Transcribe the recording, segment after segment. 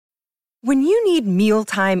When you need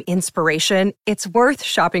mealtime inspiration, it's worth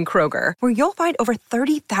shopping Kroger, where you'll find over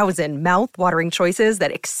 30,000 mouth-watering choices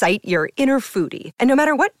that excite your inner foodie. And no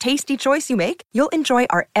matter what tasty choice you make, you'll enjoy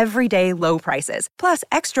our everyday low prices, plus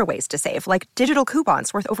extra ways to save, like digital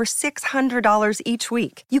coupons worth over $600 each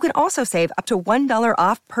week. You can also save up to $1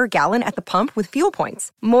 off per gallon at the pump with fuel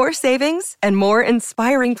points. More savings and more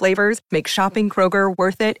inspiring flavors make shopping Kroger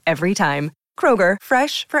worth it every time. Kroger,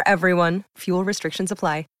 fresh for everyone. Fuel restrictions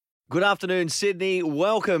apply. Good afternoon, Sydney.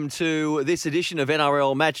 Welcome to this edition of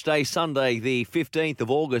NRL Matchday, Sunday, the 15th of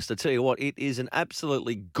August. I tell you what, it is an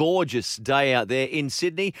absolutely gorgeous day out there in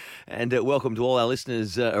Sydney. And welcome to all our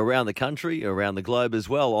listeners around the country, around the globe as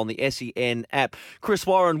well, on the SEN app. Chris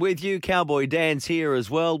Warren with you. Cowboy Dan's here as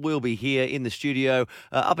well. We'll be here in the studio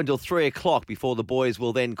up until 3 o'clock before the boys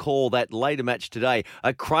will then call that later match today.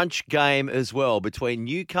 A crunch game as well between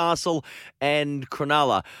Newcastle and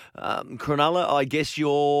Cronulla. Cronulla, I guess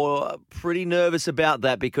you're pretty nervous about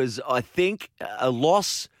that because I think a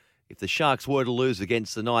loss, if the Sharks were to lose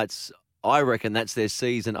against the Knights, I reckon that's their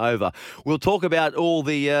season over. We'll talk about all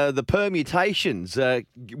the permutations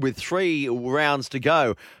with 3 rounds to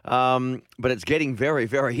go, but it's getting very,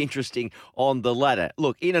 very interesting on the ladder.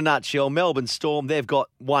 Look, in a nutshell, Melbourne Storm, they've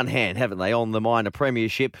got one hand, haven't they, on the minor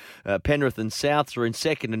premiership. Penrith and Souths are in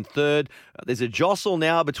second and third. There's a jostle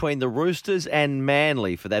now between the Roosters and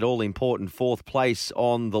Manly for that all-important 4th place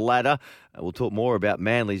on the ladder. We'll talk more about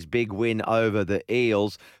Manly's big win over the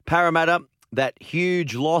Eels. Parramatta, that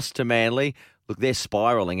huge loss to Manly. Look, they're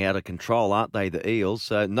spiralling out of control, aren't they, the Eels?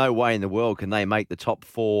 So no way in the world can they make the top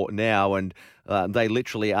 4 now, and they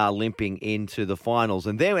literally are limping into the finals.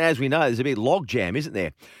 And then, as we know, there's a big logjam, isn't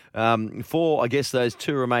there, for, I guess, those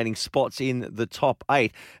 2 remaining spots in the top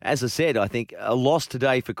 8. As I said, I think a loss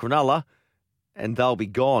today for Cronulla, and they'll be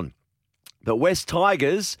gone. But West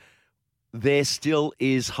Tigers, there still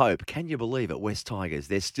is hope. Can you believe it, West Tigers?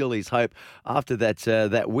 There still is hope after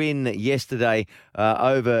that win yesterday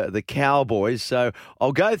over the Cowboys. So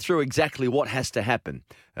I'll go through exactly what has to happen.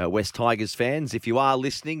 West Tigers fans, if you are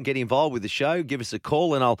listening, get involved with the show. Give us a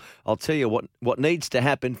call, and I'll tell you what needs to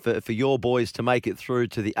happen for your boys to make it through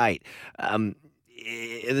to the 8.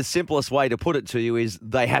 The simplest way to put it to you is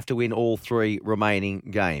they have to win all 3 remaining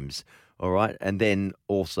games. All right, and then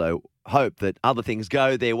also hope that other things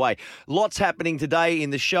go their way. Lots happening today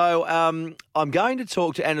in the show. I'm going to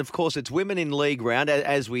talk to, and of course it's Women in League round,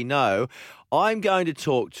 as we know. I'm going to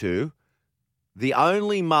talk to the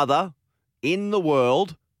only mother in the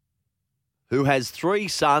world who has 3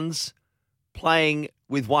 sons playing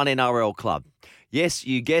with one NRL club. Yes,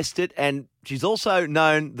 you guessed it, and she's also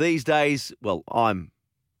known these days, well, I'm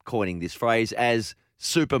coining this phrase, as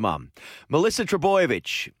Supermum. Melissa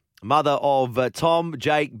Trbojevic, mother of Tom,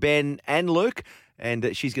 Jake, Ben and Luke,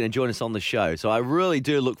 and she's going to join us on the show. So I really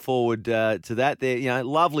do look forward to that. They're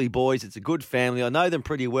lovely boys. It's a good family. I know them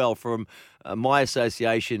pretty well from my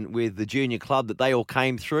association with the junior club that they all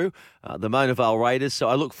came through, the Mona Vale Raiders. So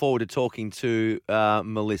I look forward to talking to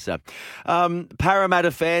Melissa.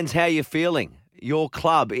 Parramatta fans, how are you feeling? Your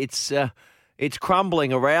club, it's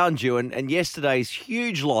crumbling around you, and yesterday's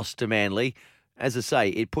huge loss to Manly, as I say,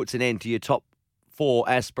 it puts an end to your top 4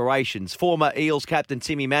 aspirations. Former Eels captain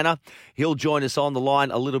Timmy Manor, he'll join us on the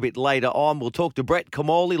line a little bit later on. We'll talk to Brett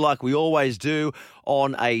Kamali like we always do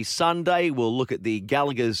on a Sunday. We'll look at the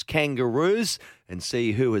Gallagher's Kangaroos and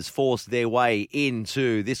see who has forced their way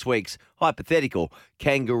into this week's hypothetical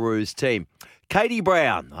Kangaroos team. Katie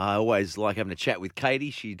Brown. I always like having a chat with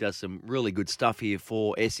Katie. She does some really good stuff here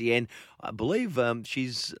for SEN. I believe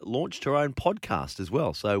she's launched her own podcast as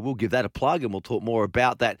well. So we'll give that a plug and we'll talk more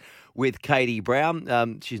about that with Katie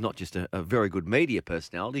Brown. She's not just a very good media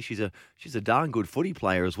personality. She's a darn good footy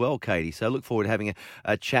player as well, Katie. So look forward to having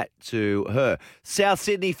a chat to her. South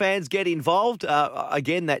Sydney fans, get involved.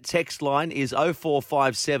 Again, that text line is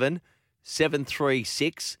 0457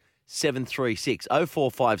 736 736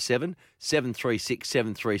 0457 736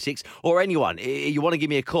 736, or anyone, you want to give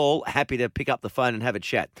me a call, happy to pick up the phone and have a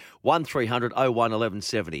chat. 1300 01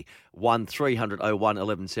 1170 1300 01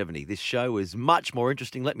 1170. This show is much more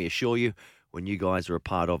interesting, let me assure you, when you guys are a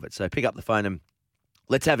part of it. So pick up the phone and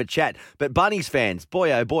let's have a chat. But Bunnies fans,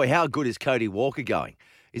 boy oh boy, how good is Cody Walker going?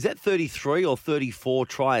 Is that 33 or 34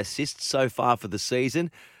 try assists so far for the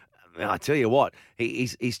season? I tell you what,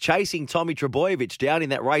 he's chasing Tommy Trbojevic down in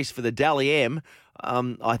that race for the Dally M.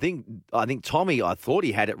 I think Tommy, I thought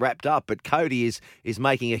he had it wrapped up, but Cody is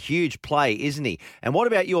making a huge play, isn't he? And what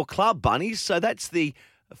about your club, Bunnies? So that's the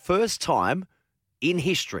first time in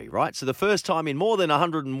history, right? So the first time in more than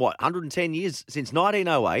 110 years, since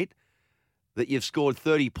 1908, that you've scored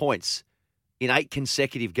 30 points in 8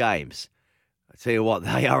 consecutive games. I tell you what,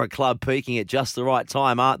 they are a club peaking at just the right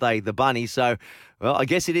time, aren't they, the Bunnies? So, well, I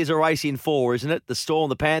guess it is a race in four, isn't it? The Storm,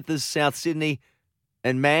 the Panthers, South Sydney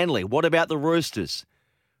and Manly. What about the Roosters?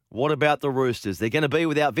 What about the Roosters? They're going to be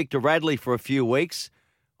without Victor Radley for a few weeks.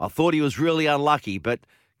 I thought he was really unlucky, but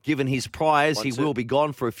given his priors, he will be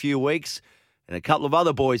gone for a few weeks. And a couple of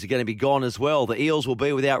other boys are going to be gone as well. The Eels will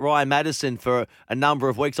be without Ryan Madison for a number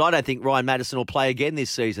of weeks. I don't think Ryan Madison will play again this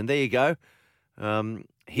season. There you go.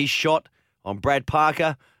 His shot on Brad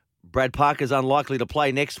Parker. Brad Parker's unlikely to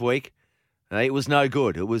play next week. It was no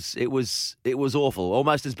good. It was awful.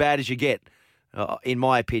 Almost as bad as you get, in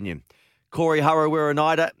my opinion. Corey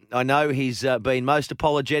Harawira-Naida, I know he's been most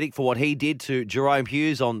apologetic for what he did to Jerome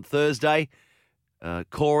Hughes on Thursday.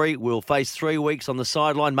 Corey will face 3 weeks on the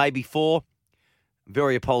sideline, maybe 4.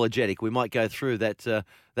 Very apologetic. We might go through that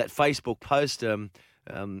Facebook post.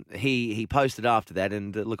 He posted after that,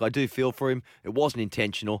 and look, I do feel for him. It wasn't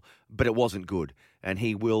intentional, but it wasn't good, and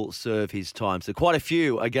he will serve his time. So quite a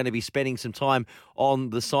few are going to be spending some time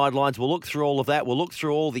on the sidelines. We'll look through all of that. We'll look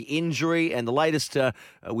through all the injury and the latest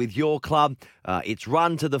with your club. Its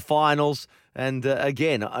run to the finals, and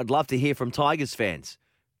again, I'd love to hear from Tigers fans.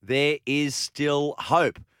 There is still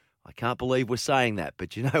hope. I can't believe we're saying that,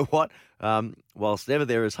 but you know what? Whilst ever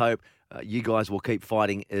there is hope, you guys will keep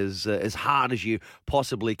fighting as hard as you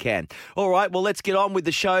possibly can. All right, well, let's get on with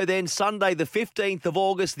the show then. Sunday, the 15th of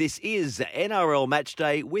August, this is NRL Match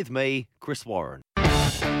Day with me, Chris Warren.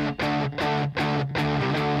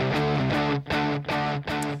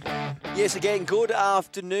 Yes, again, good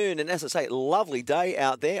afternoon. And as I say, lovely day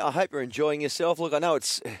out there. I hope you're enjoying yourself. Look, I know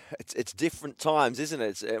it's different times, isn't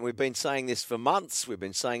it? And we've been saying this for months. We've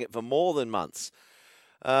been saying it for more than months.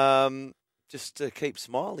 Just keep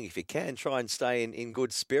smiling if you can. Try and stay in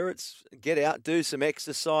good spirits. Get out, do some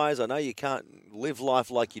exercise. I know you can't live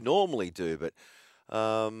life like you normally do, but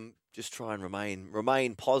just try and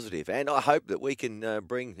remain positive. And I hope that we can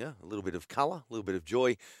bring a little bit of colour, a little bit of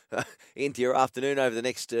joy into your afternoon over the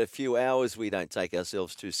next few hours. We don't take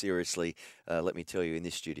ourselves too seriously, let me tell you, in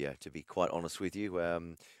this studio, to be quite honest with you.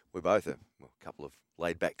 We're both a couple of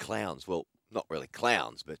laid-back clowns. Well, not really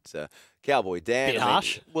clowns, but Cowboy Dan. Bit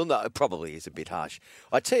harsh? Well, no, it probably is a bit harsh.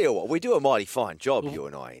 I tell you what, we do a mighty fine job, you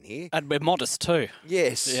and I, in here. And we're modest too.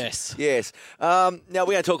 Yes. Now, we're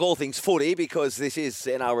going to talk all things footy because this is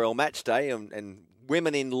NRL Match Day and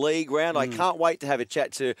Women in League round. I can't wait to have a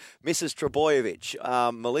chat to Mrs.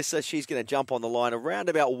 Trbojevic. Melissa, she's going to jump on the line around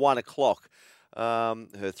about 1 o'clock.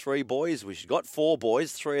 Her 3 boys, she's got 4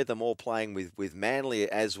 boys, 3 of them all playing with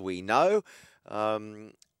Manly, as we know.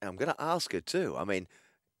 And I'm going to ask her too. I mean,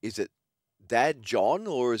 is it Dad John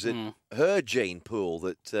or is it her gene pool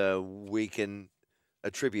that we can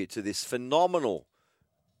attribute to this phenomenal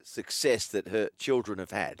success that her children have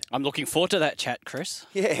had? I'm looking forward to that chat, Chris.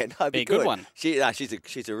 Yeah, no, be a good one. She's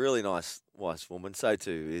a really nice woman. So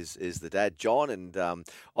too is the dad, John, and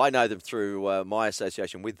I know them through my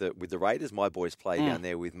association with the Raiders. My boys play down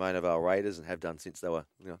there with Mona Vale Raiders and have done since they were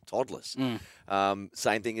toddlers.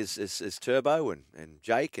 Same thing as Turbo and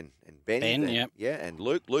Jake and Benny. And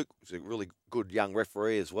Luke. Luke was a really good young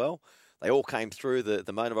referee as well. They all came through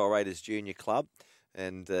the Mona Vale Raiders junior club,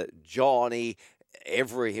 and Johnny. He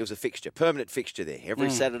was a fixture, permanent fixture there. Every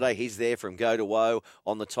Saturday he's there from go to woe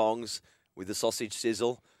on the tongs with the sausage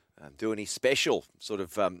sizzle, doing his special sort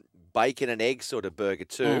of bacon and egg sort of burger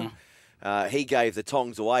too. He gave the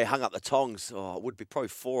tongs away, hung up the tongs, it would be probably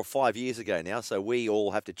 4 or 5 years ago now, so we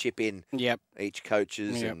all have to chip in, each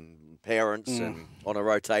coaches and parents and on a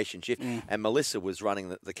rotation shift. And Melissa was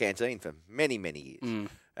running the canteen for many, many years.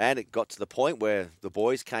 And it got to the point where the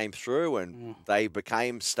boys came through and they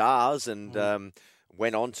became stars and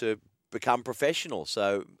went on to become professional.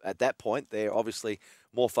 So at that point, they're obviously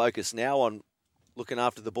more focused now on looking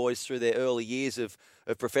after the boys through their early years of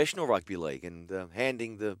professional rugby league and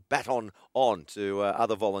handing the baton on to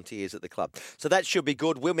other volunteers at the club. So that should be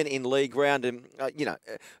good. Women in league round. And,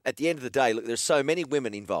 at the end of the day, look, there's so many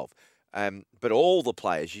women involved. But all the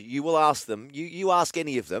players, you will ask them, you ask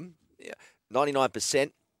any of them,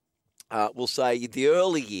 99%, will say the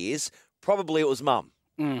early years, probably it was mum.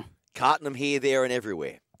 Carting them here, there and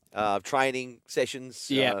everywhere. Training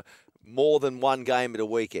sessions, more than one game at a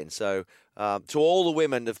weekend. So to all the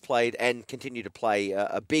women have played and continue to play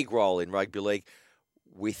a big role in rugby league,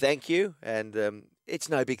 we thank you. And it's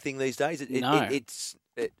no big thing these days. It's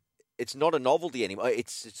not a novelty anymore.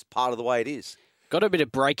 It's part of the way it is. Got a bit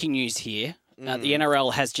of breaking news here. The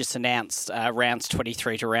NRL has just announced rounds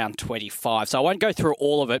 23 to round 25. So I won't go through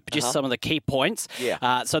all of it, but just some of the key points.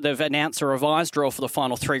 Yeah. So they've announced a revised draw for the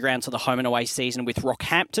final 3 rounds of the home and away season with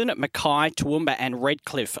Rockhampton, Mackay, Toowoomba and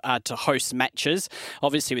Redcliffe to host matches.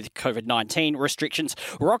 Obviously with COVID-19 restrictions,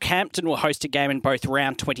 Rockhampton will host a game in both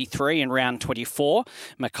round 23 and round 24.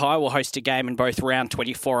 Mackay will host a game in both round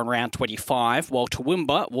 24 and round 25, while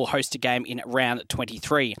Toowoomba will host a game in round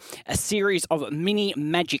 23. A series of mini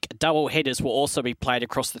Magic double headers will also be played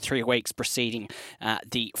across the 3 weeks preceding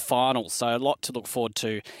the finals. So a lot to look forward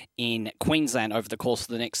to in Queensland over the course of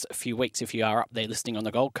the next few weeks if you are up there listening on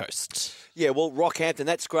the Gold Coast. Yeah, well, Rockhampton,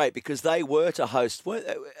 that's great because they were to host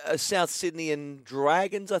South Sydney and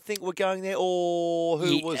Dragons, I think, were going there, or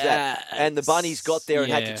who was that? And the Bunnies got there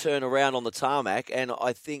and had to turn around on the tarmac, and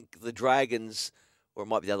I think the Dragons, or it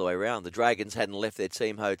might be the other way around, the Dragons hadn't left their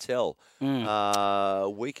team hotel a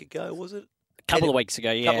week ago, was it? Couple of weeks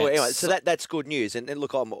ago, yeah. Anyway, so that's good news. And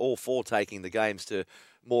look, I'm all for taking the games to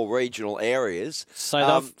more regional areas. So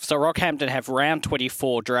Rockhampton have round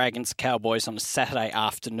 24 Dragons Cowboys on a Saturday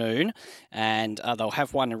afternoon, and they'll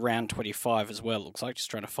have one in round 25 as well. Looks like, just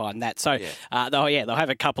trying to find that. So they'll have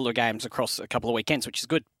a couple of games across a couple of weekends, which is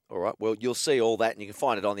good. All right. Well, you'll see all that, and you can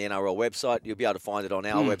find it on the NRL website. You'll be able to find it on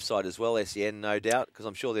our website as well, SEN, no doubt, because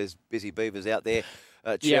I'm sure there's busy beavers out there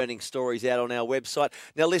churning stories out on our website.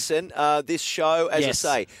 Now, listen, this show, as I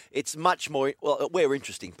say, it's much more. Well, we're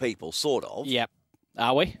interesting people, sort of. Yep.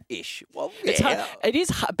 Are we? Ish. Well, yeah. It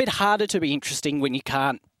is a bit harder to be interesting when you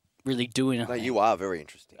can't really do anything. No, you are very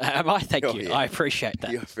interesting. Am I? Thank you. Yeah. I appreciate that.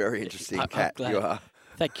 You're very interesting, Kat. You are.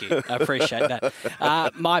 Thank you. I appreciate that.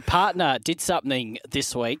 My partner did something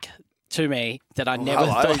this week to me that I never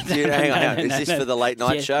thought. Hang on. Is this for the late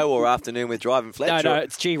night show or afternoon with Drive and Fletcher? No,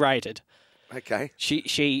 it's G-rated. Okay.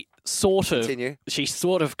 She sort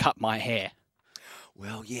of cut my hair.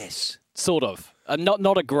 Well, yes. Sort of.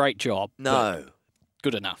 Not a great job. No.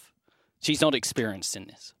 Good enough. She's not experienced in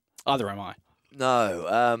this. Either am I.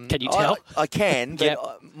 No. Can you tell? I can,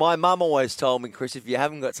 but my mum always told me, Chris, if you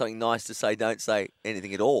haven't got something nice to say, don't say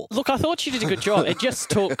anything at all. Look, I thought you did a good job. It just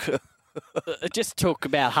took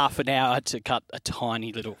about half an hour to cut a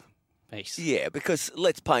tiny little piece. Yeah, because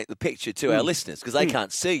let's paint the picture to our listeners, because they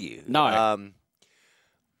can't see you. No.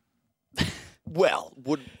 Well,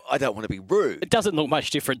 I don't want to be rude. It doesn't look much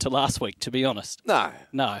different to last week, to be honest. No.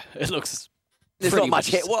 It looks... There's not much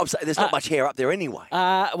hair. Well, I'm saying there's not much hair up there anyway.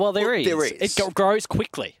 Well, there is. There is. It grows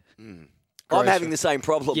quickly. I'm having the same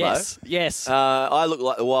problem, though. Yes. I look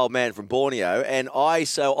like the wild man from Borneo, and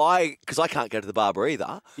because I can't go to the barber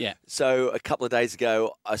either. Yeah. So a couple of days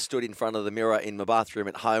ago, I stood in front of the mirror in my bathroom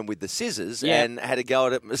at home with the scissors and had a go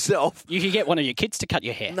at it myself. You could get one of your kids to cut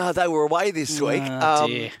your hair. No, they were away this week.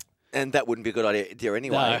 Dear. And that wouldn't be a good idea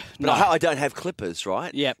anyway. No, but I don't have clippers,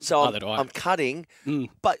 right? Yep. So I'm cutting.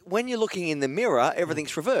 But when you're looking in the mirror,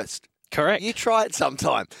 everything's reversed. Correct. You try it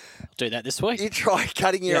sometime. I'll do that this week. You try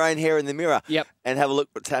cutting your own hair in the mirror and have a look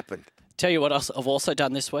what's happened. Tell you what else I've also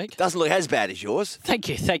done this week. Doesn't look as bad as yours. Thank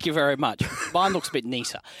you very much. Mine looks a bit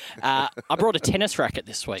neater. I brought a tennis racket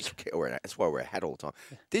this week. That's why I wear a hat all the time.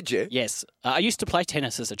 Did you? Yes. I used to play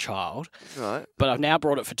tennis as a child, right? But I've now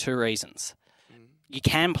brought it for 2 reasons. You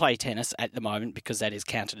can play tennis at the moment because that is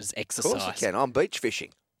counted as exercise. Of course you can. I'm beach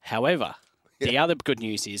fishing. However, the other good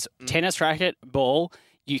news is tennis racket, ball,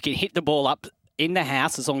 you can hit the ball up in the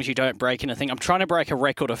house as long as you don't break anything. I'm trying to break a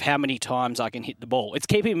record of how many times I can hit the ball. It's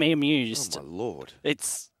keeping me amused. Oh, my Lord.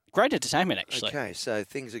 It's great entertainment, actually. Okay, so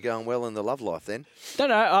things are going well in the love life then?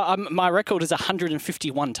 No, my record is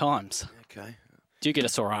 151 times. Okay. Do you get a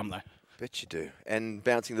sore arm, though? Bet you do. And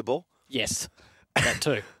bouncing the ball? Yes, that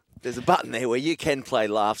too. There's a button there where you can play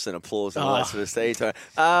laughs and applause and all that sort of stuff.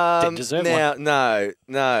 Didn't deserve one.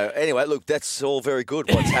 No. Anyway, look, that's all very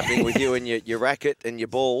good. What's happening with you and your racket and your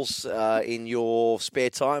balls in your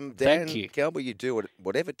spare time, Dan? Thank you. Calber, you do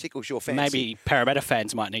whatever tickles your fancy. Maybe Parramatta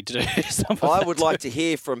fans might need to do something. I would like to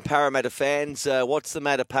hear from Parramatta fans. What's the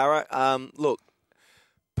matter, Parra? Look.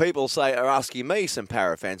 People are asking me, some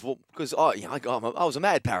Para fans, well, because I was a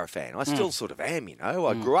mad Para fan. I still sort of am,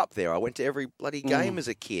 I grew up there. I went to every bloody game as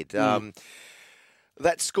a kid. That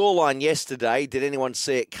scoreline yesterday, did anyone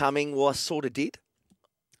see it coming? Well, I sort of did.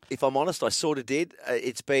 If I'm honest, I sort of did.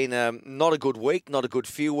 It's been not a good week, not a good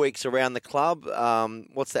few weeks around the club.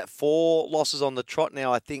 What's that, 4 losses on the trot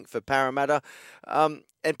now, I think, for Parramatta.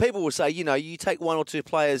 And people will say, you take 1 or 2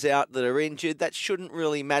 players out that are injured, that shouldn't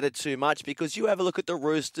really matter too much because you have a look at the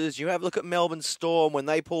Roosters, you have a look at Melbourne Storm, when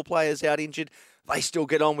they pull players out injured, they still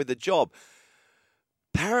get on with the job.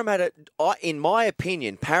 Parramatta, in my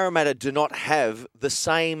opinion, Parramatta do not have the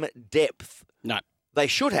same depth They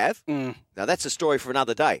should have. Now, that's a story for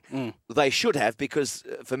another day. They should have, because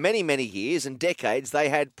for many, many years and decades, they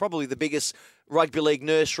had probably the biggest rugby league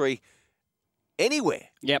nursery anywhere.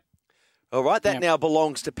 Yep. All right, that now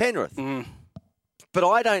belongs to Penrith. But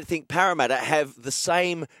I don't think Parramatta have the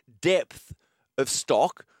same depth of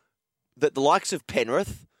stock that the likes of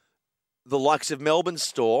Penrith, the likes of Melbourne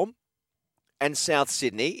Storm and South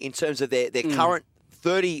Sydney, in terms of their current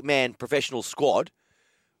 30-man professional squad.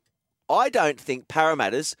 I don't think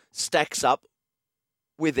Parramatta's stacks up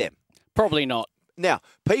with them. Probably not. Now,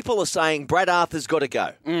 people are saying Brad Arthur's got to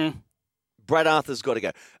go. Brad Arthur's got to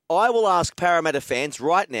go. I will ask Parramatta fans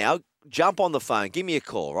right now, jump on the phone, give me a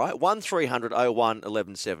call, right? 1300 01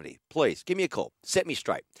 1170. Please, give me a call. Set me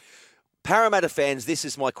straight. Parramatta fans, this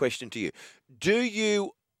is my question to you. Do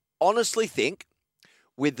you honestly think,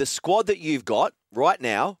 with the squad that you've got right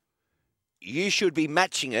now, you should be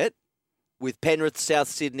matching it with Penrith, South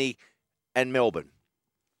Sydney and Melbourne?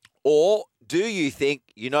 Or do you think,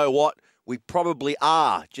 you know what, we probably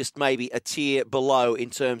are just maybe a tier below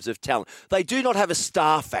in terms of talent? They do not have a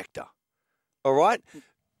star factor, all right?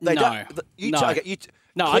 They No. don't.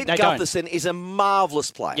 Clint they Gutherson is a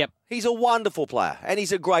marvellous player. Yep. He's a wonderful player, and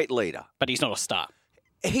he's a great leader. But he's not a star.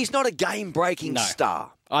 He's not a game-breaking No.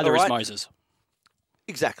 star. Either all is right? Moses.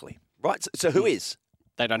 Exactly. Right? So who is?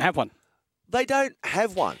 They don't have one. They don't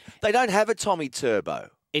have one. They don't have a Tommy Turbo.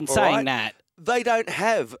 In all saying right? that, They don't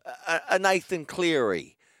have a Nathan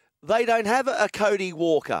Cleary. They don't have a Cody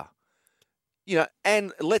Walker. You know,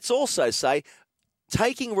 and let's also say,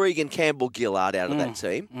 taking Regan Campbell-Gillard out of that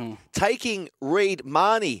team, taking Reid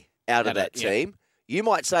Marnie out of that team, you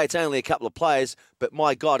might say it's only a couple of players, but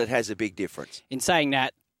my God, it has a big difference. in saying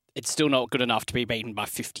that, it's still not good enough to be beaten by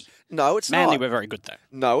 50. No, it's Manly not. were very good, though.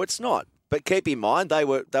 No, it's not. But keep in mind, they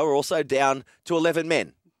were also down to 11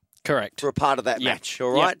 men Correct. for a part of that match,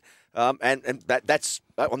 all right? And that's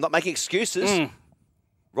I'm not making excuses.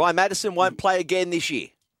 Ryan Madison won't play again this year,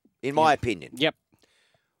 in my opinion. Yep.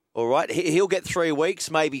 All right? He'll get 3 weeks,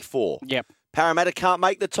 maybe 4. Yep. Parramatta can't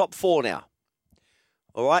make the top 4 now.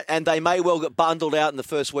 All right? And they may well get bundled out in the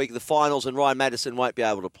first week of the finals, and Ryan Madison won't be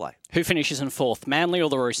able to play. Who finishes in fourth, Manly or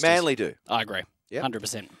the Roosters? Manly do. I agree. Yep.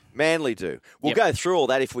 100%. Manly do. We'll go through all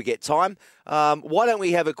that if we get time. Why don't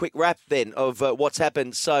we have a quick wrap then of what's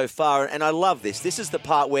happened so far? And I love this. This is the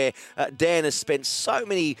part where Dan has spent so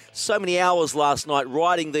many hours last night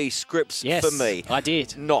writing these scripts for me. I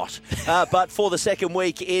did. Not. But for the second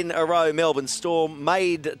week in a row, Melbourne Storm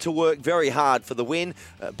made to work very hard for the win,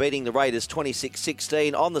 beating the Raiders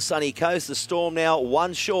 26-16 on the sunny coast. The Storm now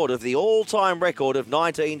one short of the all-time record of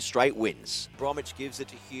 19 straight wins. Bromwich gives it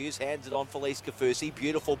to Hughes, hands it on Felice Kafusi.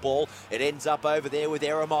 Beautiful ball. It ends up over there with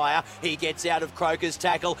Eremaya. He gets out of Croker's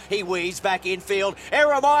tackle. He weaves back infield.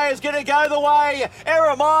 Eremaya's going to go the way.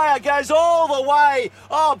 Eremaya goes all the way.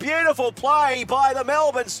 Oh, beautiful play by the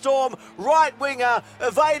Melbourne Storm. Right winger,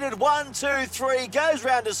 evaded 1, 2, 3, goes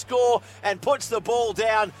round to score and puts the ball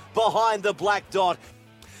down behind the black dot.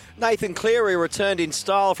 Nathan Cleary returned in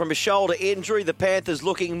style from a shoulder injury. The Panthers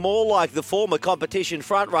looking more like the former competition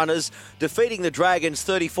frontrunners, defeating the Dragons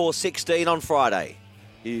 34-16 on Friday.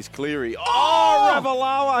 Here's Cleary. Oh,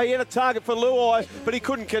 Ravalawa. He had a target for Luai, but he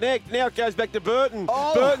couldn't connect. Now it goes back to Burton.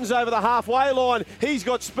 Burton's over the halfway line. He's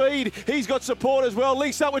got speed. He's got support as well.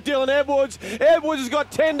 Links up with Dylan Edwards. Edwards has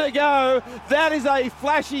got 10 to go. That is a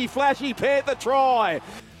flashy Panther try.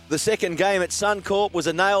 The second game at Suncorp was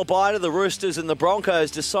a nail-biter. The Roosters and the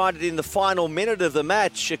Broncos decided in the final minute of the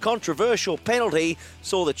match. A controversial penalty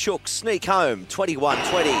saw the Chooks sneak home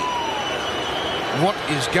 21-20. What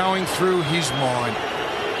is going through his mind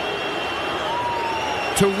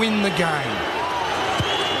to win the game?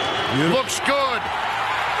 Looks good.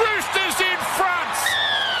 Roosters in front.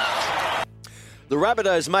 The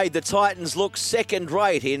Rabbitohs made the Titans look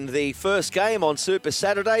second-rate in the first game on Super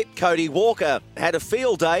Saturday. Cody Walker had a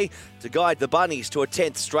field day to guide the Bunnies to a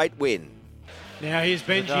 10th straight win. Now here's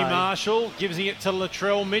Benji Marshall, gives it to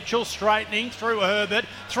Latrell Mitchell, straightening through Herbert,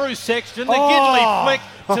 through Sexton, the Gidley flick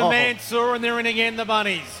to Mansour, and they're in again, the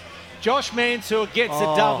Bunnies. Josh Mansour gets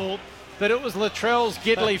a double, but it was Latrell's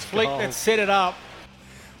Gidley flick that set it up.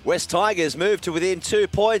 West Tigers moved to within 2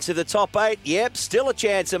 points of the top 8. Yep, still a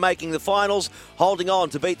chance of making the finals, holding on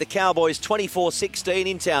to beat the Cowboys 24-16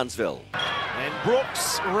 in Townsville. And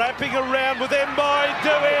Brooks wrapping around with Mbai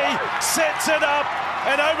Dewey, sets it up,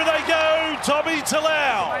 and over they go, Tommy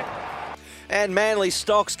Talau. And Manly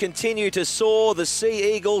stocks continue to soar. The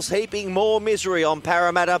Sea Eagles heaping more misery on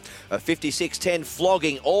Parramatta. A 56-10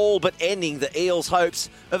 flogging, all but ending the Eels' hopes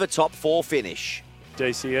of a top 4 finish.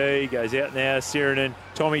 DCE goes out now, Sirinen,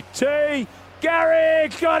 Tommy T,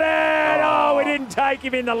 Garrick got it! Oh, we didn't take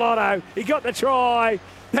him in the lotto. He got the try.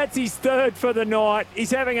 That's his third for the night.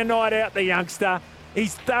 He's having a night out, the youngster.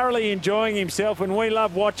 He's thoroughly enjoying himself, and we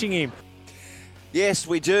love watching him. Yes,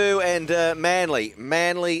 we do, and Manly.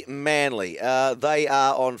 They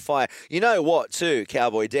are on fire. You know what, too,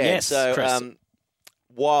 Cowboy Dan? Yes, so, Chris.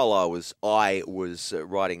 while I was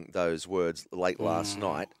writing those words late last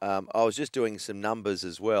night, I was just doing some numbers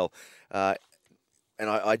as well, and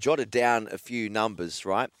I jotted down a few numbers,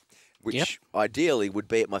 right? Which ideally would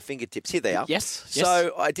be at my fingertips. Here they are. Yes.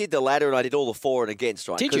 So I did the latter and I did all the for and against,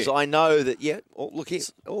 right? Did you? Because I know that, look here,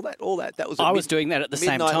 all that. That was I was doing that at the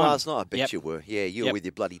same midnight time. last night. I bet Yep. you were. Yeah, you were Yep. with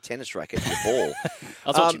your bloody tennis racket and your ball. I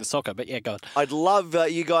was watching the soccer, but go on. I'd love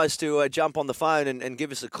you guys to jump on the phone and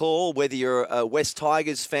give us a call, whether you're a West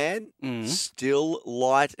Tigers fan, still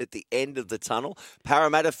light at the end of the tunnel.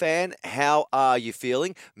 Parramatta fan, how are you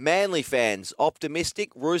feeling? Manly fans, optimistic.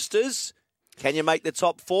 Roosters, can you make the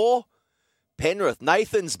top 4? Penrith,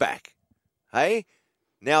 Nathan's back. Hey?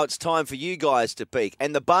 Now it's time for you guys to peak.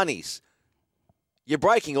 And the Bunnies, you're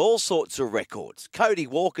breaking all sorts of records. Cody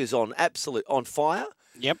Walker's on fire.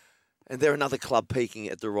 Yep. And they're another club peaking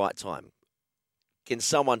at the right time. Can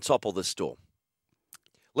someone topple the storm?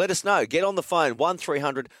 Let us know. Get on the phone,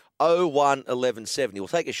 1300 01 1170. We'll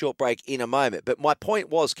take a short break in a moment. But my point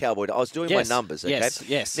was, Cowboy, I was doing my numbers, okay?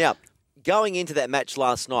 Yes. Now, going into that match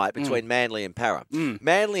last night between Manly and Para,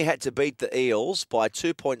 Manly had to beat the Eels by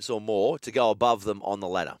 2 points or more to go above them on the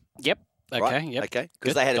ladder. Yep. Okay. Right? Yep. Okay.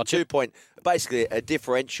 Because they had a 2-point, basically a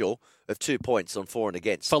differential of 2 points on for and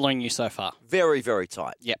against. Following you so far. Very, very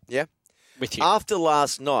tight. Yep. Yeah. With you. After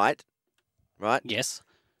last night, right? Yes.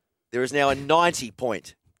 There is now a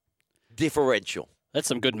 90-point differential. That's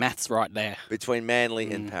some good maths right there. Between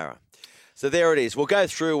Manly and Para. So there it is. We'll go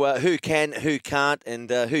through who can, who can't, and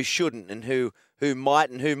who shouldn't, and who might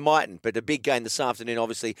and who mightn't. But a big game this afternoon,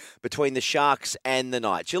 obviously, between the Sharks and the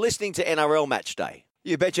Knights. You're listening to NRL Match Day.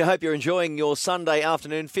 You betcha. Hope you're enjoying your Sunday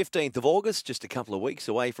afternoon, 15th of August, just a couple of weeks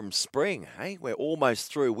away from spring. Hey, we're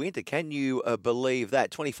almost through winter. Can you believe that?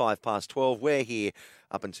 25 past 12. We're here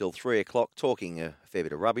up until 3 o'clock talking a fair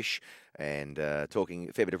bit of rubbish and talking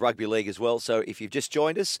a fair bit of rugby league as well. So if you've just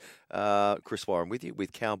joined us, Chris Warren with you,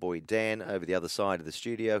 with Cowboy Dan over the other side of the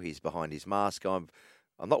studio. He's behind his mask. I'm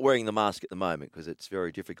not wearing the mask at the moment because it's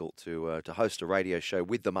very difficult to host a radio show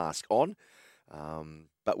with the mask on.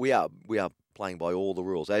 But we are playing by all the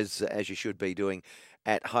rules, as you should be doing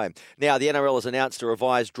at home. Now, the NRL has announced a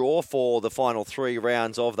revised draw for the final 3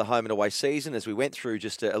 rounds of the home and away season, as we went through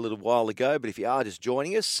just a little while ago. But if you are just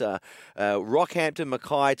joining us, Rockhampton,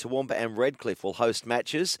 Mackay, Toowoomba and Redcliffe will host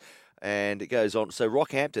matches. And it goes on. So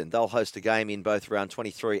Rockhampton, they'll host a game in both round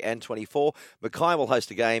 23 and 24. Mackay will host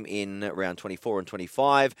a game in round 24 and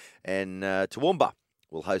 25. And Toowoomba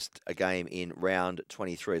will host a game in round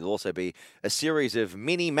 23. There'll also be a series of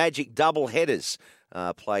mini Magic double headers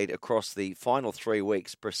played across the final 3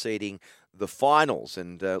 weeks preceding the finals.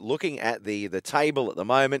 And looking at the table at the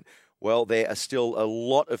moment, well, there are still a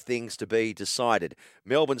lot of things to be decided.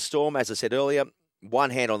 Melbourne Storm, as I said earlier, one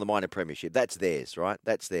hand on the minor premiership. That's theirs, right?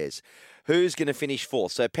 That's theirs. Who's going to finish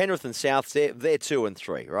fourth? So Penrith and South, they're 2 and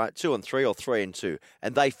 3, right? 2 and 3 or 3 and 2.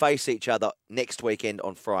 And they face each other next weekend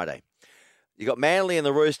on Friday. You got Manly and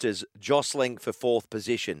the Roosters jostling for 4th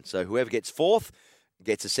position. So whoever gets 4th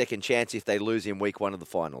gets a second chance if they lose in week 1 of the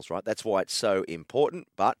finals, right? That's why it's so important.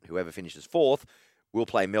 But whoever finishes 4th will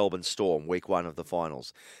play Melbourne Storm week 1 of the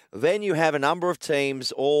finals. Then you have a number of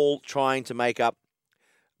teams all trying to make up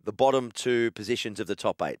the bottom 2 positions of the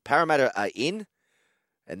top 8. Parramatta are in.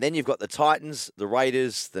 And then you've got the Titans, the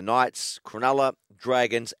Raiders, the Knights, Cronulla,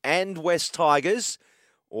 Dragons and West Tigers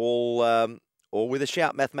all with a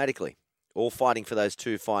shout mathematically. All fighting for those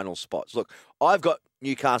 2 final spots. Look, I've got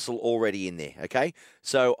Newcastle already in there, okay?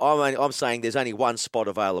 So I'm saying there's only 1 spot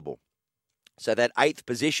available. So that 8th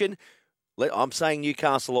position, I'm saying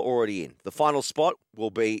Newcastle are already in. The final spot will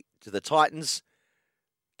be to the Titans,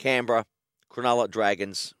 Canberra, Cronulla,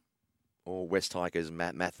 Dragons, or West Tigers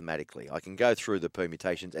mathematically. I can go through the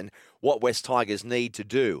permutations and what West Tigers need to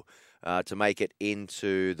do to make it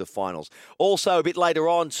into the finals. Also, a bit later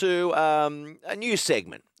on, too, a new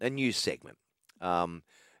segment.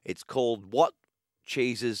 It's called What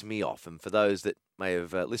Cheeses Me Off. And for those that may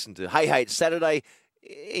have listened to Hey It's Saturday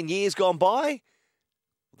in years gone by,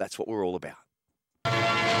 that's what we're all about.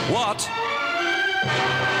 What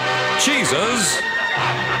cheeses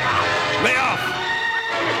me off?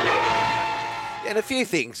 And a few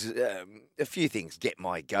things get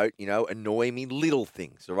my goat, annoy me, little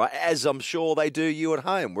things, all right? As I'm sure they do you at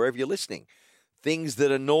home, wherever you're listening. things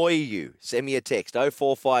that annoy you. Send me a text,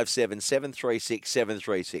 0457 736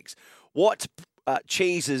 736. What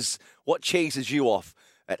cheeses you off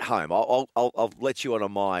at home? I'll let you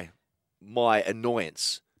on my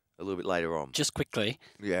annoyance a little bit later on. Just quickly,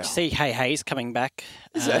 yeah. See Hey Hey's coming back.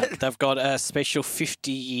 Is that? They've got a special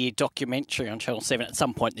 50-year documentary on Channel 7 at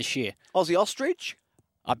some point this year. Aussie Ostrich?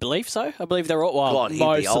 I believe so. I believe they're all. Well, God, he'd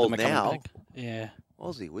most be of old them are now. coming back. Yeah.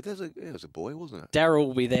 Aussie. Well, it was a boy, wasn't it? Daryl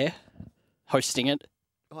will be there, hosting it.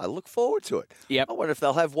 Oh, I look forward to it. Yep. I wonder if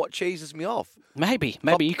they'll have What Cheeses Me Off. Maybe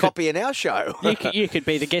you could copy in our show. you could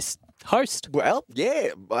be the guest host. Well, yeah.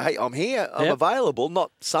 Hey, I'm here. I'm available.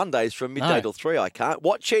 Not Sundays from midday till 3. I can't.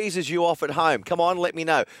 What cheeses you off at home? Come on, let me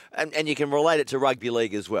know. And you can relate it to rugby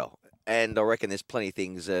league as well. And I reckon there's plenty of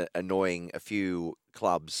things annoying a few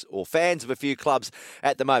clubs or fans of a few clubs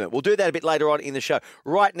at the moment. We'll do that a bit later on in the show.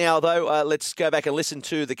 Right now, though, let's go back and listen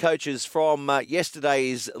to the coaches from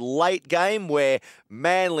yesterday's late game where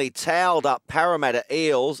Manly towelled up Parramatta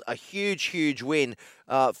Eels. A huge, huge win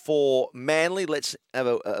for Manly. Let's have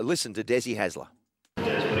a listen to Desi Hasler.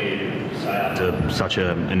 To such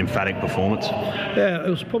an emphatic performance. Yeah, it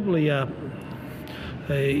was probably...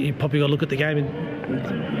 you probably got to look at the game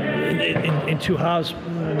in two halves,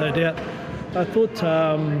 no doubt. I thought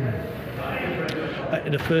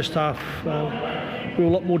in the first half we were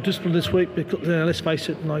a lot more disciplined this week. Because, let's face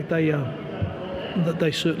it, like they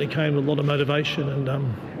certainly came with a lot of motivation and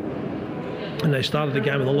they started the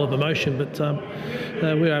game with a lot of emotion. But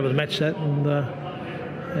we were able to match that and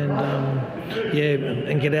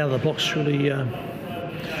get out of the blocks really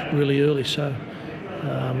early. So.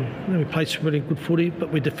 We played some really good footy,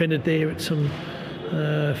 but we defended there at some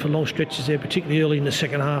for long stretches there, particularly early in the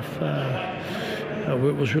second half.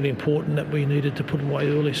 It was really important that we needed to put them away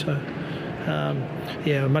early. So,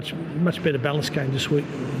 a much better balanced game this week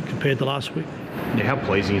compared to last week. Yeah, how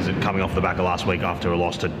pleasing is it coming off the back of last week after a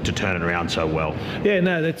loss to turn it around so well? Yeah,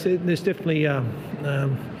 no, there's definitely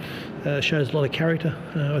shows a lot of character,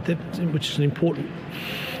 I think, which is an important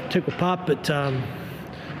integral part, but.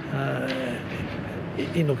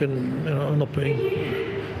 I'm not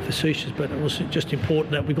being facetious, but it was just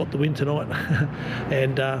important that we got the win tonight,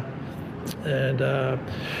 and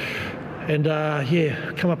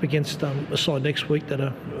come up against a side next week that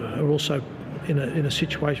are also in a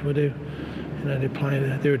situation where they're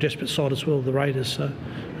playing. They're a desperate side as well, the Raiders. So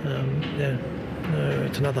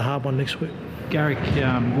it's another hard one next week. Garrick,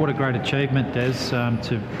 what a great achievement, Des,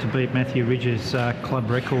 to beat Matthew Ridge's club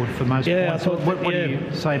record for most points. What do you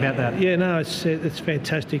say about that? Yeah, no, it's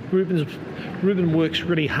fantastic. Ruben works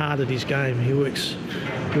really hard at his game. He works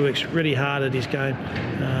really hard at his game,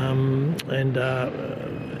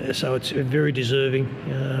 so it's very deserving.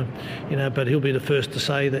 But he'll be the first to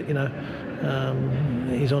say that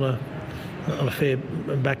he's on a fair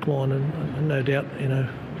back line, and no doubt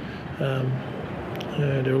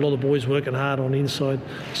there are a lot of boys working hard on the inside,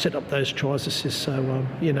 set up those tries, assists. So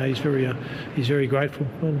he's very grateful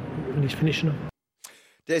when he's finishing them.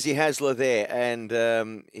 Desi Hasler there,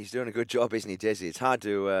 and he's doing a good job, isn't he, Desi? It's hard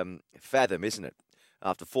to fathom, isn't it?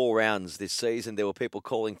 After 4 rounds this season, there were people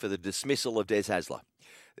calling for the dismissal of Des Hasler.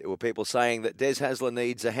 There were people saying that Des Hasler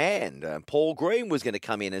needs a hand. Paul Green was going to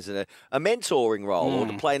come in as a mentoring role or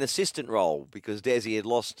to play an assistant role because Desi had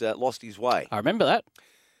lost his way. I remember that.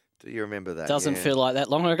 Do you remember that? Doesn't feel like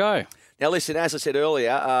that long ago. Now, listen, as I said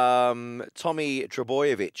earlier, Tommy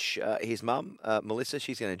Trbojevic, his mum, Melissa,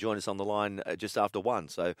 she's going to join us on the line just after 1.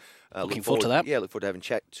 So looking forward to that. Yeah, look forward to having a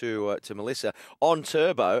chat to Melissa. On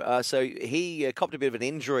Turbo, so he copped a bit of an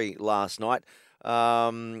injury last night,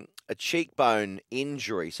 a cheekbone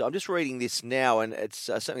injury. So I'm just reading this now, and it's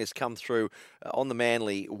something that's come through on the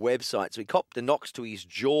Manly website. So he copped a knocks to his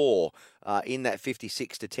jaw in that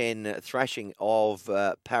 56-10 thrashing of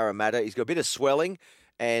Parramatta. He's got a bit of swelling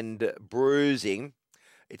and bruising.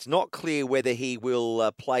 It's not clear whether he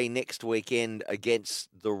will play next weekend against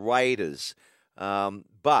the Raiders.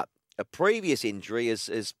 But a previous injury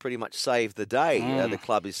has pretty much saved the day, the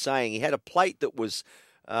club is saying. He had a plate that was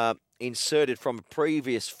inserted from a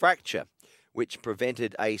previous fracture, which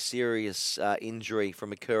prevented a serious injury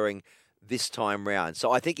from occurring this time round.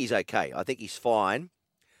 So I think he's okay. I think he's fine.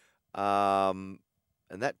 And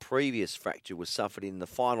that previous fracture was suffered in the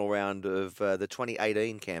final round of the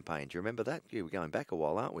 2018 campaign. Do you remember that? Yeah, we're going back a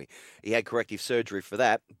while, aren't we? He had corrective surgery for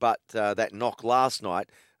that, but that knock last night,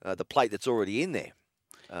 the plate that's already in there,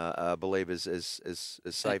 I believe has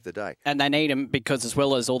saved the day. And they need him because as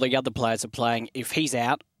well as all the other players are playing, if he's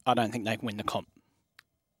out, I don't think they can win the comp.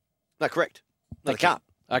 No, correct. No, they can't.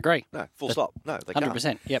 I agree. No, full stop. No, they 100%,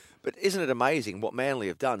 can't. Yep. But isn't it amazing what Manly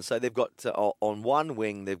have done? So they've got, on one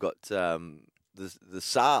wing, they've got the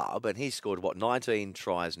Saab, and he's scored, 19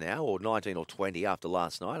 tries now, or 19 or 20 after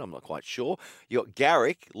last night. I'm not quite sure. You got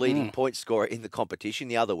Garrick, leading point scorer in the competition,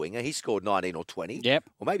 the other winger. He scored 19 or 20. Yep.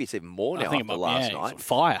 Or maybe it's even more now after last night.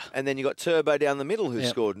 Fire. And then you got Turbo down the middle who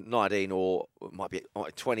scored 19 or it might be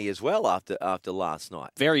 20 as well after last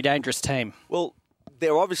night. Very dangerous team. Well,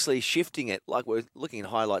 they're obviously shifting it, like we're looking at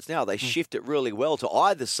highlights now. They shift it really well to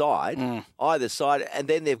either side, and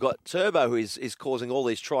then they've got Turbo who is causing all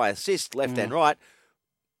these try assists left and right,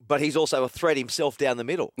 but he's also a threat himself down the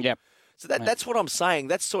middle. Yep. So that's what I'm saying.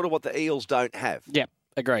 That's sort of what the Eels don't have. Yep,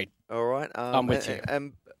 agreed. All right. I'm with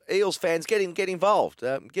you. Eels fans, get involved.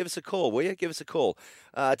 Give us a call, will you? Give us a call.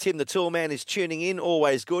 Tim the Toolman is tuning in,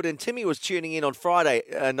 always good. And Timmy was tuning in on Friday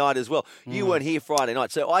night as well. You weren't here Friday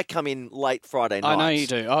night, so I come in late Friday night. I know you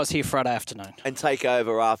do. I was here Friday afternoon. And take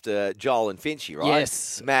over after Joel and Finchy, right?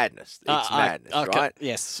 Yes. Madness. It's madness, right?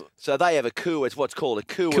 Yes. So they have a coup. It's what's called a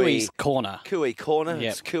Cooey's Corner. Cooey Corner.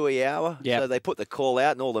 Yep. It's Cooey Hour. Yep. So they put the call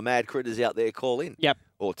out and all the mad critters out there call in. Yep.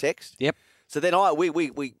 Or text. Yep. So then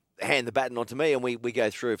we hand the baton on to me and we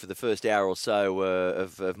go through for the first hour or so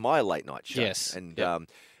of my late night show. Yes. And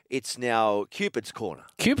it's now Cupid's Corner.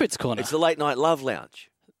 Cupid's Corner. It's the late night love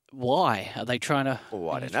lounge. Why? Are they trying to...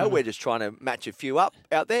 Well, I don't know. We're just trying to match a few up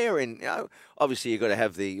out there. And, obviously you've got to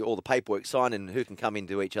have all the paperwork signed and who can come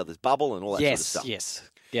into each other's bubble and all that sort of stuff.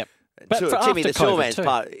 Yes, Yep. But Timmy the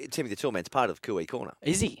Toolman's part of Cooey Corner.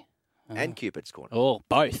 Is he? And Cupid's Corner. Oh,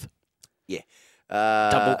 both. Yeah.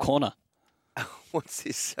 Double corner. What's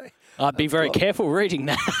this say? I'd be very careful reading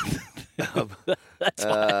that. That's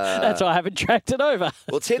why I haven't tracked it over.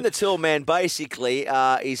 Well, Tim the Toolman basically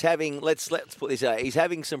is having, let's put this out, he's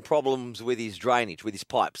having some problems with his drainage, with his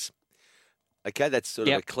pipes. Okay, that's sort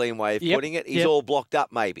of a clean way of putting it. He's all blocked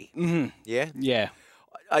up maybe. Mm-hmm. Yeah? Yeah.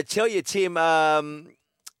 I tell you, Tim,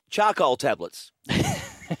 charcoal tablets.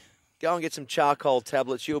 Go and get some charcoal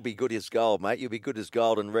tablets. You'll be good as gold, mate. You'll be good as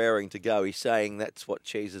gold and raring to go. He's saying that's what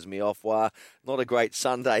cheeses me off. Wah. Not a great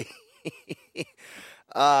Sunday.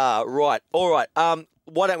 Right. All right.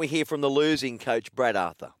 Why don't we hear from the losing coach, Brad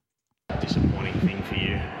Arthur? Disappointing thing for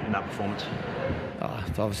you in that performance?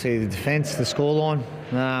 Obviously the defence, the scoreline.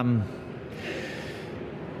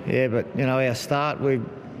 But, our start,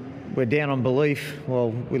 we're down on belief.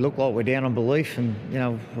 Well, we look like we're down on belief, and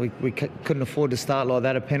we couldn't afford to start like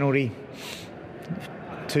that. A penalty,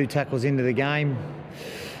 2 tackles into the game,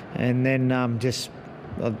 and then I just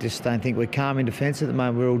don't think we're calm in defence at the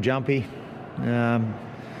moment. We're all jumpy.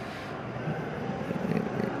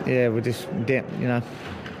 We're just down.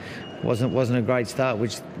 Wasn't a great start,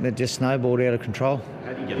 which just snowballed out of control.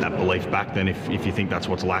 How do you get that belief back then if you think that's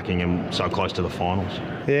what's lacking and so close to the finals?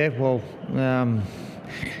 Yeah, well.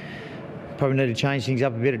 Probably need to change things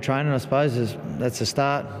up a bit at training, I suppose. That's a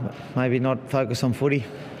start. Maybe not focus on footy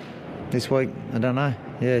this week. I don't know.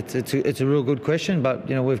 Yeah, it's a real good question, but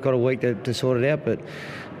we've got a week to sort it out. But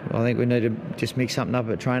I think we need to just mix something up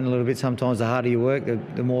at training a little bit. Sometimes the harder you work,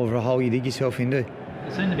 the more of a hole you dig yourself into.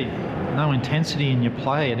 There seemed to be no intensity in your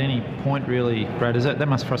play at any point, really, Brad. That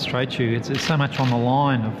must frustrate you. It's so much on the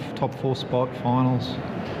line of top 4 spot, finals.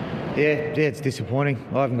 Yeah, it's disappointing.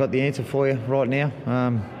 I haven't got the answer for you right now.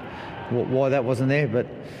 Why that wasn't there, but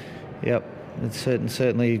it's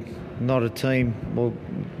certainly not a team. Well,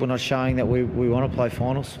 we're not showing that we want to play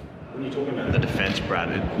finals. When you're talking about the defence,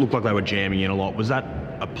 Brad, it looked like they were jamming in a lot. Was that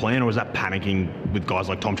a plan, or was that panicking with guys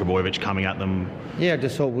like Tom Trbojevic coming at them? Yeah, I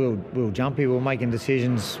just thought we were jumpy. We were making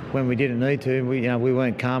decisions when we didn't need to. We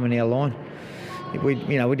weren't calm in our line. We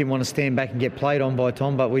didn't want to stand back and get played on by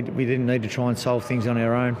Tom, but we didn't need to try and solve things on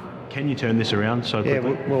our own. Can you turn this around so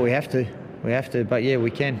quickly? Yeah, we have to. We have to, but we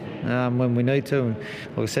can when we need to. And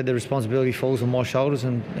like I said, the responsibility falls on my shoulders,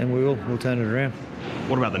 and we'll turn it around.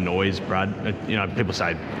 What about the noise, Brad? People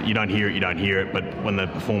say you don't hear it, but when the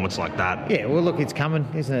performance like that... Yeah, well, look, it's coming,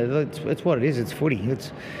 isn't it? It's what it is. It's footy.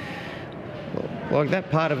 It's like that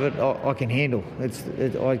part of it I can handle.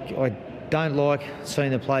 I don't like seeing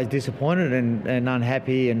the players disappointed and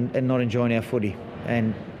unhappy and not enjoying our footy.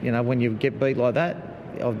 And, when you get beat like that,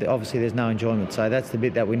 obviously there's no enjoyment. So that's the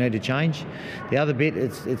bit that we need to change. The other bit,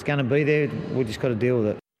 it's going to be there. We've just got to deal with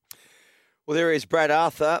it. Well, there is Brad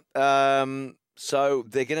Arthur. So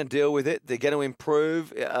they're going to deal with it. They're going to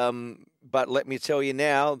improve. But let me tell you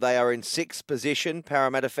now, they are in 6th position,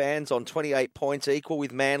 Parramatta fans, on 28 points, equal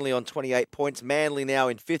with Manly on 28 points. Manly now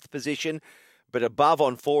in 5th position, but above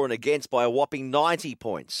on for and against by a whopping 90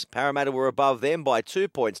 points. Parramatta were above them by 2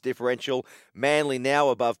 points differential. Manly now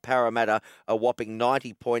above Parramatta, a whopping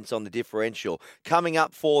 90 points on the differential. Coming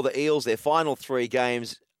up for the Eels, their final 3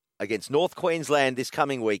 games against North Queensland this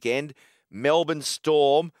coming weekend, Melbourne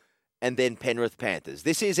Storm and then Penrith Panthers.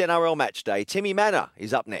 This is NRL Match Day. Timmy Manor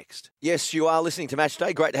is up next. Yes, you are listening to Match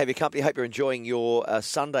Day. Great to have your company. Hope you're enjoying your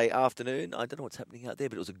Sunday afternoon. I don't know what's happening out there,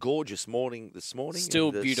 but it was a gorgeous morning this morning.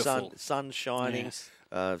 Still beautiful. Sun shining. Yes.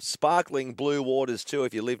 Sparkling blue waters too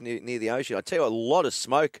if you live near the ocean. I tell you, a lot of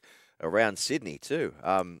smoke around Sydney too.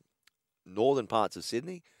 Northern parts of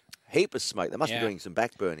Sydney, heap of smoke. They must be doing some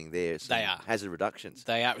back burning there. They are. Hazard reductions.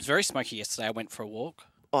 They are. It was very smoky yesterday. I went for a walk.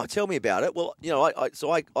 Oh, tell me about it. Well,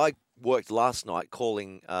 I worked last night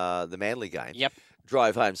calling the Manly game. Yep.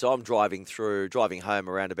 Drove home. So I'm driving home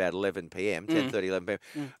around about 11 p.m., 10:30, 11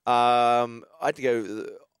 p.m. I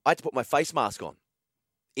had to put my face mask on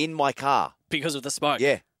in my car. Because of the smoke?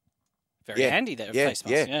 Yeah. Very handy there, face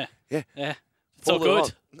mask. Yeah. It's all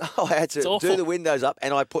good. No, I had to do the windows up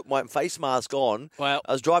and I put my face mask on. Well,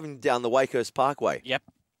 I was driving down the Wakehurst Parkway. Yep.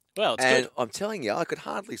 Well, it's and good. I'm telling you, I could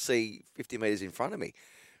hardly see 50 metres in front of me.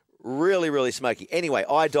 Really, really smoky. Anyway,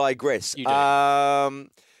 I digress. You do.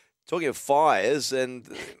 Talking of fires and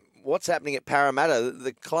what's happening at Parramatta,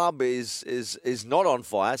 the club is not on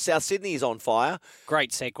fire. South Sydney is on fire.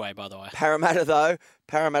 Great segue, by the way. Parramatta, though,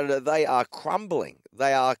 they are crumbling.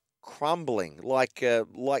 They are crumbling like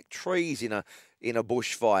trees in a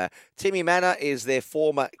bushfire. Timmy Manor is their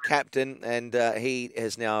former captain, and he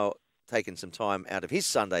has now taken some time out of his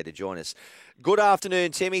Sunday to join us. Good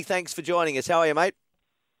afternoon, Timmy. Thanks for joining us. How are you, mate?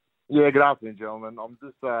 Yeah, good afternoon, gentlemen. I'm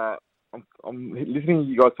just I'm listening to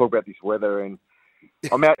you guys talk about this weather, and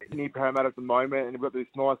I'm out near Parramatta at the moment, and we've got this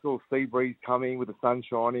nice little sea breeze coming with the sun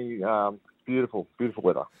shining. Beautiful, beautiful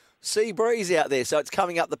weather. Sea breeze out there, so it's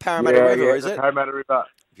coming up the Parramatta River, is it? Parramatta River.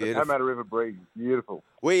 Beautiful. The Parramatta River breeze, beautiful.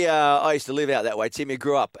 I used to live out that way. Timmy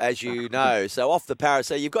grew up, as you know. So off the Parramatta,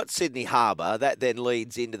 so you've got Sydney Harbour, that then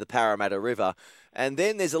leads into the Parramatta River. And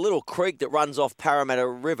then there's a little creek that runs off Parramatta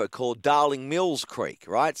River called Darling Mills Creek,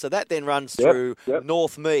 right? So that then runs through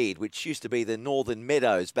North Mead, which used to be the Northern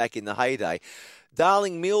Meadows back in the heyday.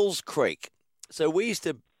 Darling Mills Creek. So we used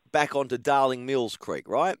to back onto Darling Mills Creek,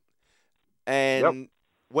 right? And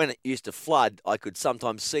when it used to flood, I could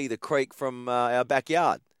sometimes see the creek from our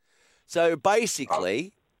backyard. So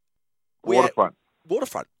basically, waterfront.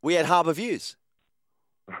 We had harbour views.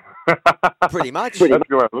 Pretty much. That's a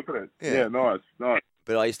good way of looking at it. Yeah, nice.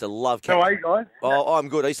 But I used to love catching... How are you guys? Oh, I'm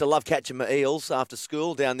good. I used to love catching my eels after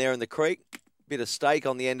school down there in the creek. Bit of steak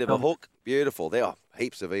on the end of a hook. Beautiful. There are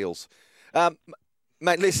heaps of eels.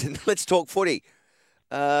 Mate, listen, let's talk footy.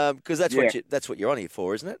 Because that's what you're on here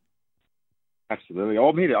for, isn't it? Absolutely.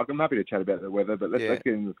 I'm happy to chat about the weather, but let's get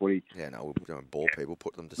into the footy. Yeah, no, we don't bore people,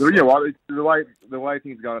 put them to sleep. You know what? The way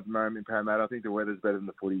things are going at the moment in Parramatta, I think the weather's better than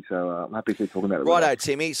the footy, so I'm happy to keep talking about it. Righto,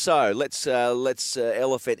 Timmy. So let's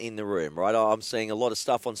elephant in the room, right? I'm seeing a lot of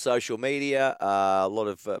stuff on social media, a lot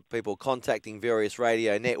of people contacting various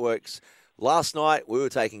radio networks. Last night, we were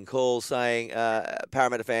taking calls saying,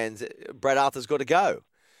 Parramatta fans, Brad Arthur's got to go.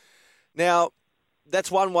 Now, that's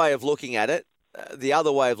one way of looking at it. The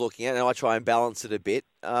other way of looking at it, and I try and balance it a bit.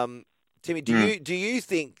 Timmy, do you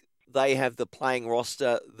think they have the playing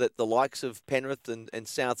roster that the likes of Penrith and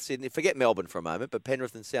South Sydney, forget Melbourne for a moment, but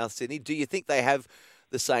Penrith and South Sydney, do you think they have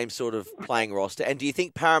the same sort of playing roster? And do you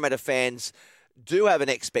think Parramatta fans do have an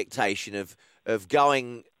expectation of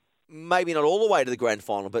going maybe not all the way to the grand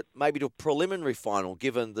final, but maybe to a preliminary final,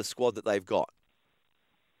 given the squad that they've got?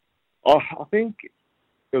 I think...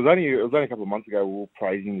 It was only a couple of months ago we were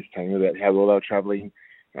praising this team about how well they were travelling.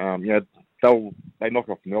 They knocked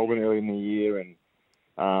off Melbourne early in the year, and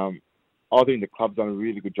I think the club's done a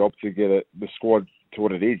really good job to get the squad to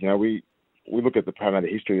what it is. You know, we look at the Parramatta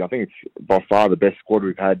history. I think it's by far the best squad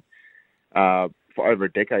we've had for over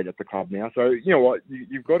a decade at the club now. So you know what,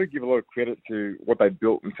 you've got to give a lot of credit to what they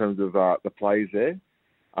built in terms of the players there.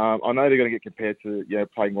 I know they're going to get compared to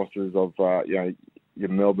playing rosters of your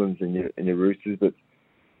Melbournes and your Roosters, but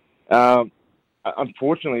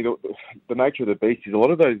unfortunately, the nature of the beast is a lot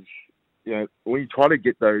of those, when you try to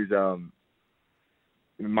get those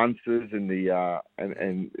Munsters and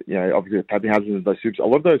obviously the Pappenhausens and those a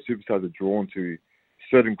lot of those superstars are drawn to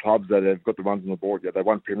certain clubs that have got the runs on the board. They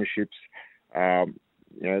won premierships.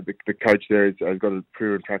 The coach there has got a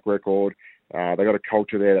proven track record. They got a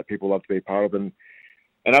culture there that people love to be a part of, and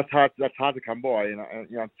that's hard to come by. And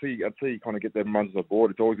until you kind of get them runs on the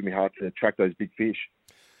board, it's always going to be hard to attract those big fish.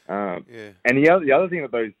 And the other thing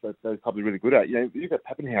that those clubs are really good at, you've got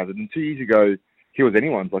Pappenhausen, and 2 years ago he was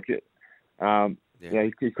anyone's.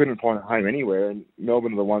 He couldn't find a home anywhere, and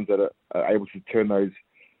Melbourne are the ones that are able to turn those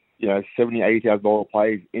 $70,000-$80,000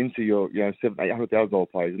 players into your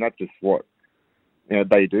 $700,000-$800,000 players, and that's just what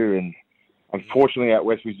they do. And unfortunately, out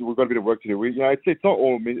west we've got a bit of work to do. It's not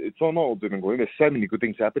all doom and gloom. There's so many good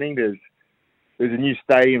things happening. There's there's a new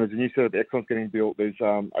stadium, there's a new set of excellence getting built. There's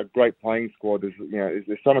a great playing squad. There's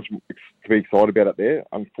so much to be excited about up there.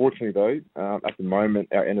 Unfortunately, though, at the moment,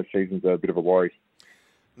 our end of season's a bit of a worry.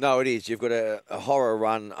 No, it is. You've got a horror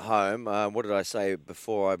run home. What did I say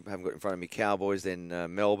before? I haven't got in front of me. Cowboys, then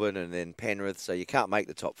Melbourne, and then Penrith. So you can't make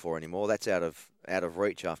the top four anymore. That's out of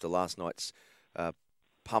reach after last night's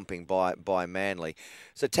pumping by Manly.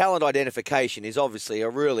 So talent identification is obviously a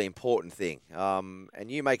really important thing. And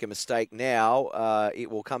you make a mistake now, it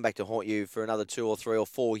will come back to haunt you for another 2 or 3 or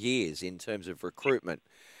 4 years in terms of recruitment.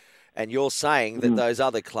 And you're saying that those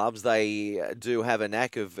other clubs, they do have a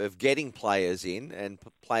knack of getting players in, and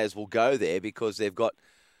players will go there because they've got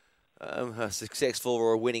a successful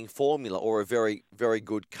or a winning formula or a very, very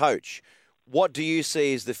good coach. What do you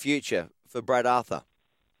see as the future for Brad Arthur?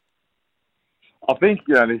 I think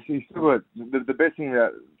he's still got, the best thing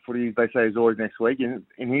about footy, they say, is always next week. In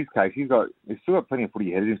his case, he's still got plenty of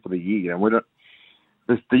footy ahead of him for the year.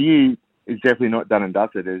 The year is definitely not done and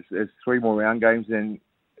dusted. There's 3 more round games, and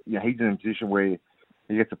he's in a position where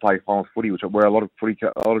he gets to play finals footy, where a lot of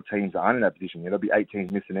teams aren't in that position. There'll be 8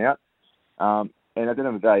 teams missing out. And at the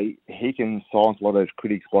end of the day, he can silence a lot of those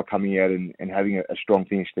critics by coming out and having a strong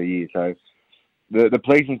finish to the year. So the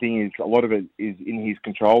pleasing thing is a lot of it is in his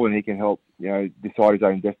control, and he can help decide his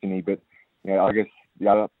own destiny. But I guess the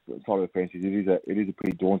other side of the fence is it is a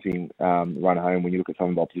pretty daunting run home when you look at some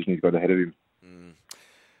of the opposition he's got ahead of him.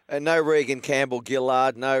 And no Regan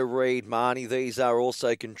Campbell-Gillard, no Reed Marnie. These are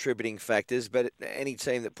also contributing factors. But any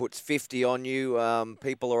team that puts 50 on you,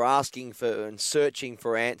 people are asking for and searching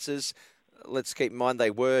for answers. Let's keep in mind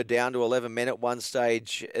they were down to 11 men at one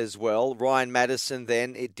stage as well. Ryan Madison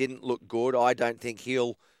then, it didn't look good. I don't think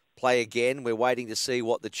he'll play again. We're waiting to see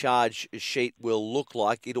what the charge sheet will look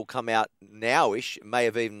like. It'll come out now-ish. It may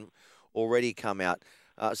have even already come out.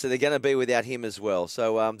 So they're going to be without him as well.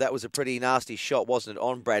 So that was a pretty nasty shot, wasn't it,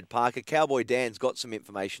 on Brad Parker? Cowboy Dan's got some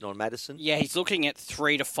information on Madison. Yeah, he's looking at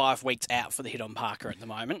 3 to 5 weeks out for the hit on Parker at the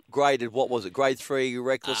moment. Graded, what was it, grade 3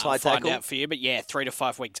 reckless high tackle? I'll find out for you, but yeah, 3 to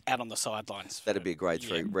 5 weeks out on the sidelines. That'd be a grade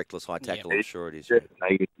 3 reckless high tackle, I'm sure it is. Yeah.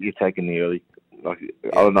 You're taking the early. I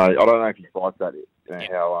don't know if he fights that.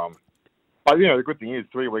 But the good thing is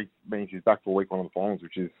 3 weeks means he's back for week 1 of the finals,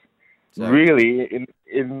 which is really,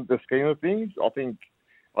 in the scheme of things, I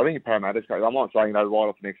think Parramatta's great. I'm not saying they'll ride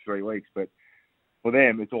off the next 3 weeks, but for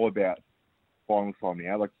them, it's all about finals time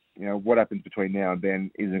now. What happens between now and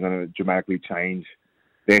then isn't going to dramatically change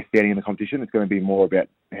their standing in the competition. It's going to be more about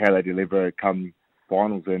how they deliver come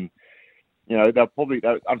finals. And,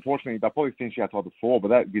 unfortunately, they'll probably finish outside the 4, but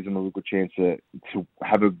that gives them a real good chance to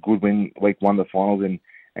have a good win week 1 of the finals and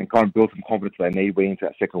kind of build some confidence they need going into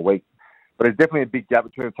that second week. But there's definitely a big gap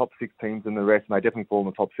between the top 6 teams and the rest, and they definitely fall in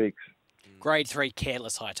the top 6. Grade 3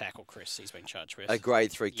 careless high tackle, Chris, he's been charged with. A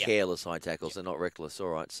grade 3 careless high tackles, they're not reckless. All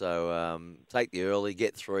right, so take the early,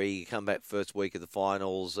 get 3, come back first week of the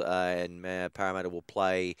finals, and Parramatta will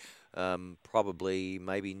play probably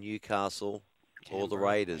maybe Newcastle or the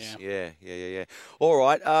Raiders. Yeah. All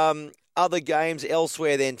right, other games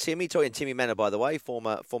elsewhere then, Timmy. Talking Timmy Manor, by the way,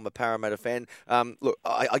 former Parramatta fan. Look,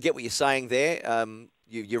 I get what you're saying there.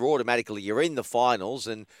 You're in the finals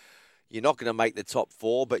and you're not going to make the top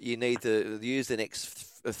 4, but you need to use the next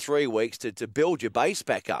 3 weeks to build your base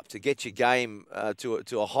back up, to get your game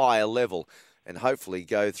to a higher level, and hopefully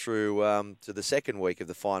go through to the second week of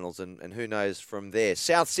the finals, and who knows from there.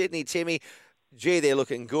 South Sydney, Timmy, gee, they're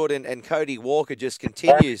looking good, and Cody Walker just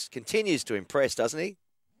continues to impress, doesn't he?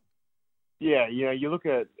 Yeah, you look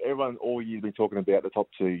at everyone all year's been talking about the top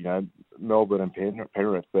 2, Melbourne and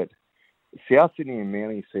Penrith, but South Sydney and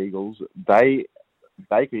Manly Seagulls, they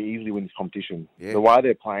could easily win this competition. Yeah. The way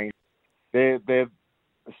they're playing, they're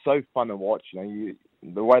so fun to watch. The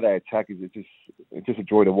way they attack it's just a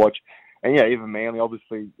joy to watch. And even Manly,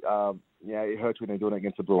 obviously, it hurts when they're doing it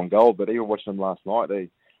against the blue and gold. But even watching them last night,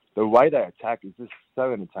 the way they attack is just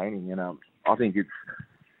so entertaining. And I think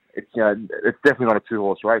it's definitely not a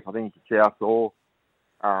 2-horse race. I think South or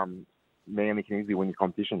Manly can easily win the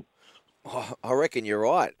competition. Oh, I reckon you're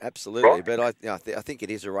right, absolutely. But I think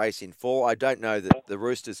it is a race in 4. I don't know that the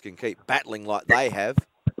Roosters can keep battling like they have.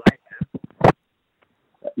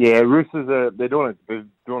 Yeah, Roosters they're doing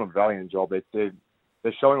a valiant job. They're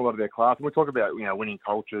showing a lot of their class. And we talked about winning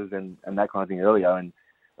cultures and that kind of thing earlier, and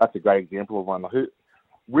that's a great example of one.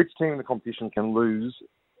 Which team in the competition can lose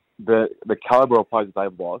the calibre of players that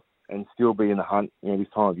they've lost and still be in the hunt this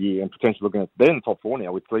time of year and potentially looking at they're in the top 4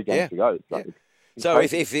 now with 3 games to go. So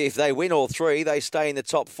if they win all 3, they stay in the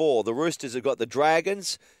top 4. The Roosters have got the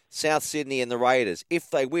Dragons, South Sydney and the Raiders. If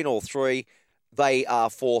they win all 3, they are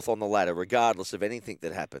 4th on the ladder, regardless of anything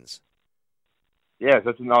that happens. yeah, so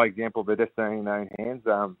that's another example of their destiny in their own hands.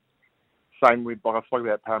 Same with, like I spoke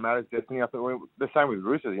about Parramatta's destiny. I think the same with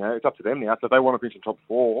Roosters. It's up to them now. So if they want to finish in top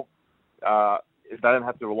 4, if they don't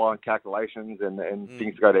have to rely on calculations and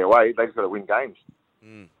things to go their way, they've got to win games.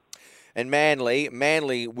 Mm. And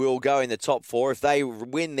Manly will go in the top 4 if they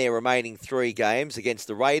win their remaining 3 games against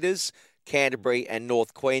the Raiders, Canterbury and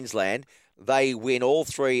North Queensland. They win all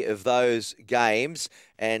 3 of those games,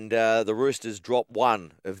 and the Roosters drop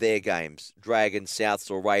 1 of their games, Dragons, Souths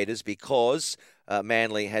or Raiders, because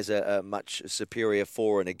Manly has a much superior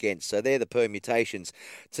for and against. So they're the permutations.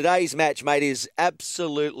 Today's match, mate, is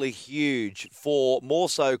absolutely huge for more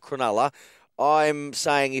so Cronulla. I'm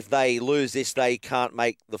saying if they lose this, they can't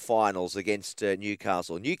make the finals against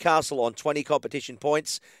Newcastle. Newcastle on 20 competition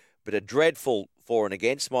points, but a dreadful for and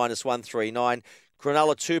against, -139.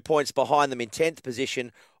 Cronulla 2 points behind them in 10th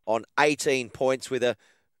position on 18 points with a,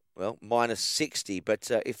 -60.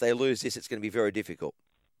 But if they lose this, it's going to be very difficult.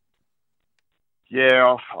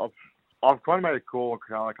 Yeah, I've kind of made a call on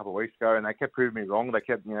Cronulla a couple of weeks ago, and they kept proving me wrong. They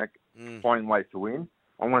kept finding ways to win.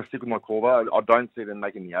 I'm going to stick with my call, though. I don't see them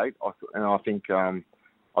making the 8. And I think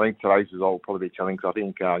today's result will probably be telling, because I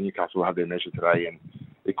think Newcastle will have their measure today, and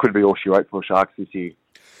it could be all she wrote for the Sharks this year.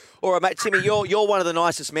 All right, mate, Timmy, you're one of the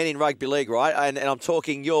nicest men in rugby league, right? And I'm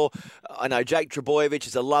talking, I know Jake Trbojevic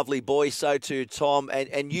is a lovely boy, so too Tom,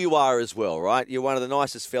 and you are as well, right? You're one of the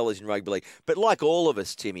nicest fellas in rugby league. But like all of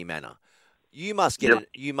us, Timmy Manor, you must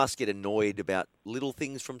get annoyed about little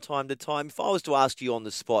things from time to time. If I was to ask you on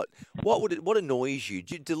the spot, what annoys you?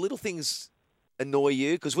 Do little things annoy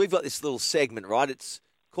you? Because we've got this little segment, right? It's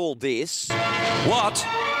called this. What?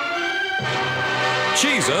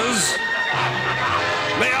 Cheeses?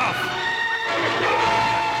 Lay off!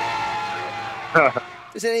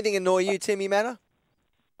 Does anything annoy you, Timmy Manor?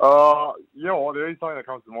 You know what? There is something that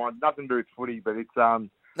comes to mind. Nothing to do with footy, but it's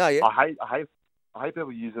I hate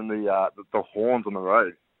people using the horns on the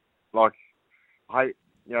road. Like, I hate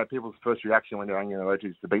people's first reaction when they're angry on the road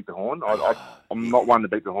is to beat the horn. I'm not one to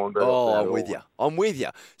beat the horn. I'm with you.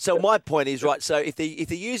 So my point is, right, so if they're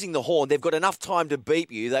using the horn, they've got enough time to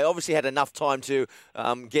beep you. They obviously had enough time to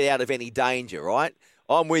get out of any danger, right?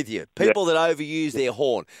 I'm with you. People that overuse their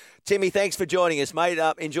horn. Timmy, thanks for joining us, mate.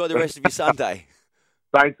 Enjoy the rest of your Sunday.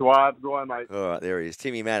 Thanks, Wyatt. Go on, mate. All right, there he is,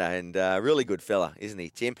 Timmy Manor, and really good fella, isn't he,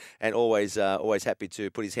 Tim? And always happy to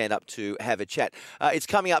put his hand up to have a chat. It's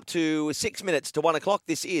coming up to 6 minutes to 1 o'clock.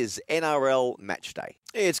 This is NRL Match Day.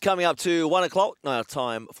 It's coming up to 1 o'clock. Now,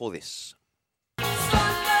 time for this.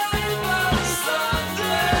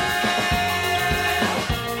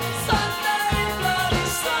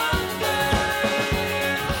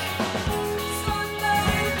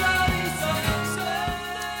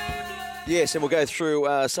 Yes, and we'll go through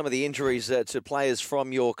some of the injuries to players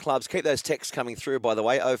from your clubs. Keep those texts coming through, by the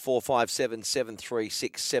way, 0457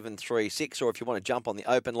 736 736, or if you want to jump on the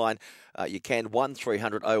open line, you can,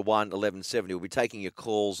 1300 01 1170. We'll be taking your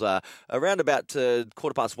calls around about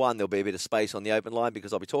 1:15. There'll be a bit of space on the open line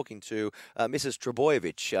because I'll be talking to Mrs.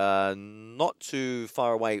 Trbojevic, not too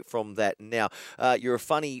far away from that now. You're a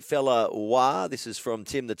funny fella, Wah. This is from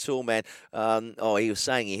Tim the Toolman. He was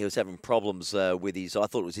saying he was having problems with I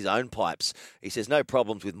thought it was his own pipes. He says, no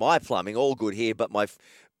problems with my plumbing, all good here, but my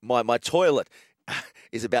toilet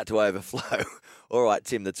is about to overflow. All right,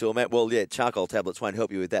 Tim the Toolman. Well, yeah, charcoal tablets won't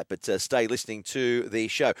help you with that, but stay listening to the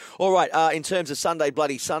show. All right, in terms of Sunday,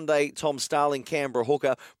 Bloody Sunday, Tom Starling, Canberra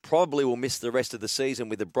hooker, probably will miss the rest of the season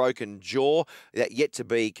with a broken jaw. That yet to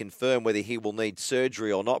be confirmed whether he will need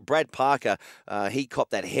surgery or not. Brad Parker, he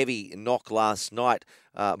copped that heavy knock last night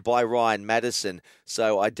by Ryan Madison,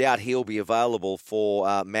 so I doubt he'll be available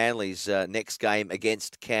for Manly's next game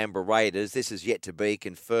against Canberra Raiders. This is yet to be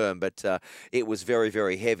confirmed, but it was very,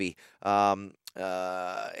 very heavy.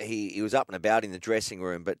 He was up and about in the dressing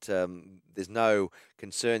room, but there's no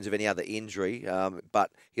concerns of any other injury,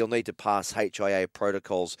 but he'll need to pass HIA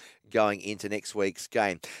protocols going into next week's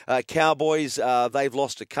game. Cowboys, they've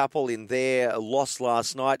lost a couple in their loss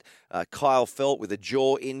last night. Kyle Felt with a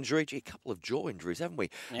jaw injury. Gee, a couple of jaw injuries, haven't we?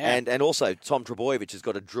 Yeah. And also Tom Trbojevic has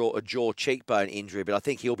got a jaw cheekbone injury, but I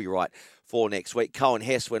think he'll be right for next week. Cohen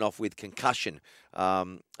Hess went off with concussion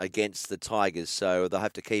against the Tigers, so they'll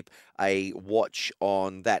have to keep a watch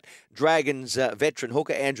on that. Dragons veteran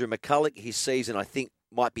hooker Andrew McCulloch, his season I think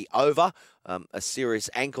might be over. A serious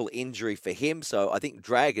ankle injury for him, so I think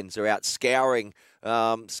Dragons are out scouring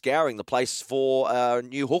the place for a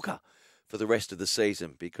new hooker for the rest of the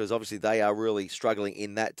season, because obviously they are really struggling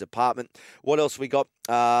in that department. What else we got?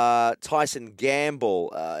 Tyson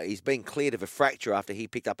Gamble, he's been cleared of a fracture after he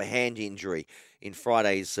picked up a hand injury in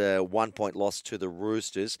Friday's 1-point loss to the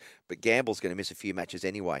Roosters, but Gamble's going to miss a few matches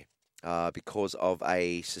anyway. because of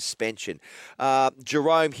a suspension.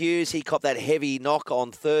 Jerome Hughes, he copped that heavy knock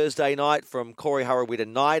on Thursday night from Corey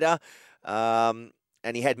Harawira-Naidoo,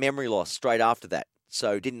 and he had memory loss straight after that,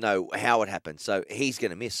 so didn't know how it happened. So he's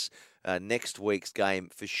going to miss next week's game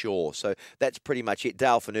for sure. So that's pretty much it.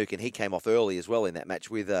 Dale Finucane, he came off early as well in that match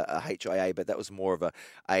with a HIA, but that was more of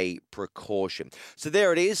a precaution. So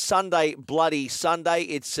there it is, Sunday, Bloody Sunday.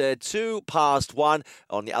 It's 1:02.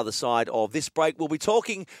 On the other side of this break, we'll be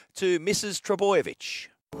talking to Mrs. Trbojevic.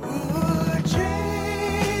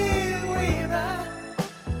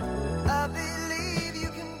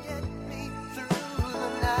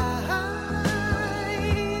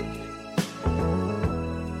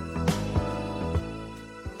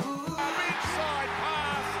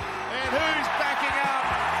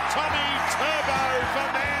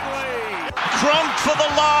 Cronk for the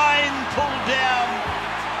line, pulled down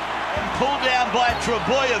by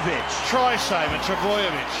Trbojevic. Try saver,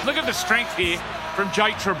 Trbojevic. Look at the strength here from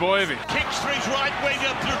Jake Trbojevic. Kicks for his right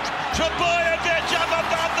winger, Trbojevic up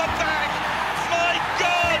above the back. My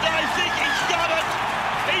God, I think he's got it.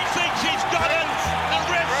 He thinks he's got it. The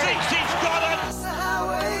ref thinks he's got it.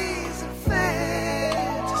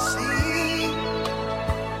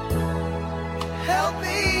 Help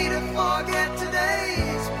me to forget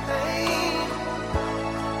today's pain.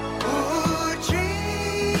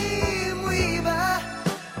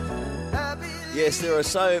 Yes, there are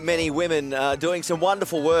so many women doing some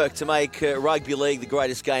wonderful work to make rugby league the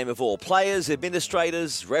greatest game of all. Players,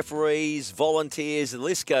 administrators, referees, volunteers, and the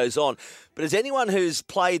list goes on. But as anyone who's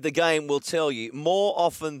played the game will tell you, more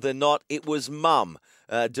often than not, it was mum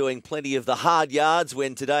doing plenty of the hard yards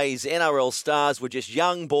when today's NRL stars were just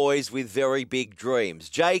young boys with very big dreams.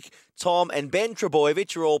 Jake, Tom and Ben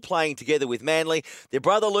Trbojevic are all playing together with Manly. Their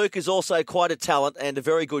brother Luke is also quite a talent and a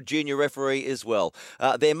very good junior referee as well.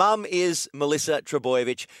 Their mum is Melissa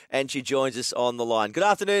Trbojevic, and she joins us on the line. Good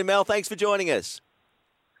afternoon, Mel. Thanks for joining us.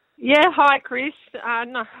 Yeah, hi, Chris.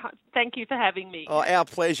 No, thank you for having me. Oh, our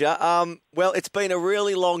pleasure. Well, it's been a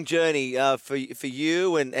really long journey for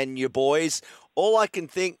you and your boys. All I can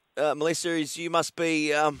think, Melissa, is you must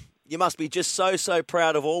be just so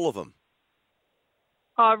proud of all of them.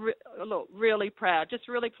 Oh, look, really proud. Just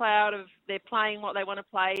really proud of they're playing what they want to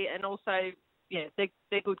play, and also, yeah,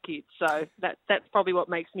 they're good kids. So that's probably what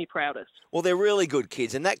makes me proudest. Well, they're really good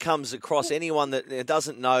kids, and that comes across anyone that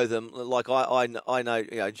doesn't know them. Like I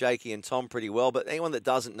know Jakey and Tom pretty well, but anyone that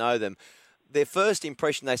doesn't know them, their first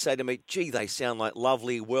impression, they say to me, "Gee, they sound like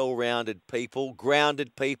lovely, well-rounded people,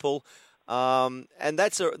 grounded people." And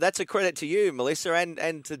that's a credit to you, Melissa,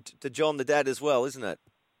 and to John, the dad, as well, isn't it?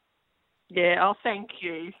 Yeah, oh, thank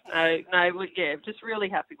you. No, yeah, just really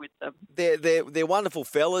happy with them. They're wonderful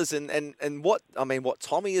fellas, and what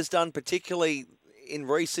Tommy has done, particularly in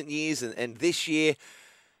recent years and this year,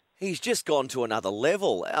 he's just gone to another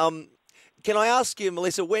level. Can I ask you,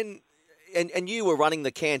 Melissa, when and you were running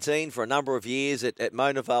the canteen for a number of years at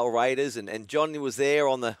Mona Vale Raiders, and John was there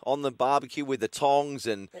on the barbecue with the tongs,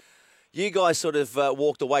 and you guys sort of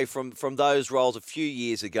walked away from those roles a few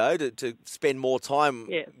years ago to spend more time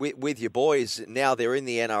with your boys. Now they're in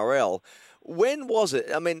the NRL. When was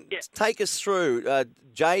it? I mean, take us through,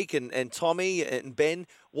 Jake and Tommy and Ben.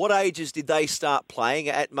 What ages did they start playing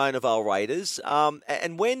at Mona Vale Raiders?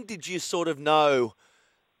 And when did you sort of know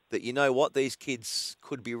that, you know what, these kids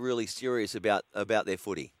could be really serious about their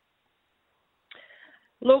footy?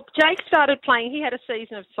 Look, Jake started playing. He had a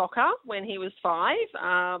season of soccer when he was 5.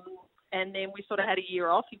 And then we sort of had a year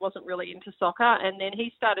off. He wasn't really into soccer. And then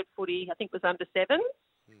he started footy, I think it was under 7.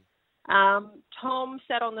 Tom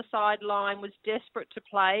sat on the sideline, was desperate to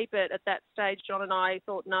play, but at that stage, John and I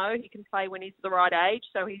thought, no, he can play when he's the right age.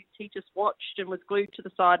 So he just watched and was glued to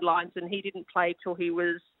the sidelines, and he didn't play till he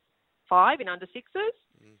was 5 in under 6s.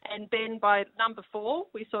 And Ben, by number 4,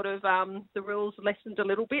 we sort of, the rules lessened a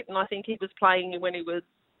little bit, and I think he was playing when he was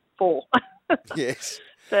 4. Yes.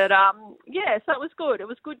 But, so it was good. It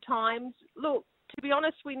was good times. Look, to be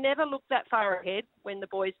honest, we never looked that far ahead when the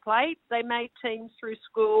boys played. They made teams through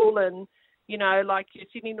school and, like your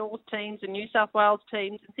Sydney North teams and New South Wales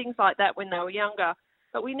teams and things like that when they were younger.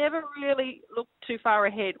 But we never really looked too far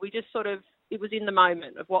ahead. We just sort of, it was in the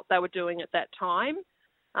moment of what they were doing at that time.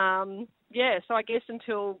 So I guess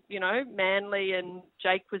until, Manly and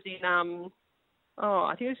Jake was in,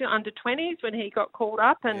 I think it was in under 20s when he got called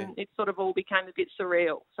up, and it sort of all became a bit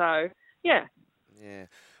surreal. So, yeah. Yeah.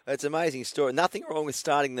 It's an amazing story. Nothing wrong with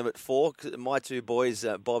starting them at 4. My two boys,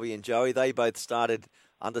 Bobby and Joey, they both started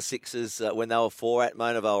under 6s when they were 4 at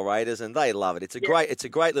Mona Vale Raiders, and they love it. It's a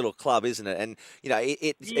great little club, isn't it? And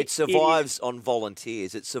it survives on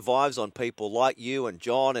volunteers. It survives on people like you and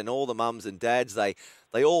John and all the mums and dads. They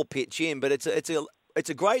they all pitch in. But it's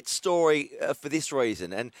a great story for this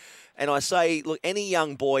reason. And I say, look, any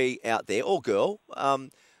young boy out there or girl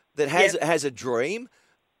that has a dream,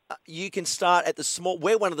 you can start at the small.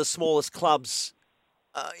 We're one of the smallest clubs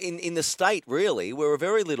in the state. Really, we're a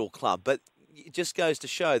very little club, but it just goes to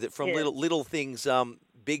show that from little things,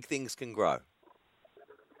 big things can grow.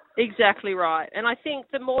 Exactly right. And I think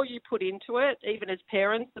the more you put into it, even as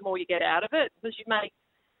parents, the more you get out of it, because you make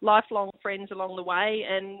lifelong friends along the way.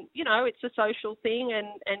 And, you know, it's a social thing.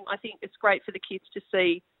 And I think it's great for the kids to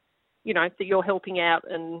see, you know, that you're helping out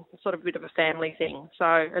and sort of a bit of a family thing. So,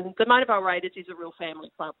 and the Mona Vale Raiders is a real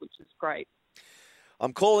family club, which is great.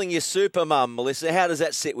 I'm calling you Super Mum, Melissa. How does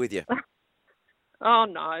that sit with you? Oh,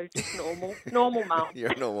 no, just normal mum.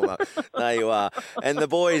 You're a normal mum. No, you are. And the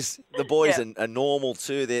boys are normal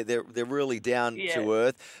too. They're really down to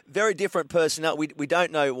earth. Very different personality. We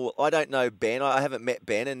don't know. Well, I don't know Ben. I haven't met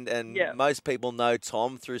Ben, and most people know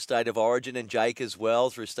Tom through State of Origin, and Jake as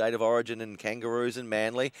well through State of Origin and Kangaroos and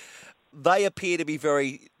Manly. They appear to be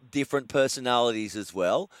very different personalities as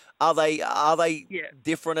well. Are they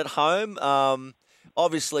different at home?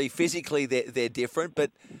 Obviously, physically they're different,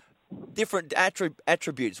 but different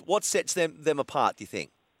attributes. What sets them apart, do you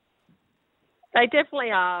think? They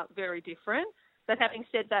definitely are very different. But having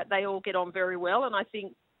said that, they all get on very well. And I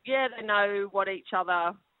think, they know what each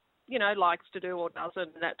other, you know, likes to do or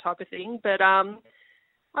doesn't, and that type of thing. But I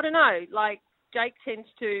don't know, like Jake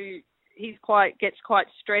gets quite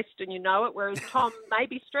stressed and you know it, whereas Tom may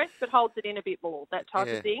be stressed but holds it in a bit more, that type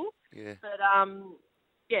of thing. Yeah. But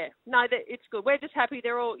it's good. We're just happy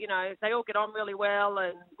they're all, you know, they all get on really well,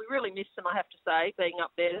 and we really miss them, I have to say, being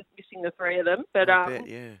up there, missing the three of them. But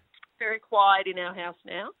very quiet in our house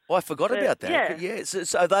now. Oh, I forgot about that. Yeah.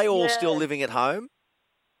 So are they all still living at home?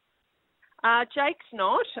 Jake's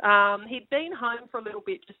not. He'd been home for a little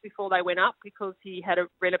bit just before they went up because he had a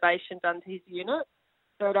renovation done to his unit.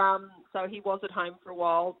 But so he was at home for a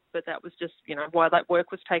while, but that was just, you know, while that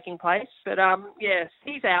work was taking place. But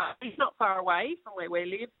he's out. He's not far away from where we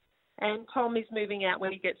live, and Tom is moving out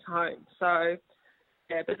when he gets home. So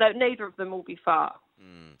but neither of them will be far.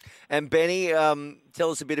 And Benny,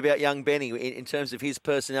 tell us a bit about young Benny in terms of his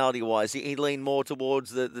personality-wise. He lean more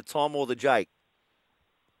towards the Tom or the Jake?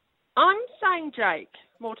 I'm saying Jake,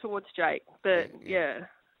 more towards Jake, but yeah.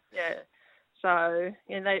 So,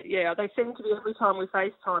 they seem to be, every time we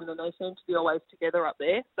FaceTime them, they seem to be always together up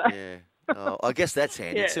there. So. Yeah. Oh, I guess that's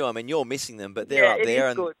handy too. I mean, you're missing them, but they're up there,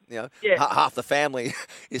 and good. You know, half the family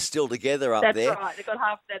is still together up there. That's right. They've got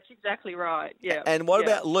half. That's exactly right. Yeah. And what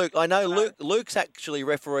about Luke? I know Luke's actually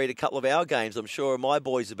refereed a couple of our games. I'm sure my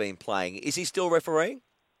boys have been playing. Is he still refereeing?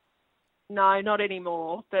 No, not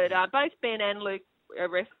anymore. But both Ben and Luke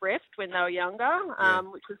refed when they were younger,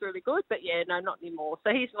 which was really good. But not anymore.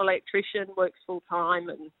 So he's an electrician, works full time,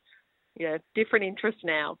 and different interest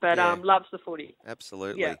now. But loves the footy.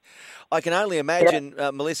 Absolutely. Yeah. I can only imagine,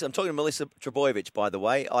 Melissa. I'm talking to Melissa Trbojevic, by the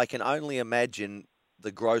way. I can only imagine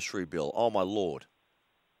the grocery bill. Oh my Lord.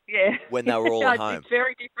 Yeah. When they were all at home. It's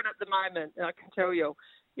very different at the moment. I can tell you.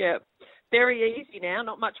 Yeah. Very easy now.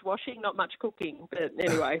 Not much washing, not much cooking. But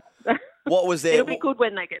anyway. What was their? It'll be good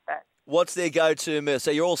when they get back. What's their go-to meal? So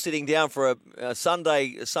you're all sitting down for a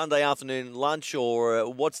Sunday afternoon lunch,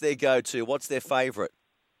 or what's their go-to? What's their favourite?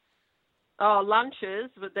 Oh, lunches.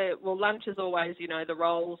 But lunch is always, the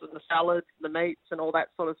rolls and the salads and the meats and all that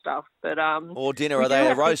sort of stuff. But or dinner? Are they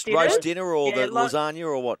a roast dinner or the lasagna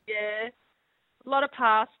or what? Yeah, a lot of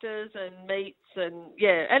pastas and meats and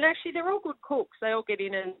actually they're all good cooks. They all get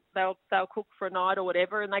in and they'll cook for a night or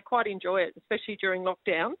whatever, and they quite enjoy it, especially during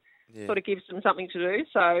lockdown. Yeah. Sort of gives them something to do.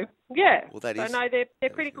 So, Well, they're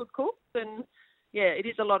pretty good cooks, and, it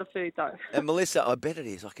is a lot of food, though. And, Melissa, I bet it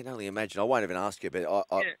is. I can only imagine. I won't even ask you, but oh,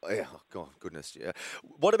 God, goodness. Yeah.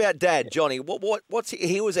 What about Dad, Johnny?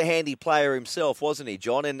 He was a handy player himself, wasn't he,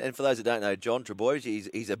 John? And for those that don't know, John Trbojevic,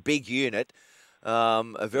 he's a big unit,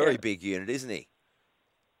 a very big unit, isn't he?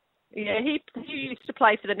 Yeah, he used to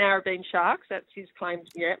play for the Narrabeen Sharks. That's his claim.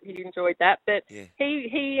 Yeah, he enjoyed that. But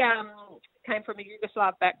he came from a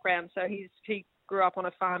Yugoslav background, so he grew up on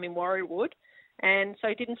a farm in Warriewood, and so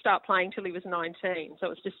he didn't start playing till he was 19. So it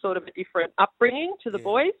was just sort of a different upbringing to the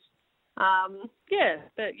boys.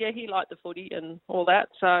 He liked the footy and all that.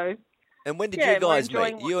 So. And when did you guys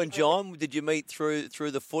meet? You and John, did you meet through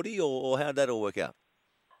the footy, or how did that all work out?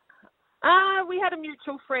 We had a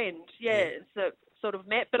mutual friend, that sort of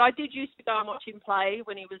met. But I did used to go and watch him play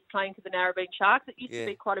when he was playing for the Narrabeen Sharks. It used to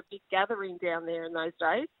be quite a big gathering down there in those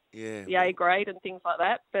days. Yeah. The A grade and things like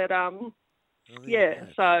that. But, Yeah,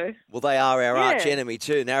 so... Well, they are our arch enemy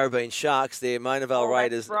too, Narrabeen Sharks. They're Mona Vale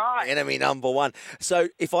Raiders, right. enemy number one. So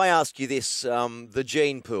if I ask you this, the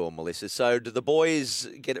gene pool, Melissa, so do the boys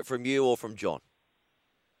get it from you or from John?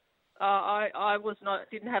 I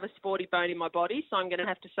didn't have a sporty bone in my body, so I'm going to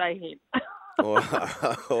have to say him.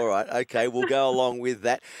 All right, okay, we'll go along with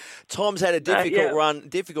that. Tom's had a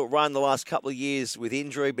difficult run the last couple of years with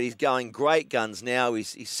injury, but he's going great guns now.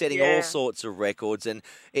 He's setting all sorts of records, and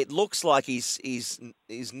it looks like he's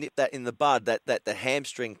nipped that in the bud, that the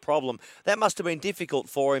hamstring problem. That must have been difficult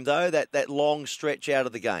for him, though, that long stretch out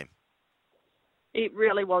of the game. It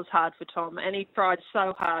really was hard for Tom, and he tried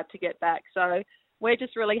so hard to get back. So we're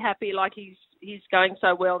just really happy, like he's going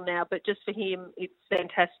so well now, but just for him, it's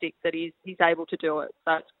fantastic that he's able to do it.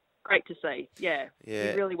 So it's great to see. Yeah.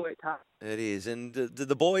 He really worked hard. It is. And do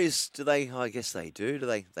the boys, I guess they do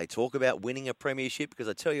they talk about winning a premiership? Because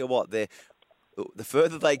I tell you what, the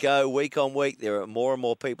further they go week on week, there are more and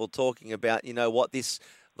more people talking about, you know what,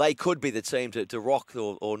 they could be the team to rock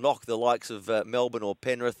or knock the likes of Melbourne or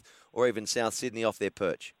Penrith or even South Sydney off their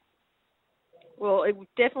perch. Well, it was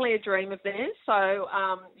definitely a dream of theirs. So,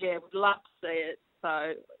 we'd love to see it.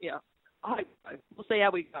 So, we'll see how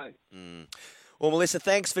we go. Well, Melissa,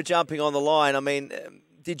 thanks for jumping on the line. I mean,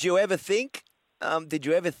 did you ever think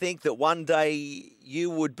that one day you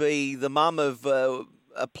would be the mum of a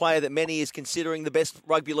player that many is considering the best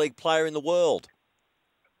rugby league player in the world?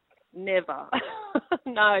 Never.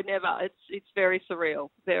 No, never. It's very surreal.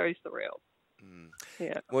 Very surreal.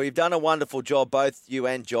 Yeah. Well, you've done a wonderful job, both you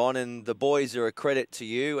and John, and the boys are a credit to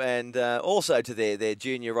you and also to their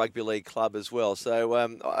junior rugby league club as well. So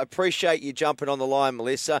I appreciate you jumping on the line,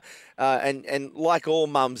 Melissa. And like all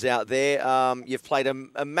mums out there, you've played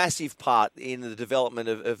a massive part in the development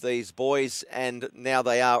of these boys, and now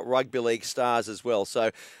they are rugby league stars as well. So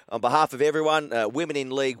on behalf of everyone, Women in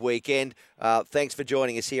League Weekend, thanks for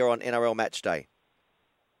joining us here on NRL Match Day.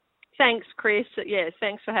 Thanks, Chris. Yeah,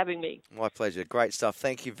 thanks for having me. My pleasure. Great stuff.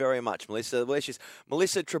 Thank you very much, Melissa. Well, she's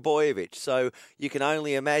Melissa Trbojevic. So you can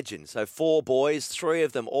only imagine. So 4 boys, 3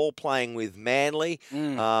 of them all playing with Manly,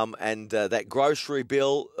 and that grocery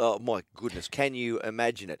bill. Oh, my goodness, can you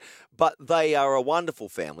imagine it? But they are a wonderful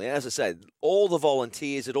family. And as I said, all the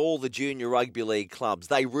volunteers at all the junior rugby league clubs,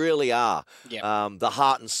 they really are the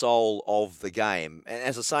heart and soul of the game. And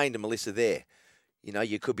as I was saying to Melissa there, you know,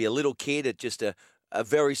 you could be a little kid at just a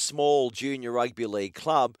very small junior rugby league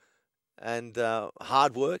club, and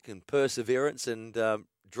hard work and perseverance and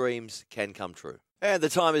dreams can come true. And the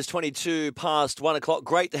time is 22 past 1 o'clock.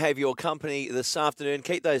 Great to have your company this afternoon.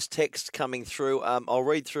 Keep those texts coming through. I'll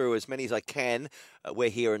read through as many as I can. We're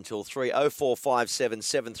here until 3. 0457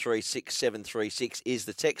 736 736 is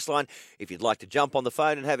the text line. If you'd like to jump on the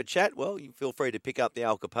phone and have a chat, well, you feel free to pick up the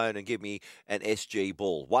Al Capone and give me an SG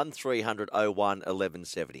ball. 1300 01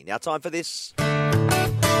 1170. Now time for this.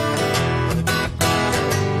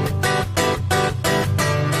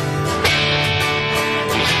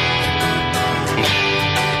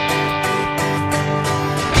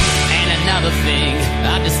 Thing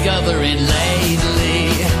I'm discovering lately,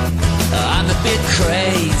 I'm a bit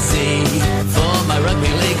crazy for my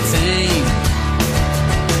rugby league team.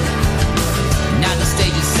 Now the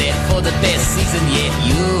stage is set for the best season yet,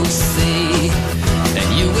 you'll see,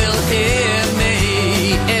 and you will hear me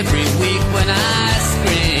every week when I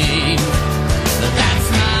scream. That's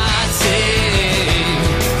my team,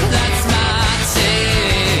 that's my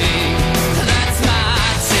team, that's my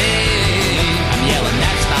team. I'm yelling,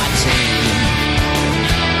 that's my team.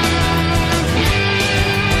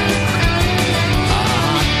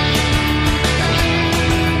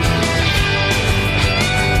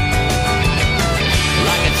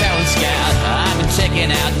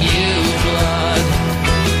 Checking out new blood,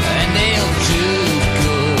 and they'll do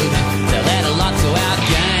good. They'll add a lot to our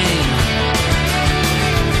game.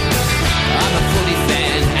 I'm a footy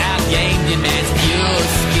fan, our game demands pure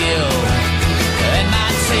skill, and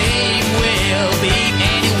my team will beat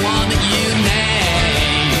anyone that you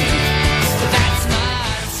name. That's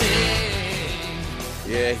my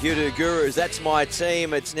team. Yeah, Hoodoo Gurus, that's my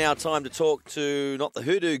team. It's now time to talk to not the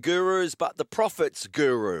Hoodoo Gurus, but the Profits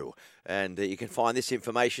Guru. And you can find this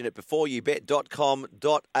information at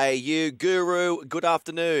beforeyoubet.com.au. Guru, good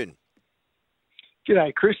afternoon.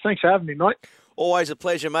 G'day, Chris. Thanks for having me, mate. Always a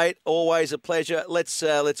pleasure, mate. Always a pleasure. Let's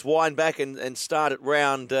wind back and start at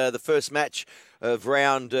the first match of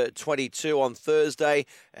round 22 on Thursday.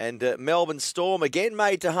 And Melbourne Storm again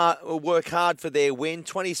made to work hard for their win,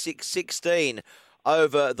 26-16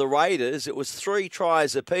 over the Raiders. It was 3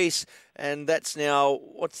 tries apiece, and that's now,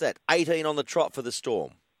 18 on the trot for the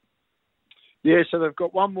Storm. Yeah, so they've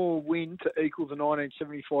got one more win to equal the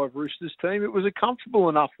 1975 Roosters team. It was a comfortable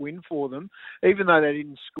enough win for them, even though they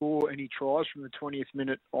didn't score any tries from the 20th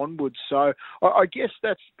minute onwards. So I guess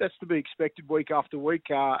that's to be expected week after week.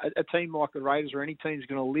 A team like the Raiders or any team is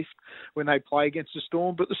going to lift when they play against the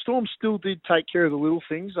Storm, but the Storm still did take care of the little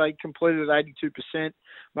things. They completed at 82%,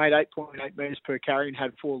 made 8.8 metres per carry and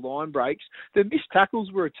had 4 line breaks. The missed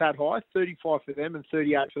tackles were a tad high, 35 for them and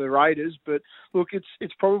 38 for the Raiders, but look,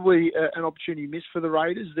 it's probably an opportunity miss for the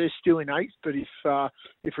Raiders. They're still in 8th, but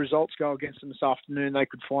if results go against them this afternoon, they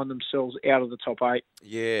could find themselves out of the top 8.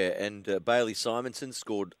 Yeah, and Bailey Simonson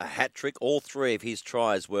scored a hat-trick. All 3 of his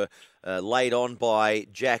tries were laid on by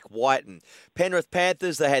Jack Whiten. Penrith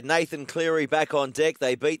Panthers, they had Nathan Cleary back on deck.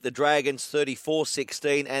 They beat the Dragons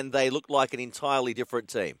 34-16, and they looked like an entirely different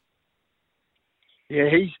team. Yeah,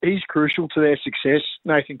 he's crucial to their success,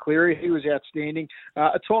 Nathan Cleary. He was outstanding.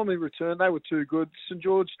 A timely return. They were too good. St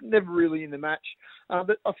George never really in the match.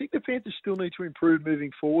 But I think the Panthers still need to improve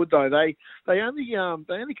moving forward, though. They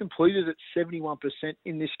only completed at 71%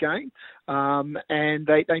 in this game, and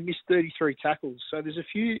they missed 33 tackles. So there's a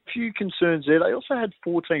few concerns there. They also had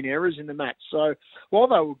 14 errors in the match. So while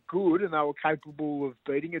they were good and they were capable of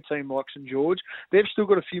beating a team like St George, they've still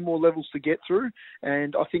got a few more levels to get through.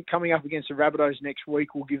 And I think coming up against the Rabbitohs next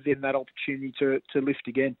week will give them that opportunity to lift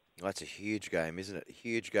again. That's a huge game, isn't it? A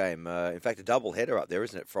huge game. In fact, a double header up there,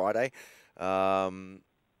 isn't it? Friday.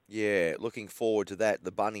 Yeah, looking forward to that.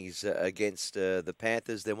 The Bunnies against the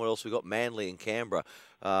Panthers. Then what else? We've got Manly and Canberra,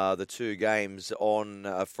 the 2 games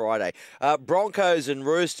on Friday. Broncos and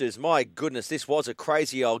Roosters. My goodness, this was a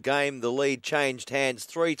crazy old game. The lead changed hands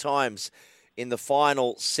 3 times in the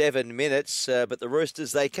final 7 minutes. But the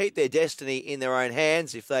Roosters, they keep their destiny in their own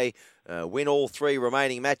hands. If they win all 3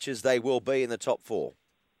 remaining matches, they will be in the top 4.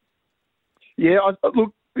 Yeah,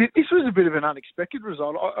 look, this was a bit of an unexpected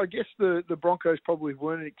result. I guess the Broncos probably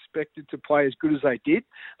weren't expected to play as good as they did.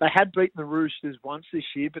 They had beaten the Roosters once this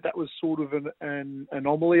year, but that was sort of an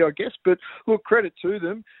anomaly, I guess. But look, credit to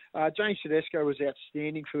them. James Tedesco was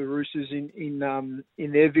outstanding for the Roosters in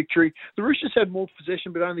their victory. The Roosters had more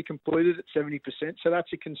possession, but only completed at 70%, so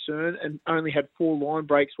that's a concern, and only had 4 line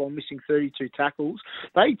breaks while missing 32 tackles.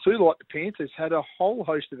 They too, like the Panthers, had a whole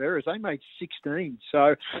host of errors. They made 16,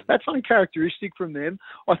 so that's uncharacteristic from them.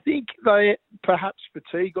 I think they perhaps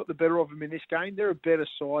fatigue got the better of them in this game. They're a better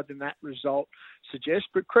side than that result suggests.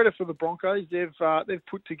 But credit for the Broncos, they've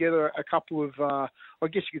put together a couple of, I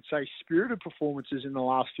guess you could say, spirited performances in the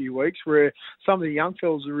last few weeks, where some of the young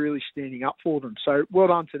fellas are really standing up for them. So well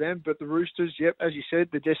done to them. But the Roosters, yep, as you said,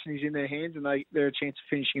 the destiny's in their hands, and they're a chance of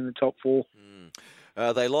finishing in the top 4.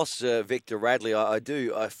 They lost Victor Radley. I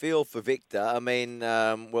feel for Victor. I mean,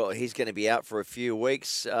 well, he's going to be out for a few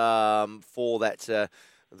weeks for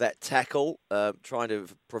that tackle, trying to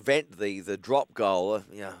prevent the drop goal.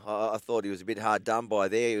 I thought he was a bit hard done by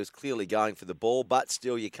there. He was clearly going for the ball, but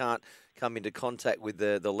still you can't come into contact with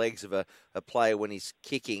the legs of a player when he's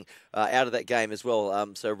kicking. Out of that game as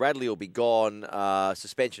well. So Radley will be gone,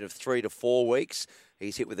 suspension of 3 to 4 weeks.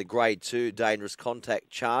 He's hit with a grade 2 dangerous contact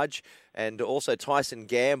charge. And also Tyson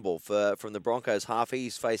Gamble from the Broncos half.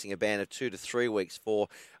 He's facing a ban of 2 to 3 weeks for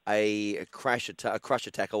a crusher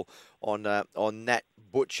tackle on Nat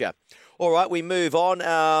Butcher. All right, we move on.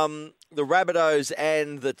 The Rabbitohs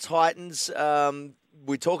and the Titans.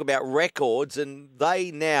 We talk about records, and they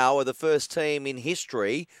now are the first team in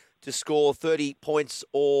history to score 30 points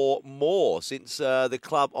or more since the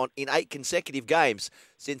club in 8 consecutive games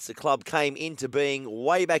since the club came into being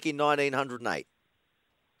way back in 1908.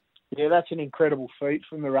 Yeah, that's an incredible feat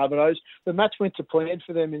from the Rabbitohs. The match went to plan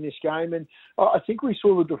for them in this game, and I think we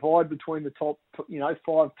saw the divide between the top,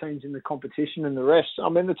 5 teams in the competition and the rest. I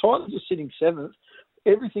mean, the Titans are sitting 7th,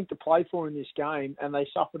 everything to play for in this game, and they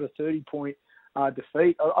suffered a 30-point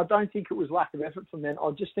defeat. I don't think it was lack of effort from them. I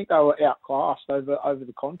just think they were outclassed over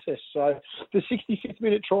the contest. So the 65th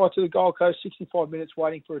minute try to the Gold Coast, 65 minutes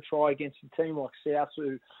waiting for a try against a team like South,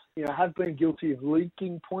 who have been guilty of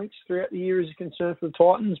leaking points throughout the year as a concern for the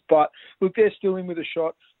Titans. But look, they're still in with a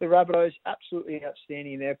shot. The Rabbitohs, absolutely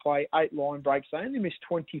outstanding in their play. 8 line breaks. They only missed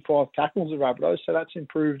 25 tackles, the Rabbitohs, so that's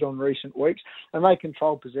improved on recent weeks. And they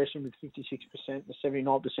control possession with 56% and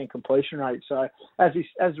 79% completion rate. So as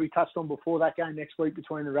we touched on before, that game next week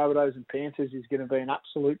between the Rabbitohs and Panthers is going to be an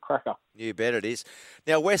absolute cracker. You bet it is.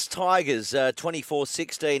 Now, West Tigers,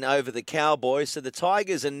 24-16 over the Cowboys. So the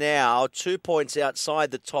Tigers are now 2 points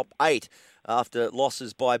outside the top 8 after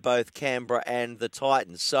losses by both Canberra and the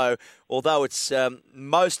Titans. So although it's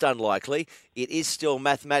most unlikely, it is still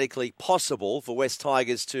mathematically possible for West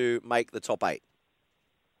Tigers to make the top 8.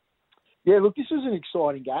 Yeah, look, this was an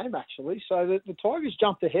exciting game, actually. So the Tigers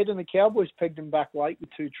jumped ahead and the Cowboys pegged them back late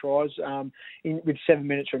with 2 tries with 7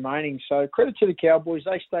 minutes remaining. So credit to the Cowboys.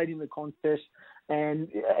 They stayed in the contest. And,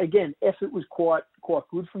 again, effort was quite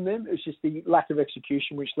good from them. It was just the lack of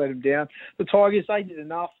execution which let them down. The Tigers, they did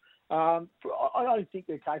enough. I don't think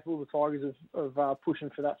they're capable, the Tigers, of pushing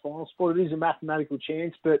for that final spot. It is a mathematical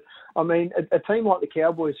chance, but, I mean, a team like the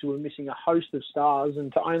Cowboys who are missing a host of stars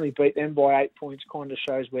and to only beat them by 8 points kind of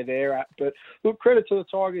shows where they're at. But, look, credit to the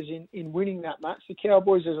Tigers in winning that match. The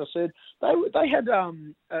Cowboys, as I said, they had a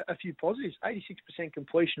few positives, 86%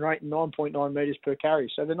 completion rate and 9.9 metres per carry,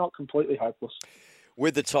 so they're not completely hopeless.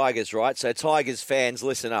 With the Tigers, right? So Tigers fans,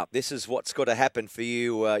 listen up. This is what's got to happen for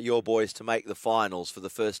you, your boys, to make the finals for the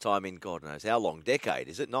first time in God knows how long, decade.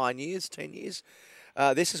 Is it 9 years, 10 years?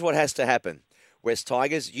 This is what has to happen. West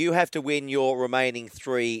Tigers, you have to win your remaining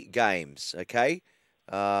 3 games, okay?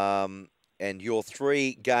 And your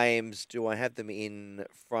 3 games, do I have them in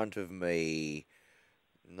front of me?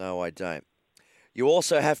 No, I don't. You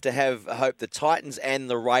also have to hope the Titans and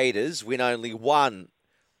the Raiders win only one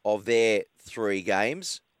of their 3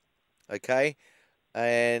 games, okay?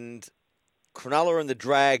 And Cronulla and the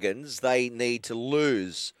Dragons, they need to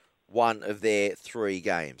lose one of their 3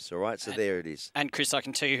 games, all right? So there it is. And, Chris, I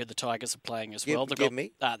can tell you who the Tigers are playing as well. They've give got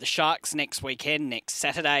me. The Sharks next weekend, next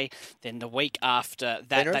Saturday. Then the week after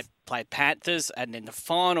that, they play Panthers. And then the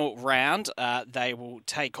final round, they will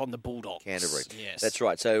take on the Bulldogs. Canterbury. Yes. That's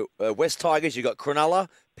right. So, West Tigers, you've got Cronulla,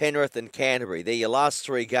 Penrith and Canterbury. They're your last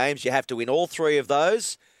 3 games. You have to win all 3 of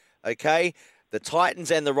those, okay? The Titans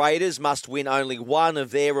and the Raiders must win only one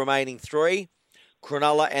of their remaining 3.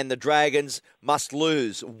 Cronulla and the Dragons must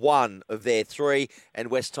lose one of their 3.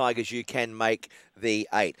 And West Tigers, you can make the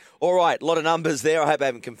 8. All right, a lot of numbers there. I hope I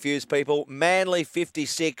haven't confused people. Manly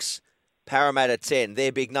 56, Parramatta 10.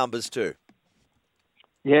 They're big numbers too.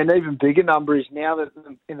 Yeah, an even bigger number is now that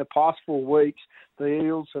in the past 4 weeks, the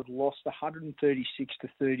Eels have lost 136 to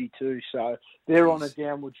 32. So they're on a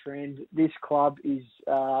downward trend. This club is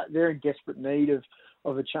they're in desperate need of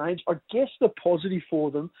a change. I guess the positive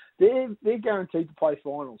for them, they're guaranteed to play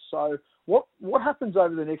finals. So what happens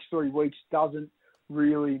over the next 3 weeks doesn't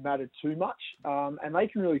really matter too much, and they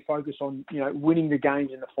can really focus on winning the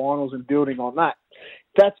games in the finals and building on that.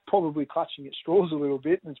 That's probably clutching at straws a little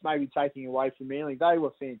bit, and it's maybe taking away from Manly. They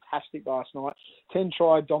were fantastic last night.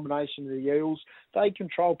 10-try domination of the Eels. They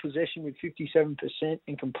controlled possession with 57%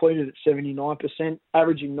 and completed at 79%,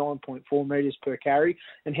 averaging 9.4 metres per carry.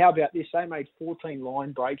 And how about this? They made 14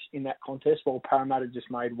 line breaks in that contest, while Parramatta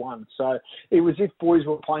just made 1. So it was if boys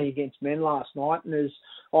were playing against men last night. And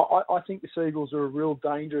I think the Seagulls are a real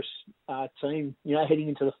dangerous team, heading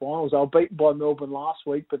into the finals. They were beaten by Melbourne last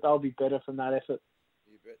week, but they'll be better from that effort.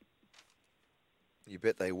 You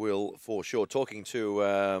bet they will, for sure. Talking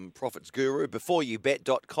to Profits Guru,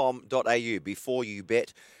 beforeyoubet.com.au,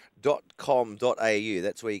 beforeyoubet.com.au.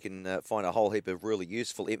 That's where you can find a whole heap of really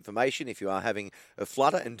useful information if you are having a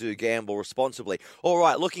flutter, and do gamble responsibly. All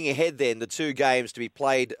right, looking ahead then, the 2 games to be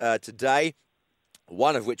played today,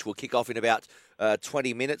 one of which will kick off in about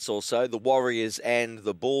 20 minutes or so, the Warriors and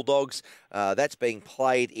the Bulldogs. That's being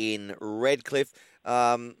played in Redcliffe.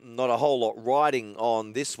 Not a whole lot riding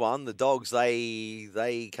on this one. The Dogs,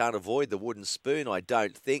 they can't avoid the wooden spoon, I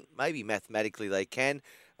don't think. Maybe mathematically they can.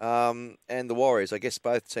 And the Warriors, I guess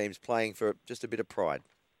both teams playing for just a bit of pride.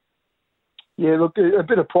 Yeah, look, a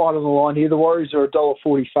bit of pride on the line here. The Warriors are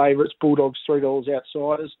 $1.40 favourites, Bulldogs $3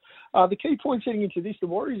 outsiders. The key points heading into this, the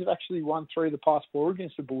Warriors have actually won 3 of the past 4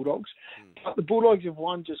 against the Bulldogs. But the Bulldogs have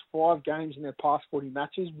won just 5 games in their past 40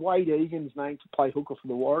 matches. Wade Egan's named to play hooker for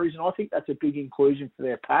the Warriors, and I think that's a big inclusion for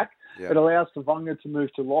their pack. Yep. It allows Tavunga to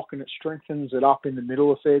move to lock, and it strengthens it up in the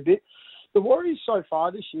middle a fair bit. The Warriors so far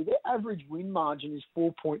this year, their average win margin is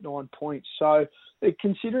 4.9 points. So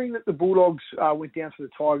considering that the Bulldogs went down for the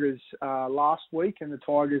Tigers last week, and the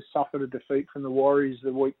Tigers suffered a defeat from the Warriors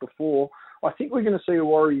the week before, I think we're going to see a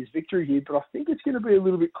Warriors victory here, but I think it's going to be a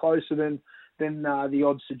little bit closer than the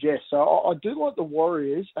odds suggest. So I do like the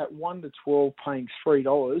Warriors at 1-12 paying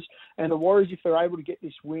 $3. And the Warriors, if they're able to get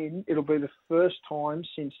this win, it'll be the first time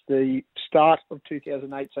since the start of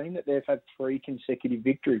 2018 that they've had 3 consecutive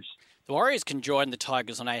victories. The Warriors can join the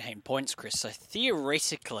Tigers on 18 points, Chris. So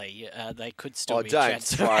theoretically, they could still be a don't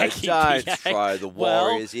chance. Don't throw the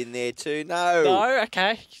Warriors in there too. No,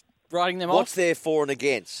 okay. Writing them off. What's their for and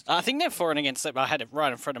against? I think they're for and against. I had it right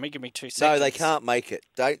in front of me. Give me 2 seconds. No, they can't make it.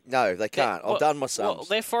 No, they can't. I've done my sums. Well,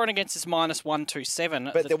 their for and against is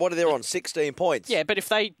 -127. But what are they on? 16 points. Yeah, but if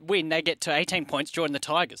they win, they get to 18 points, join the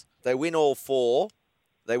Tigers. They win all 4.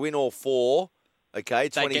 Okay,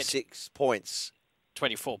 26 points.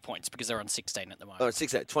 24 points because they're on 16 at the moment. Oh,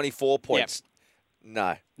 16, 24 points.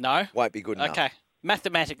 No. No? Won't be good enough. Okay.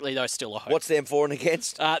 Mathematically, though, still a hope. What's them for and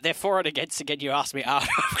against? They're for and against. Again, you asked me after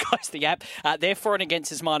I've closed the app. Their for and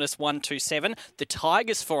against is -127. The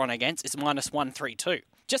Tigers for and against is -132.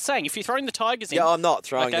 Just saying, if you're throwing the Tigers in... Yeah, I'm not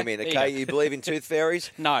throwing them in, okay? You believe in tooth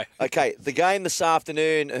fairies? No. Okay, the game this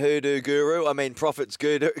afternoon, Profits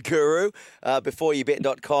Guru,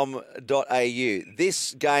 beforeyouBet.com.au.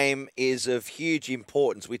 This game is of huge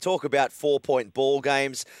importance. We talk about 4-point ball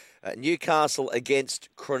games. Newcastle against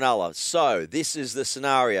Cronulla. So, this is the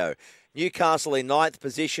scenario. Newcastle in 9th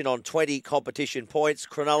position on 20 competition points.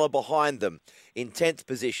 Cronulla behind them in 10th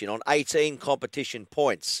position on 18 competition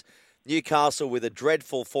points. Newcastle with a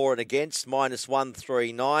dreadful for and against,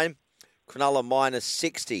 -139. Cronulla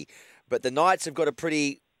 -60. But the Knights have got a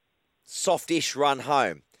pretty softish run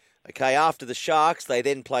home. Okay, after the Sharks, they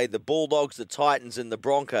then played the Bulldogs, the Titans and the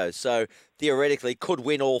Broncos. So, theoretically, could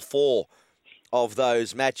win all 4 of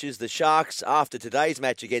those matches. The Sharks, after today's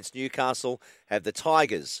match against Newcastle, have the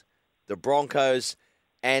Tigers, the Broncos,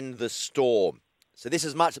 and the Storm. So this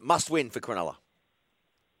is must win for Cronulla.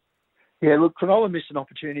 Yeah, look, Cronulla missed an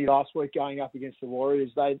opportunity last week going up against the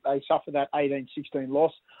Warriors. They suffered that 18-16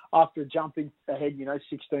 loss after jumping ahead,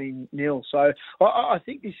 16-0. So I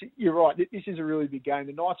think you're right. This is a really big game.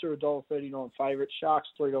 The Knights are $1.39 favourites. Sharks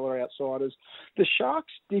 $3 outsiders. The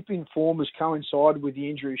Sharks' dip in form has coincided with the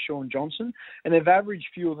injury of Sean Johnson, and they've averaged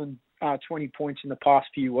fewer than 20 points in the past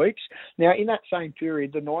few weeks. Now, in that same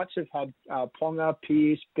period, the Knights have had Ponga,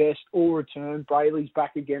 Pearce, Best all return. Brayley's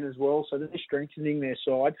back again as well, so they're strengthening their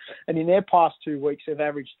side. And in their past 2 weeks, they've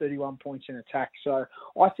averaged 31 points in attack. So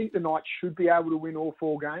I think the Knights should be able to win all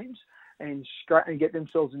 4 games and get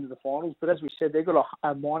themselves into the finals. But as we said, they've got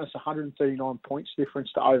a -139 points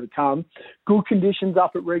difference to overcome. Good conditions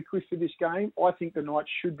up at Redcliffe for this game. I think the Knights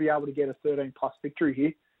should be able to get a 13-plus victory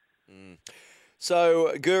here.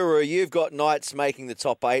 So, Guru, you've got Knights making the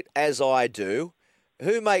top 8, as I do.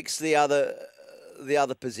 Who makes the other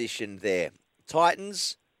position there?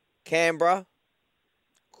 Titans, Canberra,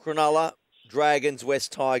 Cronulla, Dragons,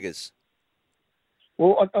 West Tigers.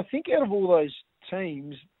 Well, I think out of all those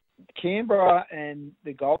teams, Canberra and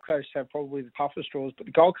the Gold Coast have probably the toughest draws, but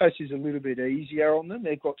the Gold Coast is a little bit easier on them.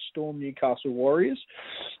 They've got Storm, Newcastle, Warriors.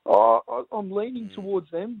 I'm leaning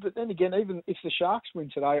towards them, but then again, even if the Sharks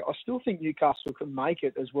win today, I still think Newcastle can make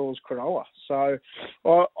it as well as Cronulla. So,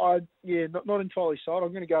 not entirely sold.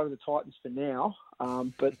 I'm going to go with the Titans for now,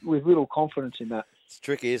 but with little confidence in that. It's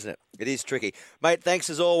tricky, isn't it? It is tricky. Mate, thanks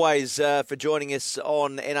as always for joining us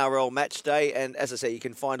on NRL Match Day. And as I say, you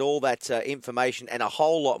can find all that information and a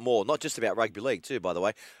whole lot more, not just about rugby league too, by the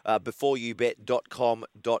way,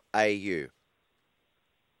 beforeyouBet.com.au.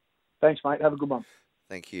 Thanks, mate. Have a good one.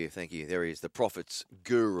 Thank you. There he is, the Profits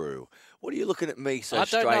Guru. What are you looking at me so I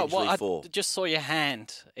don't strangely know. for? I just saw your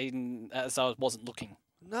hand as I wasn't looking.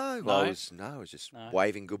 No, I was just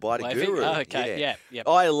waving goodbye to Guru. Oh, okay, yeah.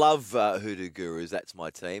 I love Hoodoo Gurus. That's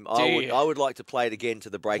my team. I would like to play it again to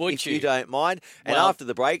the break, if you don't mind. And after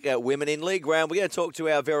the break, Women in League Round, we're going to talk to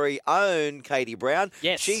our very own Katie Brown.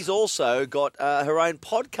 Yes. She's also got her own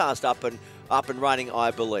podcast up and running,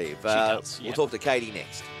 I believe. She does. We'll talk to Katie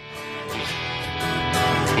next.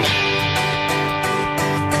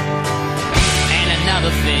 And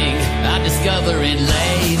another thing I'm discovering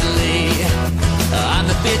lately, I'm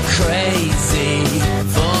a bit crazy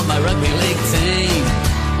for my rugby league team.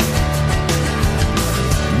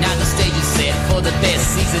 Now the stage is set for the best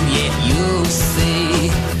season yet, you'll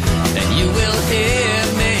see. And you will hear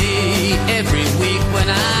me every week when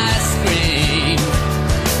I scream.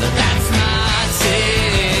 That's my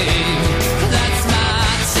team. That's my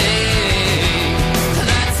team.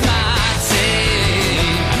 That's my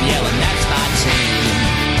team. I'm yelling, that's my team.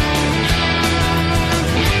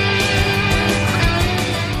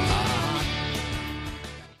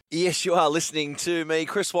 Yes, you are listening to me,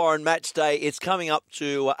 Chris Warren, Match Day. It's coming up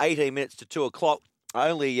to 18 minutes to 2 o'clock,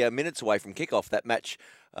 only minutes away from kickoff, that match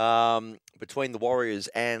between the Warriors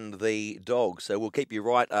and the Dogs. So we'll keep you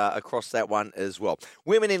right across that one as well.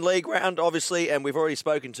 Women in League Round, obviously, and we've already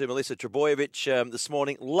spoken to Melissa Trbojevic this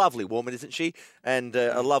morning. Lovely woman, isn't she? And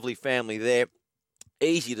a lovely family there.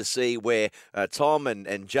 Easy to see where Tom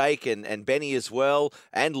and Jake and Benny as well,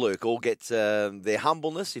 and Luke all get their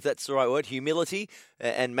humbleness, if that's the right word, humility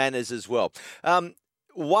and manners as well.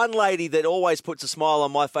 one lady that always puts a smile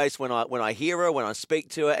on my face when I hear her, when I speak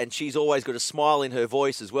to her, and she's always got a smile in her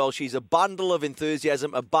voice as well. She's a bundle of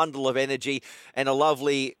enthusiasm, a bundle of energy, and a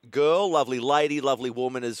lovely girl, lovely lady, lovely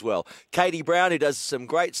woman as well. Katie Brown, who does some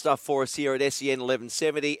great stuff for us here at SEN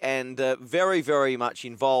 1170 and very, very much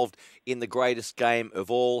involved in the greatest game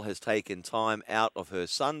of all, has taken time out of her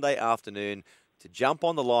Sunday afternoon to jump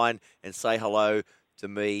on the line and say hello to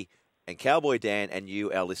me and Cowboy Dan and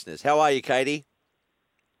you, our listeners. How are you, Katie?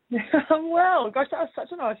 I'm well. Gosh, that was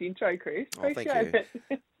such a nice intro, Chris. Appreciate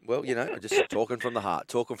it. Well, just talking from the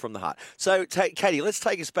heart. So, Katie, let's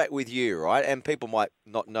take us back with you, right? And people might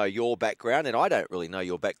not know your background, and I don't really know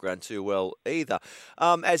your background too well either.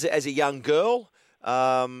 As a young girl,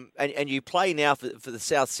 and you play now for the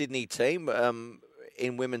South Sydney team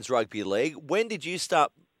in Women's Rugby League. When did you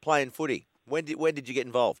start playing footy? When did you get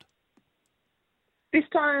involved? This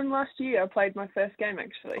time last year, I played my first game,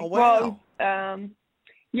 actually. Oh, wow. Well,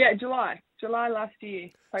 yeah, July last year.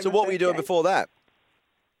 So what were you doing before that?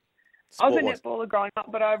 I was a netballer growing up,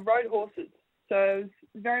 but I rode horses. So I was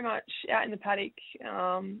very much out in the paddock.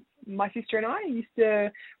 My sister and I used to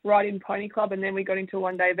ride in Pony Club, and then we got into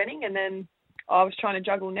one-day eventing, and then I was trying to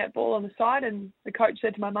juggle netball on the side, and the coach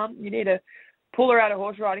said to my mum, you need to pull her out of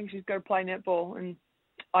horse riding. She's got to play netball, and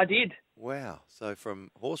I did. Wow. So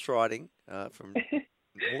from horse riding, netball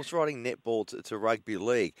to rugby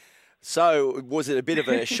league. So was it a bit of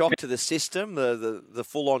a shock to the system, the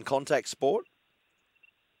full-on contact sport?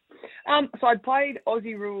 So I'd played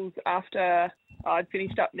Aussie rules after I'd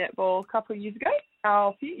finished up netball a few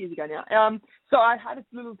years ago now. So I had a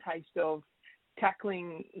little taste of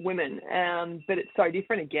tackling women, but it's so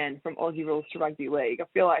different again from Aussie rules to rugby league. I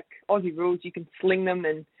feel like Aussie rules, you can sling them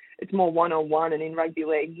and it's more one-on-one, and in rugby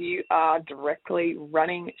league, you are directly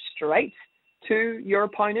running straight to your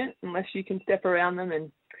opponent unless you can step around them.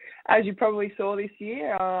 And as you probably saw this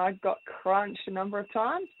year, I got crunched a number of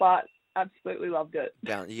times, but absolutely loved it.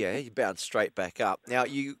 You bounced straight back up. Now,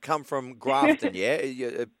 you come from Grafton,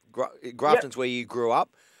 yeah? Grafton's where you grew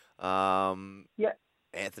up. Yeah.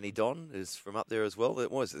 Anthony Don is from up there as well.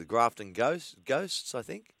 What was it, the Grafton Ghosts, I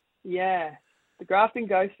think? Yeah, the Grafton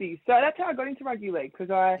Ghosties. So that's how I got into rugby league,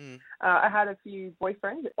 because I had a few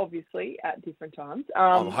boyfriends, obviously, at different times.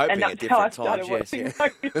 I'm hoping at different times, yes. Yeah.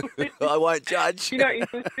 I won't judge.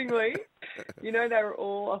 Interestingly, they were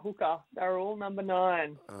all a hooker. They were all number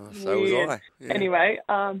 9. So was I. Yeah. Anyway,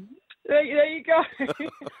 there you go.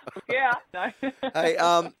 Yeah. No. Hey,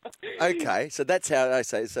 okay. So that's how I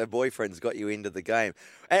say. So boyfriends got you into the game,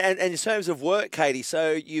 and in terms of work, Katie.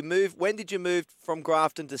 So you moved. When did you move from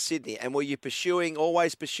Grafton to Sydney? And were you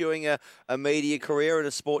always pursuing a media career and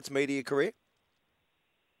a sports media career?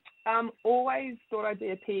 Always thought I'd be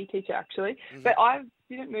a PE teacher, actually, but I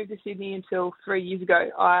didn't move to Sydney until 3 years ago.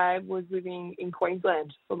 I was living in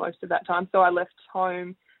Queensland for most of that time, so I left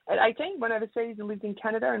home at 18, went overseas and lived in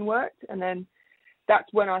Canada and worked, and then that's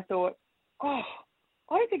when I thought, I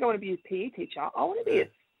don't think I want to be a PE teacher. I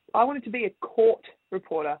wanted to be a court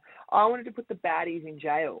reporter. I wanted to put the baddies in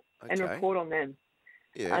jail and report on them.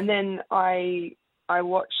 Yeah. And then I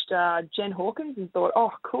watched Jen Hawkins and thought,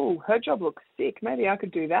 oh, cool, her job looks sick. Maybe I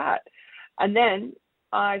could do that. And then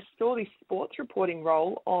I saw this sports reporting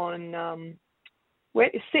role on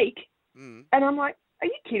Seek, and I'm like, are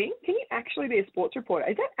you kidding? Can you actually be a sports reporter?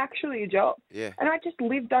 Is that actually a job? Yeah. And I just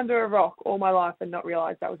lived under a rock all my life and not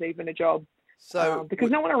realise that was even a job. So because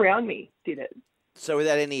no one around me did it. So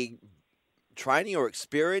without any training or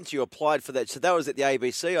experience, you applied for that. So that was at the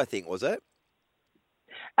ABC, I think, was it?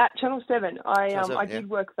 At Channel 7. I did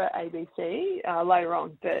work for ABC later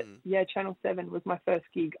on, but Channel 7 was my first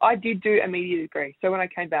gig. I did do a media degree. So when I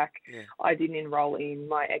came back, I didn't enroll in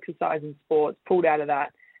my exercise and sports, pulled out of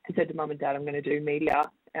that, and said to Mum and Dad, I'm going to do media.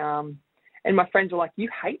 And my friends were like, you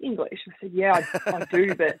hate English? I said, yeah, I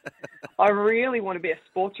do, but I really want to be a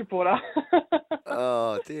sports reporter.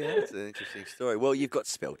 Oh, dear, that's an interesting story. Well, you've got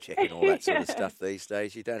spell check and all that sort of stuff these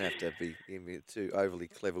days. You don't have to be too overly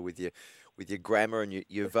clever with your grammar and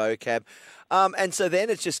your vocab. And so then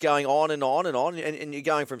it's just going on and on and on, and you're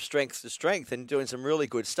going from strength to strength and doing some really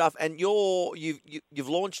good stuff. And you've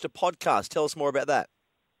launched a podcast. Tell us more about that.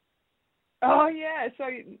 Oh, yeah. So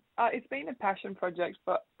it's been a passion project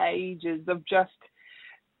for ages of just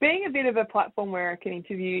being a bit of a platform where I can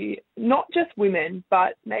interview not just women,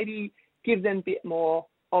 but maybe give them a bit more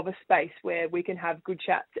of a space where we can have good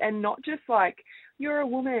chats, and not just like, you're a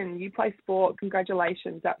woman, you play sport,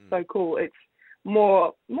 congratulations, that's so cool. It's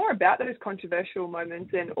more about those controversial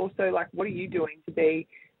moments, and also like, what are you doing to be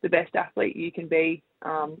the best athlete you can be?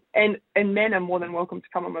 And men are more than welcome to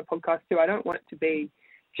come on my podcast too. I don't want it to be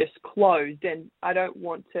just closed, and I don't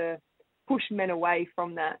want to push men away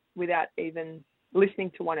from that without even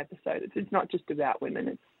listening to one episode. It's not just about women.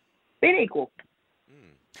 It's being equal.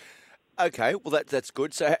 Okay, well, that's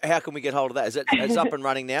good. So how can we get hold of that? It's up and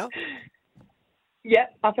running now? Yeah,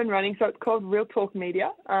 up and running. So it's called Real Talk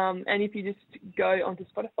Media. And if you just go onto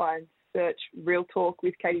Spotify and search Real Talk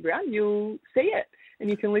with Katie Brown, you'll see it. And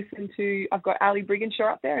you can listen to, I've got Ali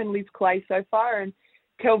Brigginshaw up there and Liz Clay so far, and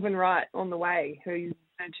Kelvin Wright on the way, who's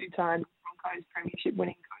a two-time Broncos premiership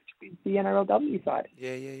winning coach with the NRLW side.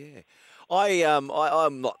 Yeah.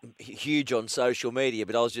 I'm not huge on social media,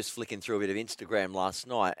 but I was just flicking through a bit of Instagram last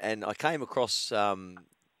night, and I came across a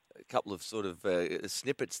couple of sort of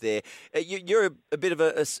snippets there. You're a bit of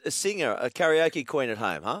a singer, a karaoke queen at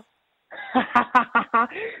home, huh?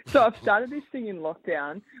 So I've started this thing in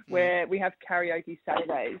lockdown where we have karaoke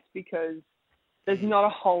Saturdays because there's not a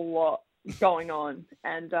whole lot going on,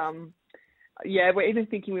 and we're even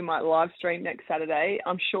thinking we might live stream next Saturday.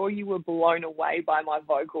 I'm sure you were blown away by my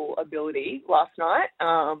vocal ability last night.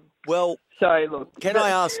 So look, can I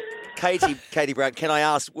ask Katie Brown? Can I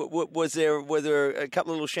ask, were there a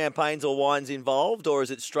couple of little champagnes or wines involved, or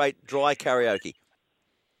is it straight dry karaoke?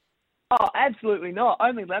 Oh, absolutely not.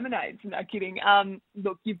 Only lemonades. No kidding.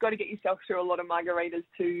 Look, you've got to get yourself through a lot of margaritas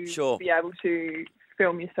to be able to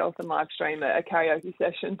film yourself and live stream a karaoke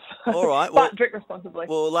session. All right. But drink responsibly.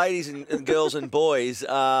 Well, ladies and girls and boys,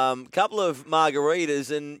 couple of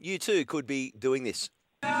margaritas and you too could be doing this.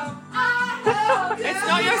 It's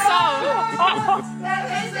not your song. There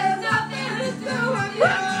isn't nothing to do with you.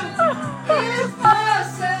 It's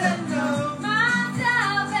person know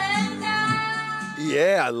myself and I.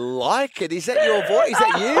 Yeah, I like it. Is that your voice? Is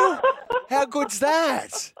that you? How good's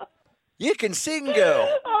that? You can sing, girl.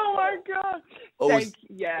 Oh, my God. Or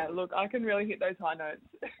Yeah, look, I can really hit those high notes.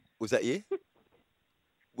 Was that you?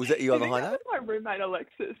 Was that you on the high note? That was my roommate,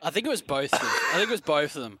 Alexis. I think it was both of them. I think it was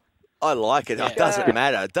both of them. I like it. It doesn't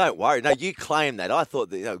matter. Don't worry. No, you claim that. I thought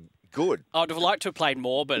that, good. I would have liked to have played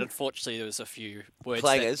more, but unfortunately there was a few words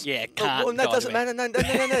Clangers. that, can't Well, that go doesn't anywhere.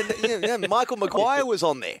 matter. No. Michael Maguire was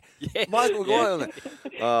on there. Yeah. Michael Maguire on there.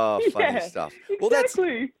 Oh, funny stuff. Well, that's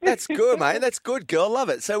good, mate. That's good, girl. Love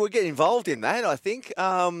it. So we'll get involved in that, I think.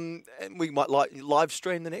 And we might live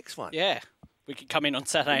stream the next one. Yeah. We could come in on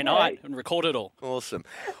Saturday night and record it all. Awesome.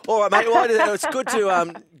 All right, mate. Well, it's good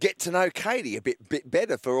to get to know Katie a bit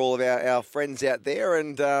better for all of our friends out there.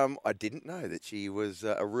 And I didn't know that she was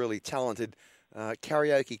a really talented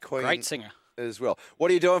karaoke queen. Great singer. As well.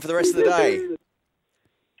 What are you doing for the rest of the day?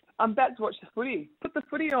 I'm about to watch the footy. Put the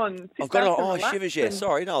footy on. I've got it on. Shivers, yeah.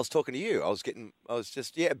 Sorry, no, I was talking to you. I was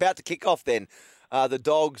just about to kick off then. The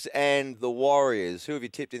Dogs and the Warriors. Who have you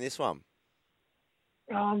tipped in this one?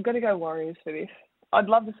 Oh, I'm going to go Warriors for this. I'd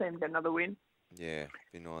love to see him get another win. Yeah,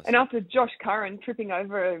 be nice. And after Josh Curran tripping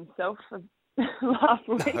over himself last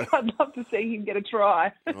week, I'd love to see him get a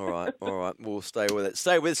try. All right. We'll stay with it.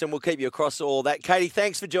 Stay with us and we'll keep you across all that. Katie,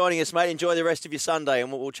 thanks for joining us, mate. Enjoy the rest of your Sunday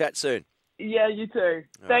and we'll chat soon. Yeah, you too.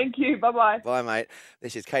 Thank you. Bye-bye. Bye, mate.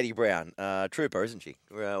 This is Katie Brown. Trooper, isn't she?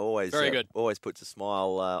 Always very good. Always puts a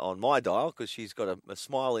smile on my dial because she's got a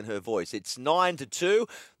smile in her voice. It's 9-2.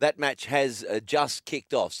 That match has just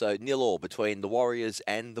kicked off. So 0-0 between the Warriors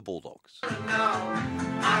and the Bulldogs.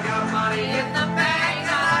 I got money in the bank.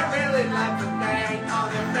 I really like to thank all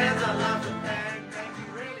the friends I love to thank.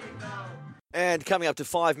 And coming up to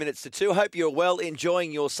 5 minutes to 2. Hope you're well,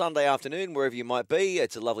 enjoying your Sunday afternoon wherever you might be.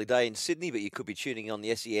 It's a lovely day in Sydney, but you could be tuning on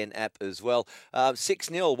the SEN app as well.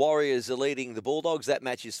 6-0, Warriors are leading the Bulldogs. That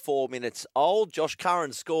match is 4 minutes old. Josh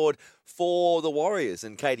Curran scored for the Warriors,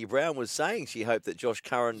 and Katie Brown was saying she hoped that Josh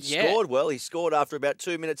Curran scored well. He scored after about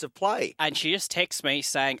 2 minutes of play. And she just texted me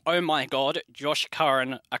saying, "Oh my God, Josh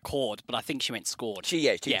Curran scored," but I think she meant scored. She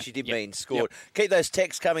did mean scored. Keep those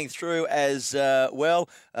texts coming through as well.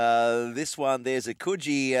 This one, there's a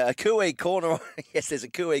Kui corner. Yes, there's a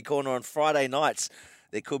Kui corner on Friday nights.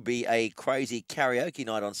 There could be a crazy karaoke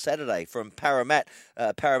night on Saturday from Paramat.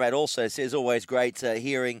 Paramat also says, always great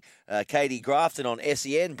hearing Katie Grafton on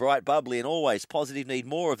SEN, bright, bubbly and always positive. Need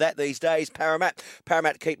more of that these days.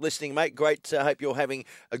 Paramat, keep listening, mate. Great. Hope you're having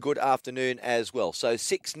a good afternoon as well. So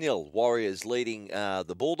 6-0, Warriors leading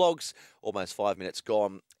the Bulldogs. Almost 5 minutes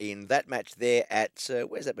gone in that match there at,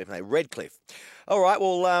 where's that been played? Redcliffe. All right,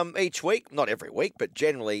 well, each week, not every week, but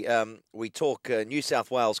generally we talk New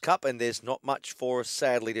South Wales Cup, and there's not much for us,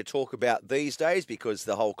 sadly, to talk about these days because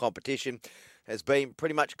the whole competition has been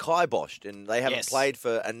pretty much kiboshed, and they haven't played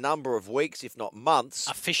for a number of weeks, if not months.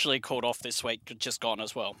 Officially called off this week, just gone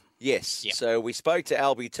as well. Yes. Yep. So we spoke to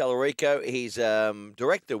Albie Tellerico. He's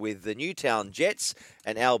director with the Newtown Jets,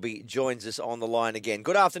 and Albie joins us on the line again.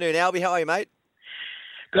 Good afternoon, Albie. How are you, mate?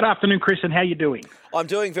 Good afternoon, Chris, and how you doing? I'm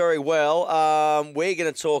doing very well. We're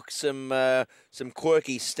going to talk some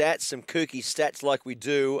quirky stats, some kooky stats like we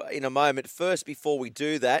do in a moment. First, before we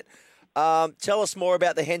do that, tell us more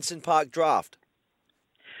about the Henson Park draft.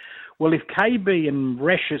 Well, if KB and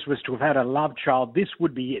Reshes was to have had a love child, this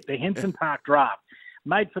would be it. The Henson Park draft,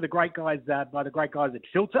 made for the great guys by the great guys at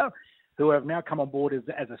Filter, who have now come on board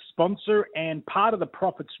as a sponsor, and part of the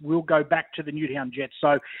profits will go back to the Newtown Jets.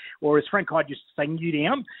 So, or as Frank Hyde used to say,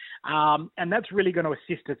 Newtown. And that's really going to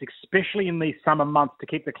assist us, especially in these summer months, to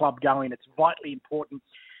keep the club going. It's vitally important.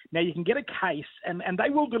 Now, you can get a case, and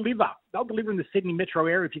they will deliver. They'll deliver in the Sydney metro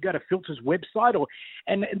area if you go to Filter's website.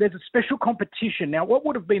 And there's a special competition. Now, what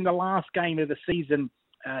would have been the last game of the season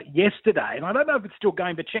yesterday, and I don't know if it's still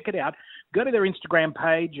going, but check it out. Go to their Instagram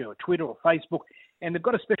page or Twitter or Facebook, and they've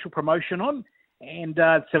got a special promotion on, and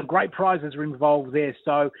some great prizes are involved there.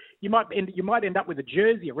 So you might end up with a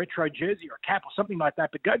jersey, a retro jersey, or a cap, or something like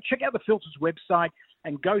that. But go check out the Filters website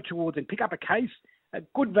and go towards and pick up a case at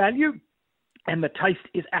good value. And the taste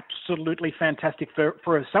is absolutely fantastic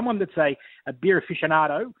for someone that's a beer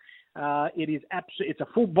aficionado. It's a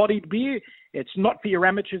full-bodied beer. It's not for your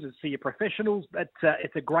amateurs; it's for your professionals. But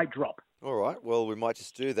it's a great drop. All right, well, we might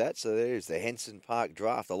just do that. So there's the Henson Park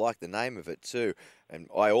draft. I like the name of it too. And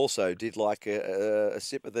I also did like a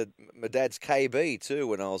sip of my dad's KB too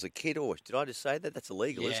when I was a kid. Or did I just say that? That's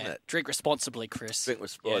illegal, isn't it? Drink responsibly, Chris. Drink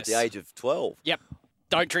responsibly at the age of 12. Yep.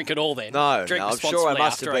 Don't drink it all then. No, drink I'm sure I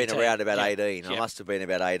must have been 18. around about 18. Yep. I must have been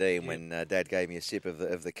about 18 when Dad gave me a sip of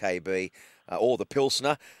the KB or the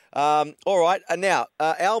Pilsner. All right, and now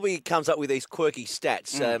Albie comes up with these quirky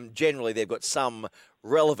stats. Generally, they've got some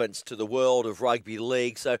relevance to the world of rugby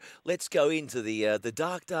league. So let's go into the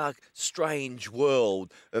dark, strange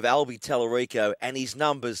world of Albie Tallarico and his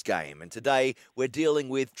numbers game. And today we're dealing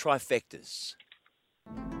with trifectas.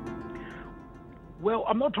 Well,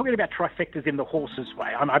 I'm not talking about trifectas in the horses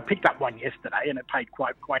way. I picked up one yesterday and it paid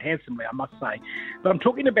quite handsomely, I must say. But I'm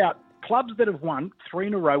talking about clubs that have won 3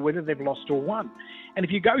 in a row, whether they've lost or won. And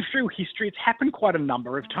if you go through history, it's happened quite a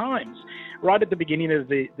number of times. Right at the beginning of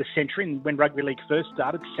the century, when rugby league first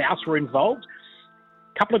started, South were involved.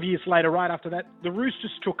 A couple of years later, right after that, the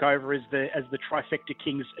Roosters took over as the trifecta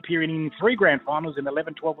kings, appearing in 3 grand finals in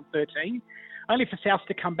 11, 12 and 13. Only for South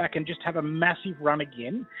to come back and just have a massive run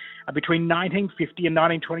again. Between 1950 and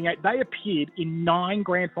 1928, they appeared in 9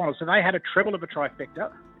 grand finals. So they had a treble of a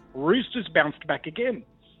trifecta. Roosters bounced back again.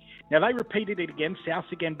 Now, they repeated it again, South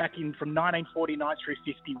again, back in from 1949 through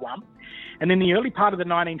 51. And then the early part of the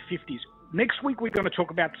 1950s. Next week, we're going to talk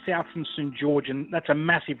about South and St George, and that's a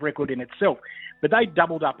massive record in itself. But they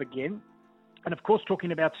doubled up again. And, of course,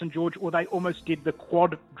 talking about St George, they almost did the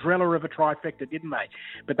quadrilla of a trifecta, didn't they?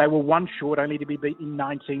 But they were one short, only to be beaten in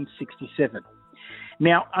 1967.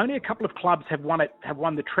 Now, only a couple of clubs have won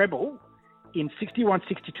the treble in 61,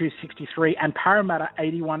 62, 63, and Parramatta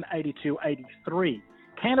 81, 82, 83.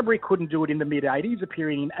 Canterbury couldn't do it in the mid-80s,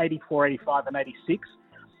 appearing in 84, 85, and 86.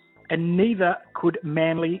 And neither could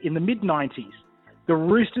Manly in the mid-90s. The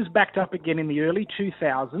Roosters backed up again in the early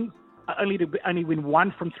 2000s, only win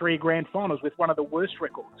 1 from 3 grand finals with one of the worst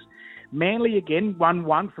records. Manly again won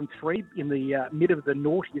 1 from 3 in the mid of the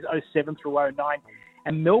noughties, 07 through 09.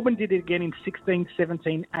 And Melbourne did it again in 16,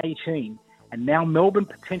 17, 18. And now Melbourne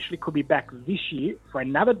potentially could be back this year for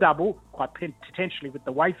another double, quite potentially with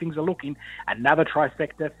the way things are looking, another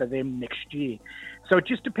trifecta for them next year. So it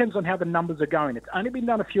just depends on how the numbers are going. It's only been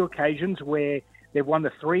done a few occasions where they've won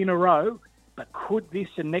the 3 in a row, but could this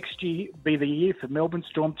and next year be the year for Melbourne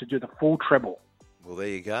Storm to do the full treble? Well, there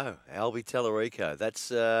you go. Albie Tallarico.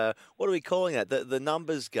 That's, what are we calling that? The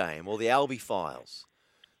numbers game or the Albie Files?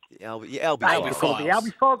 The Albie Files. The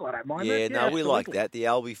Albie Files, I don't mind that. Yeah, we like that, the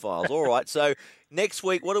Albie Files. All right, so next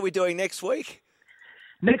week, what are we doing next week?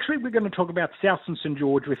 Next week, we're going to talk about South and St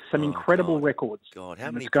George with some incredible records. God,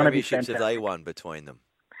 how many premierships have they won between them?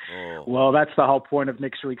 Oh. Well, that's the whole point of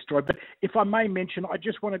next week's story. But if I may mention, I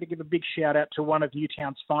just wanted to give a big shout out to one of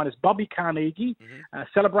Newtown's finest, Bobby Carnegie.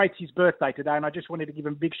 Celebrates his birthday today, and I just wanted to give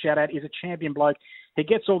him a big shout out. He's a champion bloke. He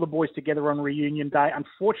gets all the boys together on reunion day.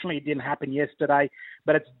 Unfortunately, it didn't happen yesterday,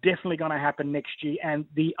 but it's definitely going to happen next year. And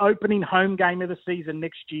the opening home game of the season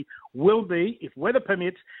next year will be, if weather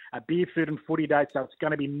permits, a beer, food and footy day. So it's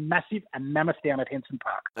going to be massive and mammoth down at Henson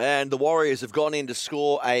Park. And the Warriors have gone in to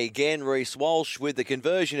score again. Reece Walsh with the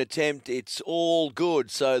conversion attempt. It's all good.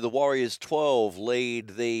 So the Warriors 12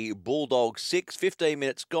 lead the Bulldogs 6. 15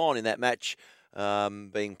 minutes gone in that match.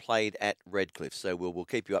 Being played at Redcliffe. So we'll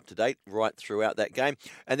keep you up to date right throughout that game.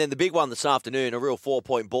 And then the big one this afternoon, a real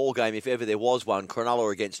 4-point ball game, if ever there was one,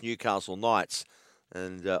 Cronulla against Newcastle Knights.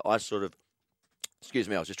 And I sort of Excuse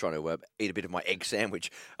me, I was just trying to eat a bit of my egg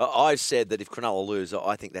sandwich. I've said that if Cronulla lose,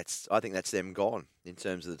 I think that's them gone in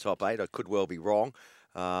terms of the top 8. I could well be wrong.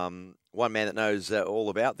 One man that knows all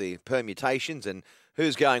about the permutations and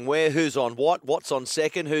who's going where, who's on what's on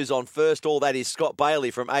second, who's on first, all that is Scott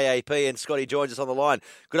Bailey from AAP, and Scotty joins us on the line.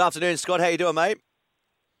 Good afternoon, Scott. How you doing, mate?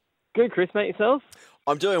 Good, Chris, mate. Yourself?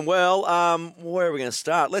 I'm doing well. Where are we going to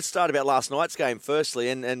start? Let's start about last night's game firstly.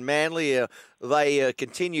 And Manly, they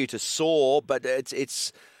continue to soar, but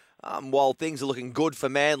it's while things are looking good for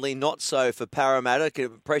Manly, not so for Parramatta.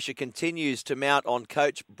 Pressure continues to mount on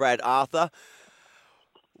coach Brad Arthur.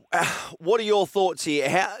 What are your thoughts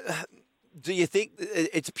here? Do you think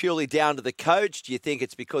it's purely down to the coach? Do you think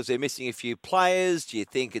it's because they're missing a few players? Do you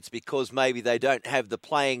think it's because maybe they don't have the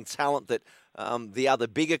playing talent that the other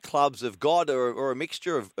bigger clubs have got, or a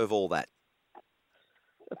mixture of all that?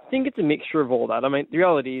 I think it's a mixture of all that. I mean, the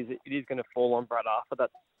reality is it is going to fall on Brad Arthur.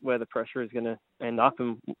 That's where the pressure is going to end up.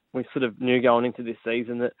 And we sort of knew going into this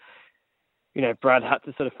season that, Brad had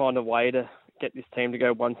to sort of find a way to get this team to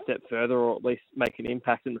go one step further, or at least make an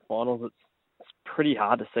impact in the finals. It's pretty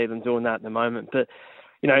hard to see them doing that at the moment. But,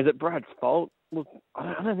 is it Brad's fault? Look,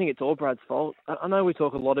 I don't think it's all Brad's fault. I know we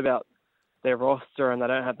talk a lot about their roster and they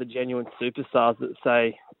don't have the genuine superstars that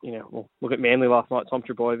say, look at Manly last night, Tom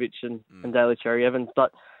Trbojevic and Daly Cherry-Evans.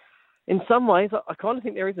 But in some ways, I kind of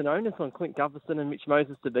think there is an onus on Clint Gutherson and Mitch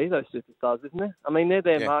Moses to be those superstars, isn't there? I mean, they're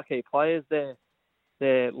their marquee players, they're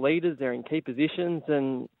leaders, they're in key positions,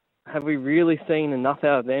 and have we really seen enough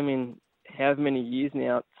out of them in however many years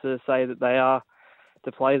now to say that they are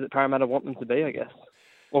the players that Parramatta want them to be, I guess?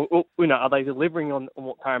 Or are they delivering on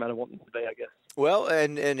what Parramatta want them to be, I guess? Well,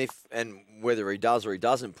 and whether he does or he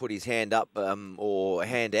doesn't put his hand up or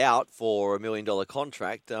hand out for $1 million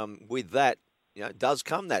contract, with that, does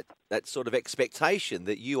come that sort of expectation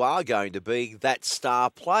that you are going to be that star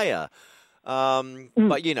player. But Tom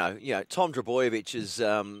Trbojevic is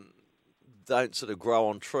don't sort of grow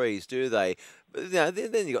on trees, do they?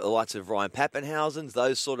 Then you've got the likes of Ryan Pappenhausen's,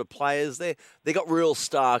 those sort of players. They got real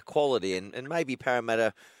star quality, and maybe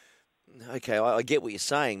Parramatta. Okay, I get what you're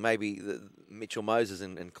saying. Maybe Mitchell Moses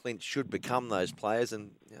and Clint should become those players,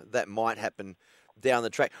 and that might happen down the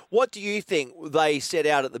track. What do you think they set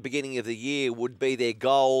out at the beginning of the year would be their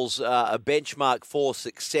goals, a benchmark for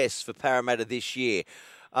success for Parramatta this year?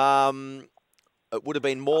 It would have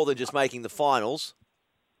been more than just making the finals.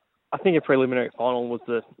 I think a preliminary final was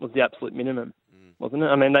the absolute minimum, wasn't it?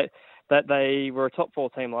 I mean, they were a top 4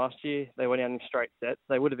 team last year. They went out in straight sets.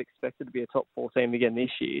 They would have expected to be a top 4 team again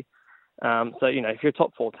this year. So, if you're a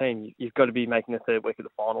top 4 team, you've got to be making the third week of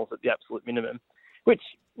the finals at the absolute minimum, which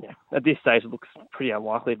at this stage looks pretty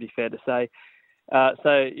unlikely, to be fair to say.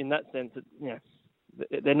 So in that sense,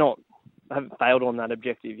 they haven't failed on that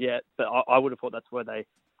objective yet, but I would have thought that's where they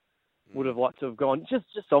would have liked to have gone.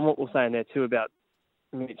 Just on what we're saying there too about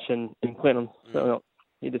Mitch and Clinton, so not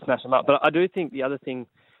here to smash them up. But I do think the other thing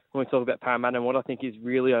when we talk about Parramatta and what I think is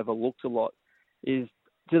really overlooked a lot is,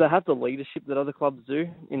 do they have the leadership that other clubs do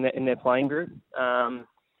in their playing group? I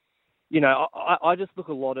just look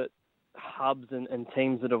a lot at hubs and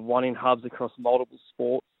teams that have won in hubs across multiple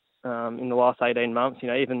sports in the last 18 months.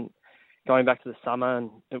 Even going back to the summer,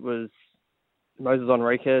 and it was Moses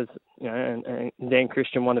Enriquez, and Dan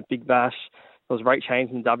Christian won a Big Bash. It was Ray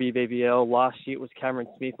Chains in WBBL. Last year it was Cameron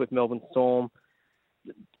Smith with Melbourne Storm.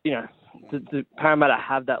 The Parramatta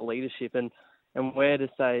have that leadership, and where to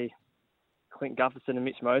say Clint Gutherson and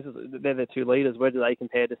Mitch Moses, they're their 2 leaders. Where do they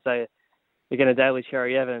compare to, say, again, a Daly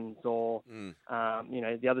Cherry-Evans or,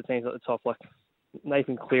 the other teams at the top, like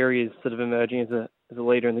Nathan Cleary is sort of emerging as a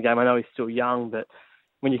leader in the game. I know he's still young, but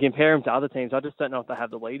when you compare him to other teams, I just don't know if they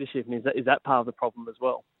have the leadership. And is that part of the problem as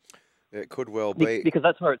well? It could well be. Because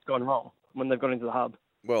that's where it's gone wrong, when they've gone into the hub.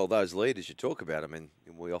 Well, those leaders you talk about, I mean,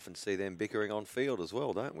 we often see them bickering on field as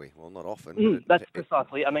well, don't we? Well, not often. That's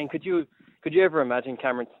precisely. I mean, could you ever imagine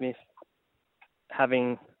Cameron Smith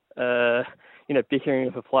having, bickering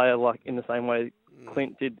with a player like in the same way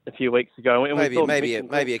Clint did a few weeks ago? And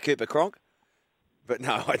maybe a Cooper Cronk, but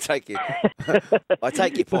no, I take your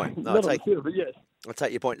point. No, I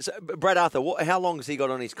take your point. So, Brad Arthur, how long has he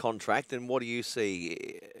got on his contract, and what do you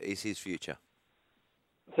see is his future?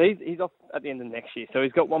 So he's off at the end of next year. So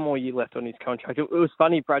he's got one more year left on his contract. It was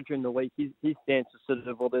funny, Brad, during the week, his stance was sort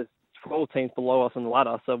of, well, there's 12 teams below us on the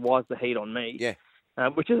ladder, so why's the heat on me? Yeah.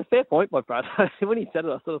 Which is a fair point by Brad. When he said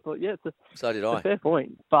it, I sort of thought, yeah, it's a fair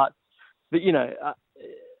point. But I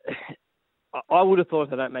would have thought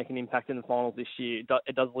if they don't make an impact in the finals this year,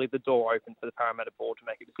 it does leave the door open for the Parramatta board to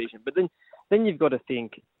make a decision. But then you've got to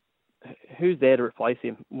think, who's there to replace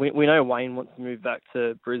him? We know Wayne wants to move back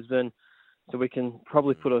to Brisbane. So we can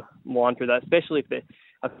probably put a line through that, especially if they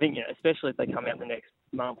come out the next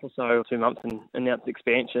month or so, or 2 months, and announce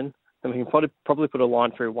expansion. Then we can probably put a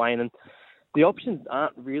line through Wayne. And the options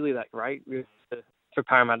aren't really that great for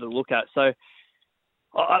Parramatta to look at. So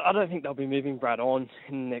I don't think they'll be moving Brad on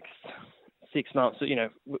in the next 6 months. So,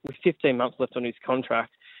 with 15 months left on his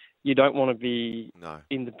contract, you don't want to be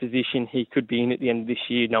in the position he could be in at the end of this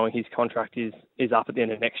year, knowing his contract is up at the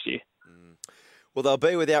end of next year. Well, they'll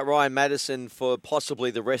be without Ryan Madison for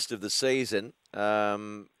possibly the rest of the season.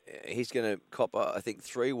 He's going to cop, I think,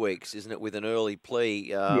 3 weeks, isn't it, with an early plea?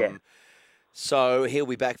 Yeah. So he'll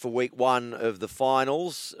be back for week 1 of the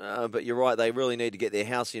finals. But you're right, they really need to get their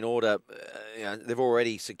house in order. They're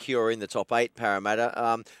already secure in the top 8,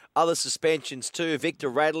 Parramatta. Other suspensions too. Victor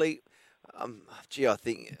Radley. I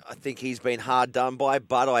think he's been hard done by,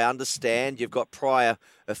 but I understand you've got prior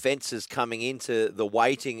offences coming into the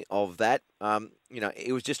weighting of that.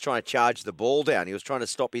 He was just trying to charge the ball down. He was trying to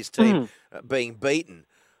stop his team being beaten.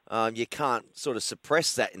 You can't sort of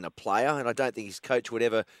suppress that in a player, and I don't think his coach would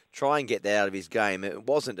ever try and get that out of his game. It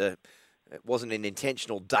wasn't an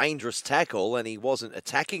intentional, dangerous tackle, and he wasn't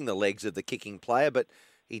attacking the legs of the kicking player, but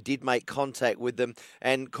he did make contact with them.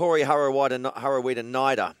 And Corey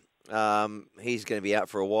Harawira-Naidoo. He's going to be out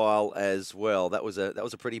for a while as well. That was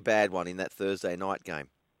a pretty bad one in that Thursday night game.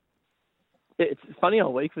 It's funny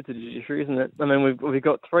all week with the judiciary, isn't it? I mean, we've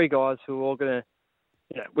got 3 guys who are all going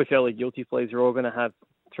to, with early guilty pleas, are all going to have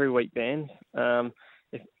 3-week bans. I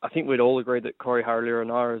think we'd all agree that Corey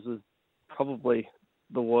Harawira-Naidoo was probably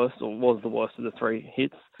the worst, or was the worst of the 3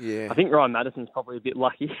 hits. Yeah. I think Ryan Madison's probably a bit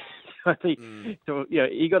lucky. I think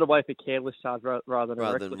he got away for careless charge rather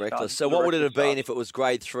than reckless. So what would it have been if it was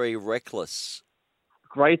grade 3 reckless?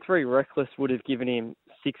 Grade 3 reckless would have given him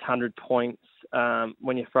 600 points.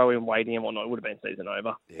 When you throw in weighting and whatnot, it would have been season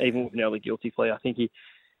over, even with an early guilty plea. I think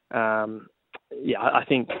I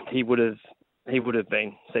think he would have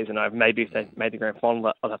been season over. Maybe if they made the grand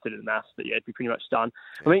final, I'd have to do the maths, but it'd be pretty much done.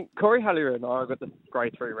 I mean, Corey Harawira-Naidoo got the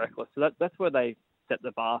grade 3 reckless, so that's where they set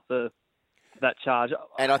the bar for that charge.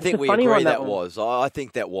 And I think we agree that was. I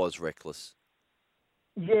think that was reckless.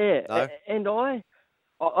 Yeah, no? And I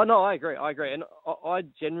agree. And I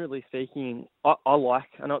generally speaking, I like,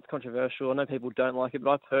 I know it's controversial, I know people don't like it,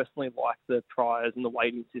 but I personally like the priors and the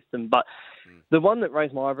weighting system. But the one that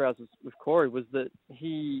raised my eyebrows with Corey was that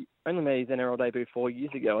he only made his NRL debut 4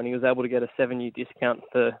 years ago, and he was able to get a 7-year discount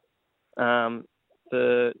for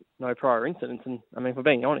no prior incidents. And I mean, if we're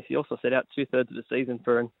being honest, he also set out 2/3 of the season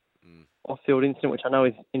for an off-field incident, which I know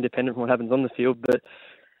is independent from what happens on the field, but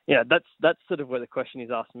yeah, that's sort of where the question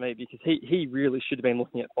is asked me, because he really should have been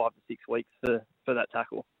looking at 5 to 6 weeks for that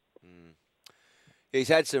tackle. He's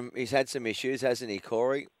had some issues, hasn't he,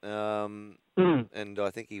 Corey? And I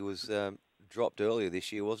think he was dropped earlier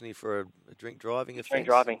this year, wasn't he, for a drink driving offence? Drink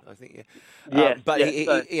driving, I think. Yeah. But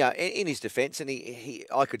in his defence, and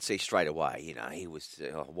I could see straight away, he was,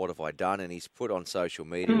 what have I done? And he's put on social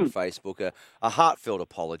media and Facebook a heartfelt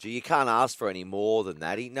apology. You can't ask for any more than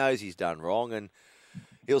that. He knows he's done wrong, and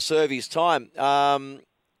he'll serve his time.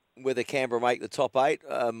 Whether Canberra make the top 8,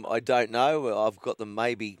 I don't know. I've got them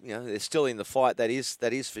maybe. They're still in the fight. That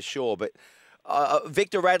is for sure. But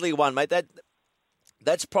Victor Radley won, mate.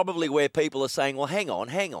 That's probably where people are saying, well, hang on.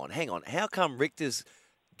 How come Richter's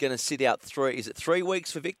going to sit out 3? Is it 3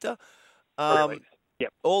 weeks for Victor? 3 weeks.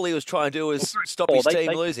 Yep. All he was trying to do was stop his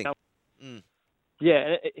team losing.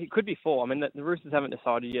 Yeah, it could be 4. I mean, the Roosters haven't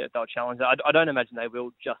decided yet if they'll challenge that. I don't imagine they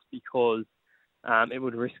will, just because it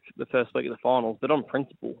would risk the first week of the finals. But on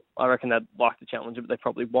principle, I reckon they'd like to challenge it, but they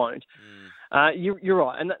probably won't. You're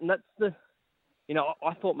right, and that's the.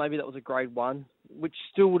 I thought maybe that was a grade 1, which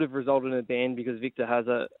still would have resulted in a ban because Victor has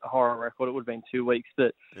a horror record. It would have been 2 weeks.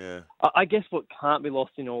 But I guess what can't be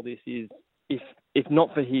lost in all this is if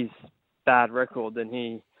not for his bad record, then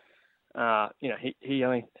he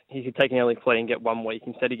could take an early plea and get 1 week.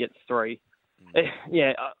 Instead, he gets 3.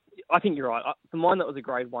 I think you're right. For mine, that was a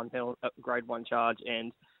grade 1 grade 1 charge,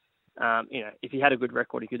 and if he had a good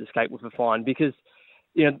record, he could escape with a fine because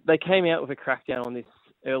they came out with a crackdown on this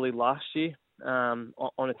early last year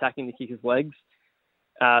on attacking the kicker's legs.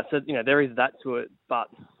 So there is that to it, but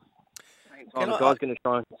the guy's going to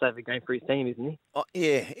try and save a game for his team, isn't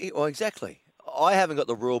he? Well, exactly. I haven't got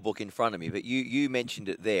the rule book in front of me, but you mentioned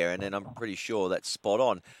it there, and then I'm pretty sure that's spot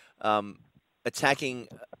on. Attacking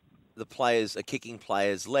a kicking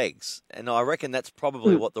player's legs. And I reckon that's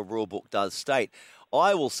probably what the rule book does state.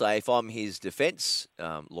 I will say, if I'm his defence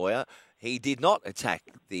lawyer, he did not attack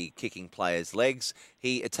the kicking player's legs.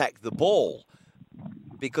 He attacked the ball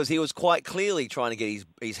because he was quite clearly trying to get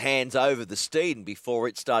his hands over the Steeden before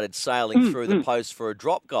it started sailing through the post for a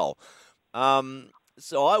drop goal.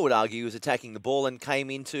 So I would argue he was attacking the ball and came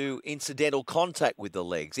into incidental contact with the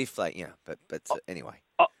legs, if they, but anyway.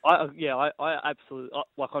 I absolutely,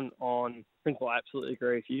 on principle, I absolutely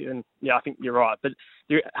agree with you, and I think you're right. But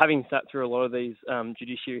having sat through a lot of these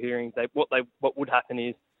judiciary hearings, what would happen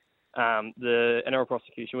is the NRL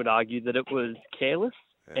prosecution would argue that it was careless,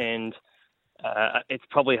 and it's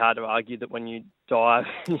probably hard to argue that when you dive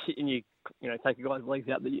and you take a guy's legs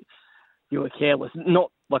out that you were careless.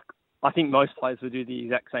 Not like I think most players would do the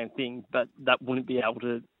exact same thing, but that wouldn't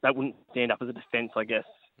stand up as a defence, I guess,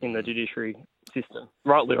 in the judiciary system,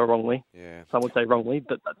 rightly or wrongly. Yeah. Some would say wrongly,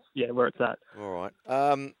 but that's where it's at. All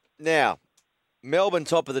right. Now, Melbourne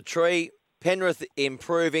top of the tree. Penrith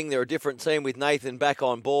improving. They're a different team with Nathan back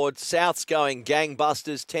on board. South's going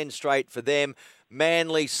gangbusters, 10 straight for them.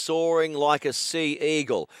 Manly soaring like a sea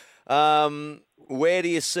eagle. Where do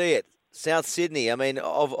you see it? South Sydney, I mean,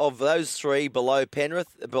 of those three below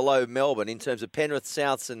Melbourne, in terms of Penrith,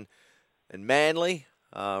 Souths and Manly,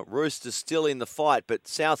 Roosters still in the fight, but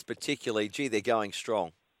Souths particularly, they're going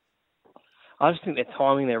strong. I just think they're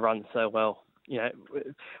timing their run so well.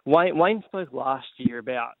 Wayne spoke last year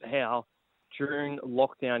about how during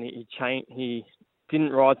lockdown he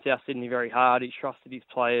didn't ride South Sydney very hard. He trusted his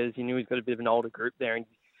players. He knew he's got a bit of an older group there, and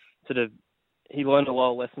he learned a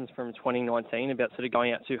lot of lessons from 2019 about sort of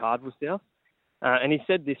going out too hard with South. And he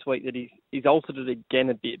said this week that he's altered it again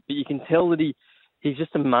a bit, but you can tell that he's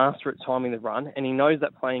just a master at timing the run, and he knows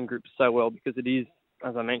that playing group so well because it is,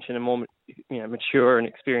 as I mentioned, a more mature and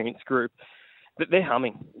experienced group. But they're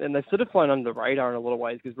humming, and they've sort of flown under the radar in a lot of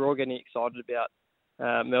ways because we're all getting excited about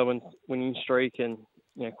Melbourne's winning streak and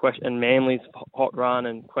and Manly's hot run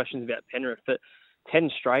and questions about Penrith. But 10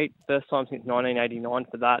 straight, first time since 1989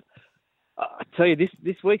 for that. I tell you,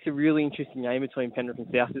 this week's a really interesting game between Penrith and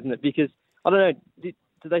South, isn't it? Because, I don't know, did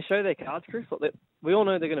they show their cards, Chris? We all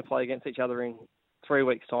know they're going to play against each other in 3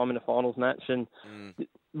 weeks' time in a finals match, and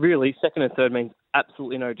really, second and third means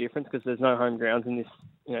absolutely no difference because there's no home grounds in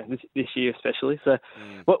this year especially. So,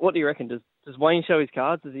 what do you reckon? Does Wayne show his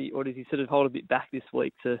cards, or does he sort of hold a bit back this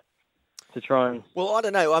week to try and... Well, I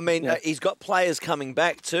don't know. I mean, he's got players coming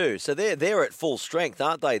back too. So they're at full strength,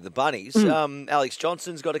 aren't they, the Bunnies? Alex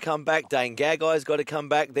Johnson's got to come back. Dane Gagai's got to come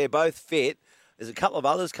back. They're both fit. There's a couple of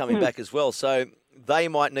others coming back as well. So they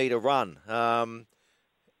might need a run.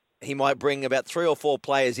 He might bring about 3 or 4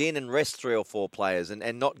 players in and rest 3 or 4 players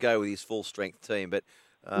and not go with his full-strength team. But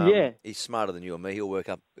he's smarter than you and me. He'll work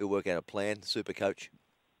out a plan. Super coach.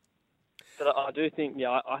 But I do think,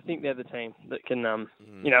 I think they're the team that can,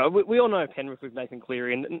 we all know Penrith with Nathan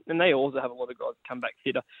Cleary, and they also have a lot of guys come back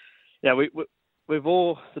fitter. We've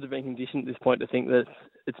all sort of been conditioned at this point to think that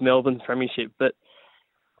it's Melbourne's premiership, but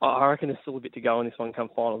I reckon there's still a bit to go in this one come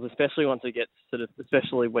finals, especially once it gets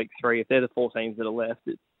especially week 3. If they're the 4 teams that are left,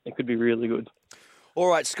 it could be really good. All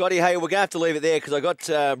right, Scotty, hey, we're going to have to leave it there because I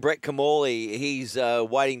got Brett Kamali. He's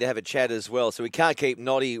waiting to have a chat as well, so we can't keep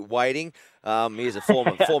Noddy waiting. He's a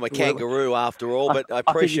former kangaroo after all, but I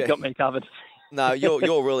appreciate... I think you've got me covered. No,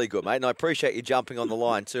 you're really good, mate, and I appreciate you jumping on the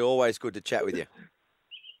line too. Always good to chat with you.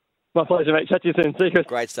 My pleasure, mate. Chat to you soon. See you, Chris.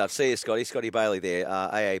 Great stuff. See you, Scotty. Scotty Bailey there,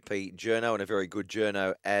 AAP journo, and a very good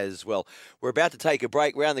journo as well. We're about to take a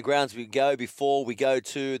break. Round the grounds we go. Before we go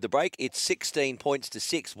to the break, it's 16 points to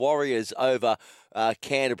 6. Warriors over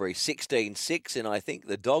Canterbury, 16-6, and I think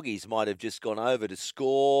the Doggies might have just gone over to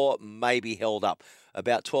score, maybe held up.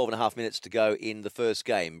 About 12 and a half minutes to go in the first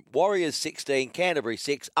game. Warriors 16, Canterbury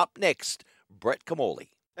 6. Up next, Brett Kamali.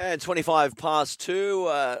 And 25 past 2,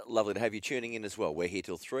 lovely to have you tuning in as well. We're here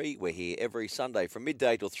till 3. We're here every Sunday from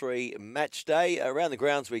midday till 3, match day. Around the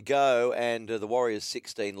grounds we go, and the Warriors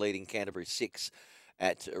 16 leading Canterbury 6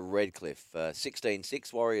 at Redcliffe.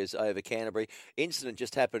 16-6, Warriors over Canterbury. Incident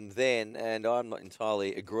just happened then, and I'm not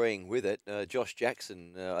entirely agreeing with it. Josh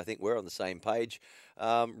Jackson, I think we're on the same page.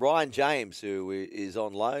 Ryan James, who is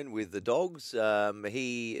on loan with the Dogs,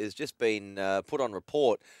 he has just been put on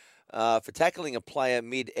report for tackling a player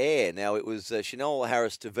mid-air. Now, it was Chanel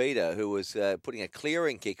Harris-Tavita who was putting a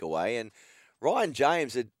clearing kick away, and Ryan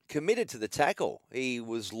James had committed to the tackle. He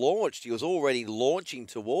was already launching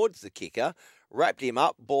towards the kicker, wrapped him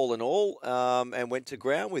up, ball and all, and went to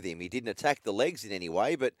ground with him. He didn't attack the legs in any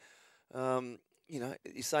way, but,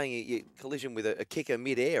 you're saying you collision with a kicker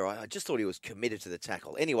mid-air. I just thought he was committed to the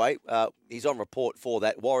tackle. Anyway, he's on report for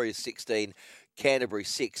that. Warriors 16, Canterbury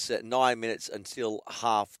 6 at 9 minutes until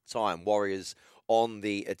half-time. Warriors on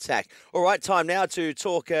the attack. All right, time now to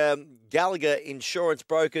talk Gallagher Insurance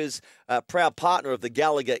Brokers, proud partner of the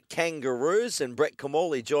Gallagher Kangaroos, and Brett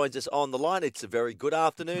Kamali joins us on the line. It's a very good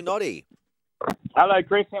afternoon, Noddy. Hello,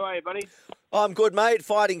 Chris. How are you, buddy? I'm good, mate.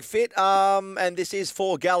 Fighting fit. And this is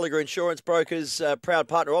for Gallagher Insurance Brokers, proud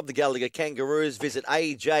partner of the Gallagher Kangaroos. Visit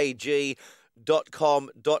ajg.com.au.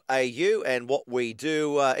 And what we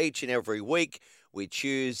do each and every week, we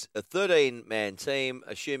choose a 13-man team,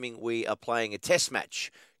 assuming we are playing a test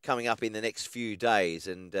match coming up in the next few days.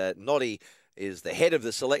 And Noddy is the head of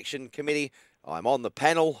the selection committee. I'm on the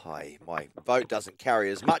panel. My vote doesn't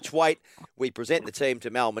carry as much weight. We present the team to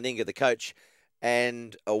Mal Meninga, the coach,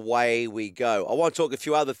 and away we go. I want to talk a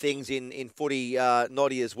few other things in footy,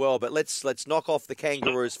 Noddy, as well, but let's knock off the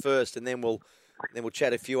Kangaroos first, and then we'll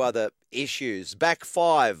chat a few other issues. Back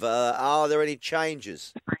five, are there any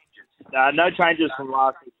changes? No changes from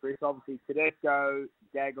last week, Chris. Obviously, Tedesco,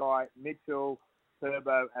 Gagai, Mitchell,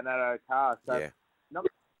 Turbo, and Addo Carr. So not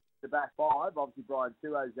the back five. Obviously, Brian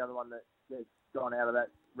Tuo is the other one that's gone out of that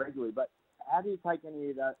regularly, but how do you take any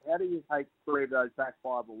of that? How do you take three of those back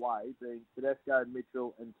five away, being Tedesco,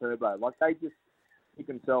 Mitchell, and Turbo? Like, they just pick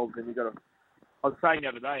themselves, and you've got to. I was saying the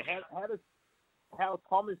other day, how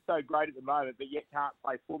Tom is so great at the moment, but yet can't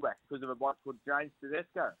play fullback because of a bloke called James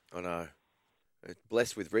Tedesco. I know.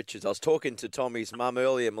 Blessed with riches. I was talking to Tommy's mum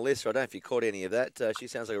earlier, Melissa. I don't know if you caught any of that. She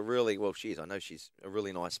sounds like I know she's a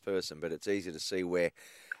really nice person, but it's easy to see where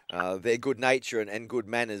their good nature and good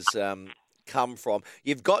manners come from.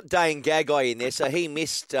 You've got Dane Gagai in there, so he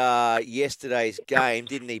missed yesterday's game,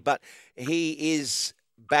 didn't he? But he is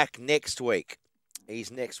back next week. He's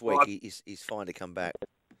next week. Right. He's fine to come back.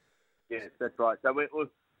 Yes, that's right. So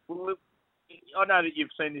I know that you've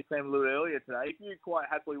seen this team a little earlier today. If you quite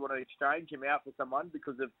happily want to exchange him out for someone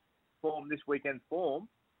because of this weekend's form,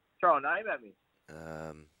 throw a name at me.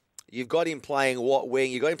 You've got him playing what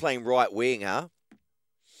wing? You've got him playing right wing, huh?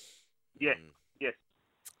 Yes, yes.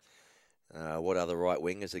 What other right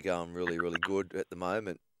wingers are going really, really good at the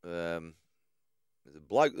moment? There's a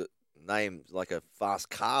bloke that named like a fast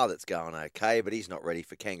car that's going okay, but he's not ready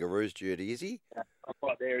for Kangaroos duty, is he? Not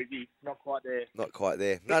quite there, is he? Not quite there. Not quite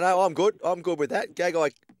there. No, I'm good. I'm good with that.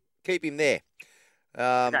 Gagai, keep him there.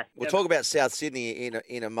 We'll talk about South Sydney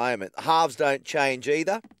in a moment. Halves don't change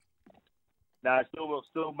either. No,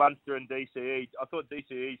 still Munster and DCE. I thought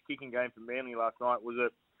DCE's kicking game for Manly last night was a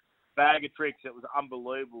bag of tricks. It was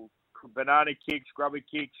unbelievable. Banana kicks, grubber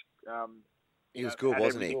kicks. He was good,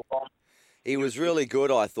 wasn't he? He was really good,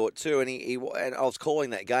 I thought, too. And and I was calling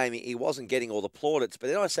that game. He wasn't getting all the plaudits, but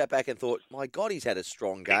then I sat back and thought, my God, he's had a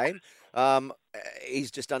strong game. He's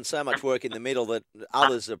just done so much work in the middle that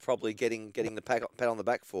others are probably getting the pat on the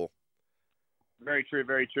back for. Very true,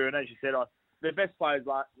 very true. And as you said, their best players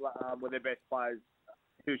were their best players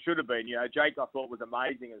who should have been. You know, Jake, I thought, was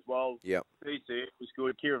amazing as well. Yeah. DC was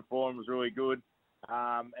good. Kieran Foran was really good.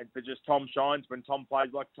 And for just Tom shines when Tom plays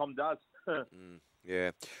like Tom does.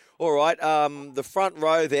 Yeah. All right. The front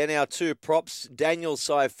row then, our two props, Daniel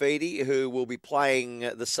Saifidi, who will be playing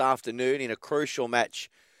this afternoon in a crucial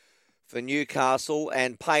match for Newcastle,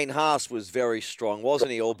 and Payne Haas was very strong,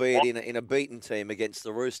 wasn't he, albeit in a beaten team against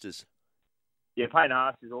the Roosters. Yeah, Payne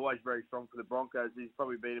Haas is always very strong for the Broncos. He's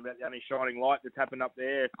probably been about the only shining light that's happened up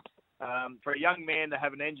there. For a young man to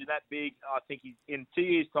have an engine that big, I think in 2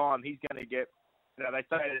 years' time, he's going to get, they say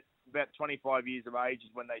that about 25 years of age is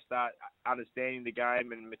when they start understanding the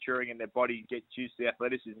game and maturing, and their body gets used to the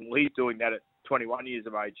athleticism. Well, he's doing that at 21 years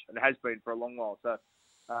of age, and has been for a long while. So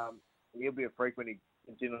he'll be a freak when he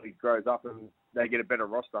continually grows up and they get a better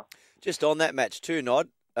roster. Just on that match too, Nod,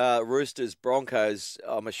 Roosters, Broncos,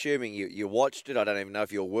 I'm assuming you watched it. I don't even know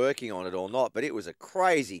if you're working on it or not, but it was a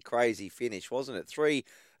crazy, crazy finish, wasn't it? Three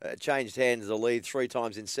changed hands of the lead 3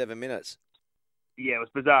 times in 7 minutes. Yeah, it was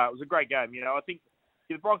bizarre. It was a great game. I think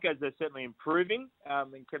the Broncos are certainly improving,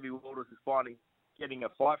 and Kevin Walters is finally getting a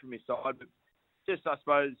fight from his side. But just, I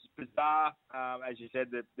suppose, bizarre, as you said,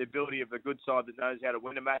 the ability of a good side that knows how to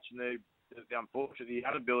win a match, and unfortunately, the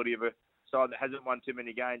inability of a side that hasn't won too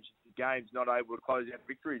many games not able to close out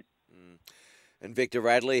victories. And Victor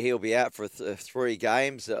Radley, he'll be out for 3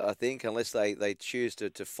 games, I think, unless they choose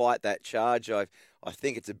to fight that charge. I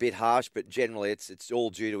think it's a bit harsh, but generally it's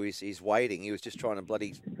all due to his waiting. He was just trying to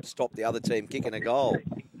bloody stop the other team kicking a goal,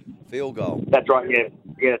 field goal. That's right, yeah.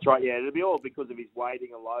 Yeah, that's right, yeah. It'll be all because of his waiting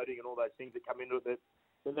and loading and all those things that come into it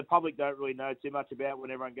that the public don't really know too much about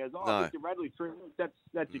when everyone goes, No. Victor Radley, 3 minutes,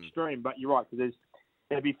 that's extreme. But you're right, because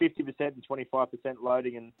there'll be 50% and 25%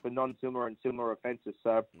 loading and for non-similar and similar offences.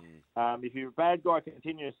 So if you're a bad guy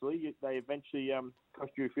continuously, they eventually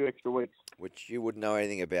cost you a few extra weeks. Which you wouldn't know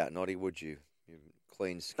anything about, Noddy, would you? You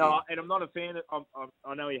clean skin. No, and I'm not a fan of.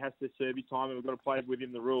 I know he has to serve his time, and we've got to play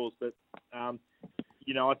within the rules. But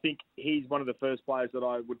I think he's one of the first players that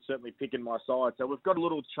I would certainly pick in my side. So we've got a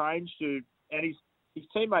little change to, and his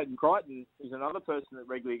teammate in Crichton is another person that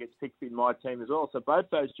regularly gets picked in my team as well. So both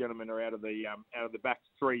those gentlemen are out of the back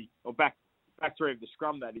three of the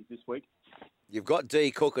scrum, that is, this week. You've got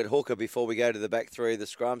D Cook at hooker before we go to the back three of the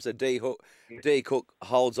scrum. So D Cook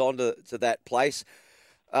holds on to that place.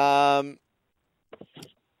 Well,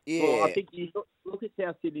 I think you look at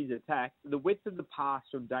South Sydney's attack. The width of the pass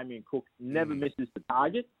from Damien Cook never misses the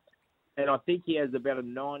target. And I think he has about a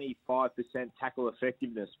 95% tackle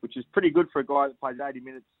effectiveness, which is pretty good for a guy that plays 80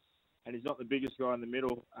 minutes and he's not the biggest guy in the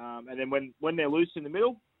middle. And then when they're loose in the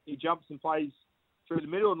middle, he jumps and plays through the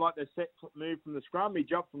middle. And like the set move from the scrum, he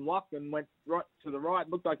jumped from lock and went right to the right. It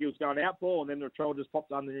looked like he was going out ball, and then the Latrell just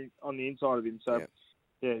popped on the inside of him. So,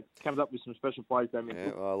 yeah, comes up with some special plays, Damien.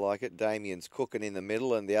 Yeah, well, I like it. Damien's cooking in the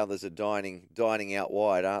middle, and the others are dining out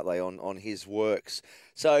wide, aren't they, on his works?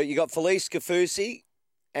 So you got Felice Kafusi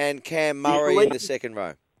and Cam Murray in the second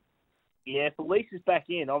row. Yeah, Felice is back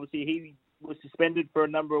in. Obviously, he was suspended for a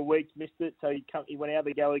number of weeks, missed it, so he went out of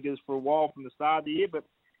the Gallagher's for a while from the start of the year, but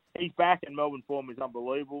he's back, and Melbourne form is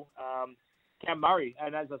unbelievable. Cam Murray,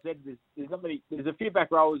 and as I said, there's a few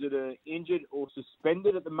back rowers that are injured or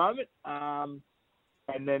suspended at the moment.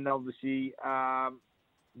 And then obviously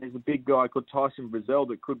there's a big guy called Tyson Brazell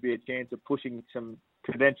that could be a chance of pushing some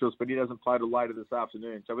credentials, but he doesn't play till later this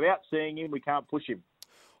afternoon. So without seeing him, we can't push him.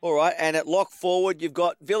 All right, and at lock forward, you've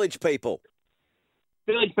got Village People.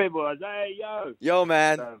 Village People, hey, yo. Yo,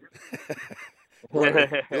 man. You like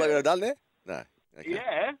what I've done there? No. Okay.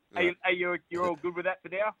 Yeah. No. You're all good with that for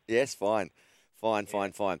now? Yes, fine. Fine.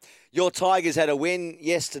 Your Tigers had a win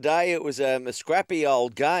yesterday. It was a scrappy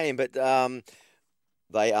old game, but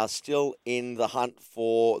they are still in the hunt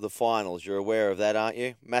for the finals. You're aware of that, aren't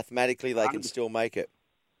you? Mathematically, they can still make it.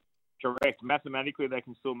 Correct. Mathematically, they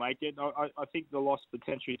can still make it. I think the loss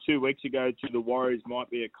potentially 2 weeks ago to the Warriors might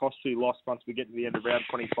be a costly loss once we get to the end of round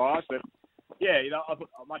 25. But, yeah, I thought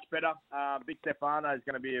much better. Big Stefano is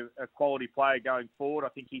going to be a quality player going forward. I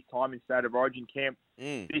think his time in State of Origin camp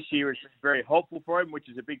this year has been very helpful for him, which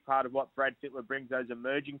is a big part of what Brad Fittler brings those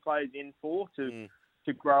emerging players in for, to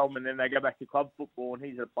grow them, and then they go back to club football, and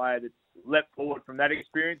he's a player that's leapt forward from that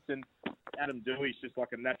experience. And Adam Dewey's just like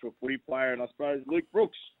a natural footy player. And I suppose Luke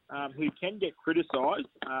Brooks, who can get criticised,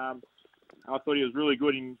 I thought he was really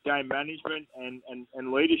good in game management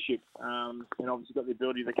and leadership, and obviously got the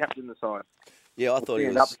ability to captain the side. Yeah, I thought he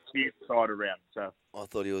was up the side around. So I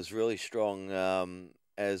thought he was really strong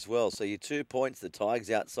as well. So your 2 points, the Tigers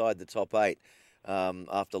outside the top 8.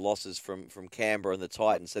 After losses from Canberra and the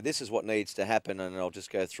Titans. So this is what needs to happen, and I'll just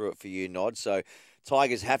go through it for you, Nod. So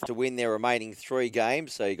Tigers have to win their remaining 3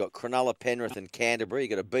 games. So you've got Cronulla, Penrith and Canterbury. You've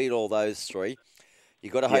got to beat all those 3.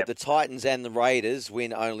 You've got to hope the Titans and the Raiders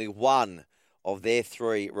win only 1 of their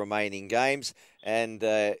 3 remaining games. And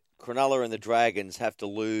Cronulla and the Dragons have to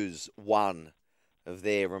lose 1 of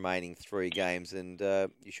their remaining 3 games. And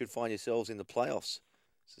you should find yourselves in the playoffs.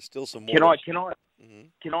 So still some more.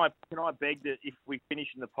 Can I beg that if we finish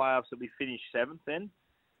in the playoffs that we finish 7th then?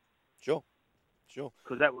 Sure.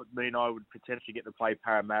 Because that would mean I would potentially get to play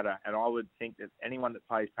Parramatta, and I would think that anyone that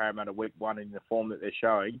plays Parramatta week 1 in the form that they're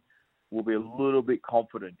showing will be a little bit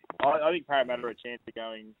confident. I think Parramatta are a chance of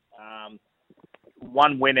going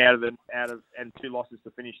 1 win out of and 2 losses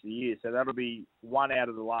to finish the year. So that'll be 1 out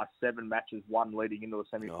of the last 7 matches, 1 leading into the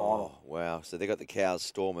semi-final. Oh, wow. So they've got the Cows,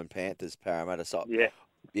 Storm and Panthers, Parramatta. So,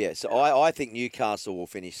 yeah, so I think Newcastle will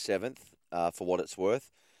finish 7th for what it's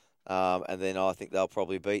worth. And then I think they'll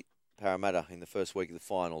probably beat Parramatta in the first week of the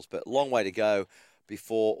finals. But long way to go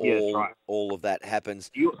before all of that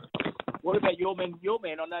happens. What about your men?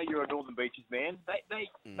 I know you're a Northern Beaches man.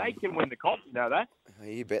 They can win the comp, you know that?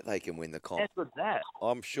 You bet they can win the comp. How good's that?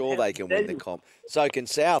 I'm sure they can win the comp. So can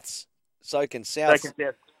Souths. South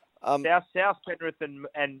Penrith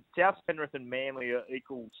and Manly are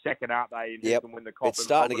equal second, aren't they? Yep. Can win the comp. It's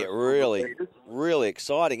starting to get really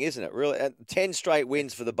exciting, isn't it? Really, 10 straight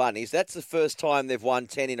wins for the Bunnies. That's the first time they've won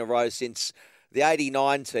 10 in a row since the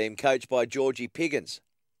 '89 team, coached by Georgie Piggins.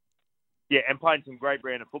 Yeah, and playing some great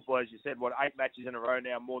brand of football, as you said. 8 matches in a row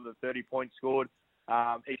now, more than 30 points scored.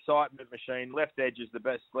 Excitement machine. Left edge is the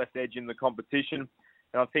best left edge in the competition.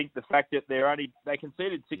 And I think the fact that they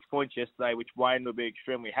conceded 6 points yesterday, which Wayne will be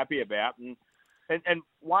extremely happy about. And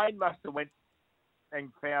Wayne must have went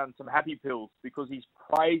and found some happy pills, because he's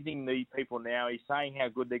praising the people now. He's saying how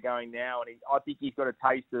good they're going now. And I think he's got a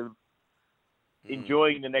taste of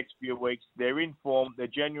enjoying the next few weeks. They're in form. They're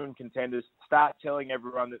genuine contenders. Start telling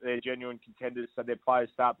everyone that they're genuine contenders, so their players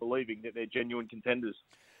start believing that they're genuine contenders.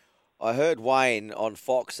 I heard Wayne on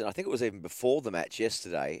Fox, and I think it was even before the match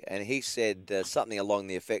yesterday, and he said something along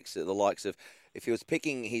the effects of the likes of, if he was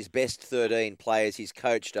picking his best 13 players he's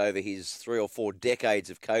coached over his 3 or 4 decades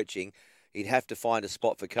of coaching, he'd have to find a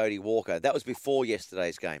spot for Cody Walker. That was before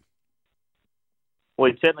yesterday's game. Well,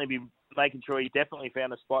 he'd certainly be making sure he definitely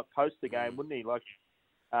found a spot post the game, wouldn't he? Like,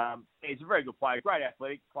 he's a very good player, great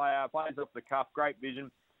athletic player, plays off the cuff, great vision.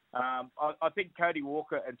 I think Cody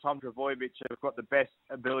Walker and Tom Trbojevic have got the best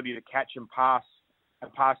ability to catch and pass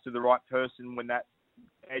to the right person when that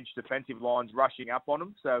edge defensive line's rushing up on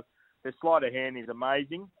them. So their sleight of hand is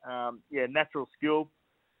amazing. Natural skill,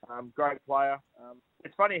 great player.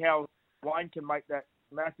 It's funny how Wayne can make that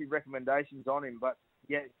massive recommendations on him, but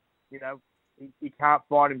yet, he can't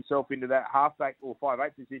find himself into that halfback or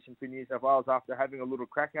 5'8" position for New South Wales after having a little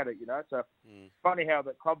crack at it, So it's funny how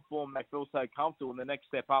the club form, they feel so comfortable, and the next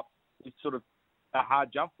step up is sort of a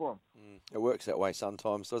hard jump for them. It works that way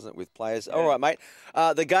sometimes, doesn't it, with players? Yeah. All right, mate.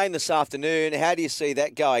 The game this afternoon, how do you see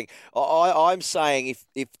that going? I'm saying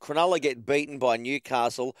if Cronulla get beaten by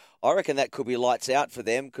Newcastle, I reckon that could be lights out for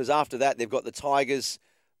them, because after that they've got the Tigers,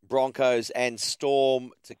 Broncos and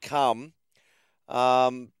Storm to come.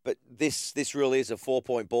 But this really is a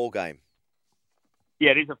 4-point ball game.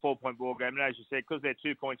 Yeah, it is a 4-point ball game. And as you said, because they're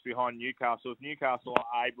 2 points behind Newcastle, if Newcastle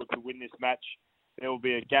are able to win this match, there will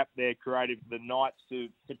be a gap there created for the Knights to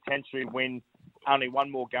potentially win only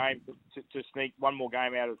one more game, to sneak one more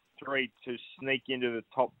game out of 3 to sneak into the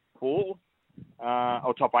top 4,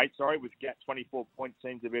 or top 8, with gap 24 points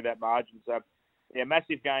seems to be that margin. So, yeah,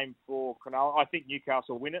 massive game for Cronulla. I think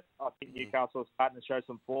Newcastle win it. I think Newcastle is starting to show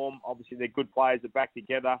some form. Obviously, their good players are back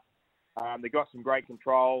together. They've got some great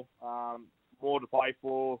control, more to play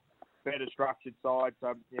for, better structured side.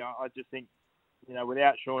 So, I just think,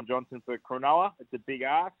 without Sean Johnson for Cronulla, it's a big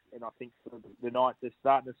ask. And I think the Knights are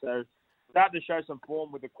starting to show some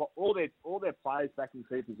form with all their players back in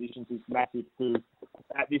key positions is massive too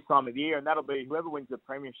at this time of the year. And that'll be whoever wins the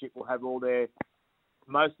premiership will have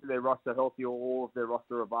most of their roster healthy or all of their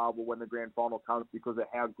roster available when the grand final comes, because of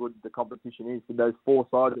how good the competition is for those 4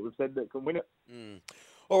 sides that we've said that can win it.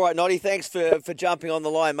 All right, Noddy, thanks for jumping on the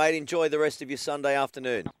line, mate. Enjoy the rest of your Sunday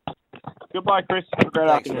afternoon. Goodbye, Chris. Have a great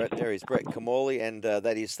afternoon. Brett. There is Brett Kamali, and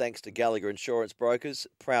that is thanks to Gallagher Insurance Brokers,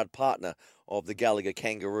 proud partner of the Gallagher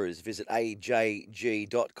Kangaroos. Visit ajg.com.au.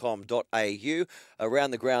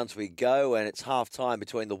 Around the grounds we go, and it's half-time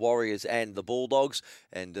between the Warriors and the Bulldogs,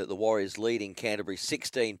 and the Warriors leading Canterbury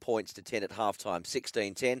 16 points to 10 at half-time,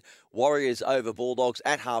 16-10. Warriors over Bulldogs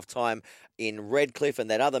at half-time in Redcliffe, and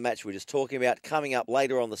that other match we were just talking about coming up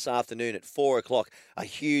later on this afternoon at 4 o'clock, a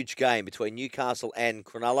huge game between Newcastle and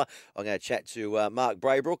Cronulla. I'm going to chat to Mark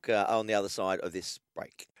Braybrook on the other side of this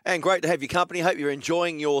break. And great to have your company. Hope you're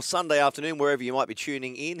enjoying your Sunday afternoon wherever you might be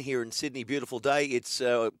tuning in here in Sydney. Beautiful day. It's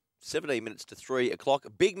 17 minutes to 3 o'clock. A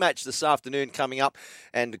big match this afternoon coming up,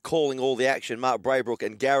 and calling all the action, Mark Braybrook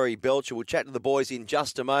and Gary Belcher. We'll chat to the boys in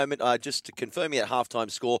just a moment. Just to confirm you that halftime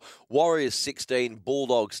score, Warriors 16,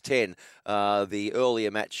 Bulldogs 10. The earlier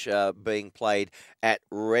match being played at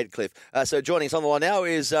Redcliffe. So joining us on the line now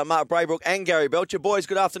is Mark Braybrook and Gary Belcher. Boys,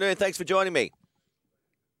 good afternoon. Thanks for joining me.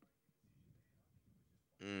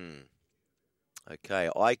 Okay,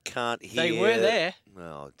 I can't hear. They were there.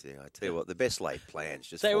 Oh, dear. I tell you what, the best laid plans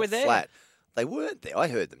just They fall were there. flat. They weren't there. I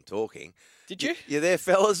heard them talking. Did you? You there,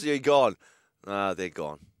 fellas? You're gone. They're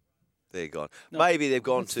gone. They're gone. No, maybe they've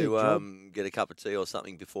gone that's their to job. get a cup of tea or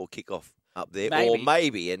something before kick-off up there. Maybe. Or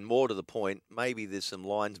maybe, and more to the point, maybe there's some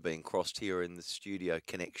lines being crossed here in the studio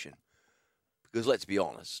connection. Because let's be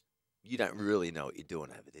honest, you don't really know what you're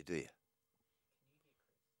doing over there, do you?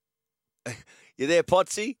 You there,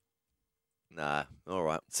 Potsy? Nah, all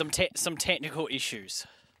right. Some technical issues.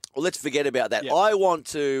 Well, let's forget about that. Yeah.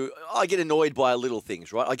 I get annoyed by little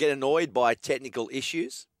things, right? I get annoyed by technical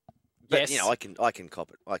issues. But, Yes. I can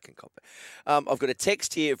cop it. I've got a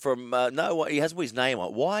text here from, he hasn't put his name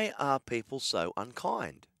on. Why are people so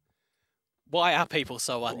unkind? Why are people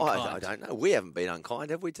so unkind? I don't know. We haven't been unkind,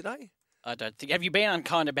 have we, today? I don't think. Have you been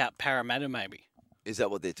unkind about Parramatta, maybe? Is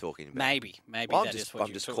that what they're talking about? Maybe Well, that is what I'm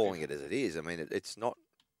you're just talking calling it as it is. I mean, it's not.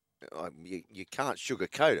 You can't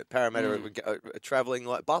sugarcoat it. Parramatta are travelling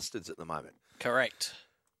like bustards at the moment. Correct.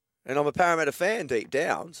 And I'm a Parramatta fan deep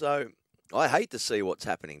down, so I hate to see what's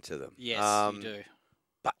happening to them. Yes, you do.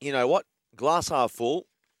 But you know what? Glass half full.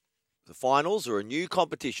 The finals are a new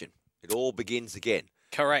competition. It all begins again.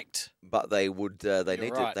 Correct. but they would they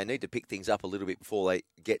You're need to pick things up a little bit before they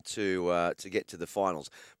get to the finals.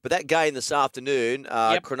 But that game this afternoon,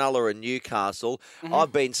 Cronulla and Newcastle.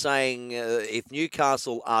 I've been saying if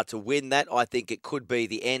Newcastle are to win that, I think it could be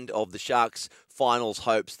the end of the Sharks' finals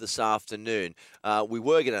hopes this afternoon. We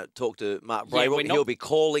were going to talk to Mark Braybrook. He'll be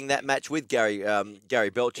calling that match with Gary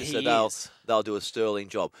Belcher, so they'll do a sterling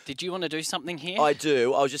job. Did you want to do something here? I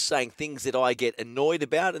do. I was just saying things that I get annoyed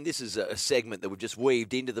about, and this is a segment that we've just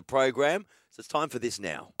weaved into the program, so it's time for this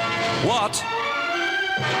now. What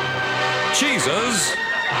cheeses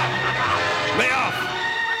me off?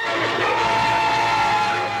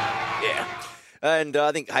 Yeah. And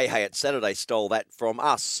I think Hey Hey It's Saturday stole that from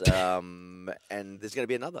us. And there's going to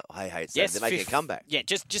be another Hey Hey It's Saturday. They're making a comeback. Yeah,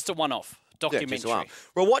 just a one-off documentary.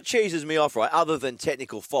 Well, what cheeses me off, right, other than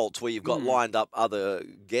technical faults where you've got lined up other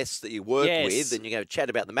guests that you work with and you're going to chat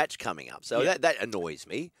about the match coming up. So that annoys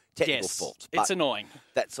me. Technical faults. It's annoying.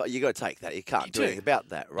 That's you got to take that. You can't do anything about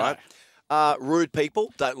that, right? No. Rude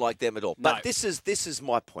people, don't like them at all. No. But this is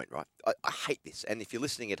my point, right? I hate this. And if you're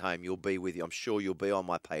listening at home, you'll be with you. I'm sure you'll be on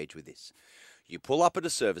my page with this. You pull up at a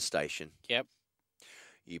service station. Yep.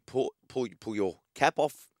 You pull your cap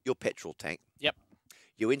off your petrol tank. Yep.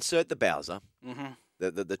 You insert the Bowser, Mm-hmm.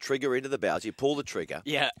 the trigger into the Bowser. You pull the trigger.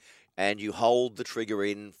 Yeah. And you hold the trigger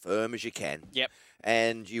in firm as you can. Yep.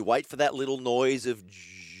 And you wait for that little noise of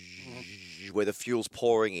where the fuel's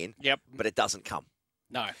pouring in. Yep. But it doesn't come.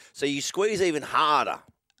 No. So you squeeze even harder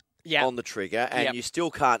Yep. on the trigger, and you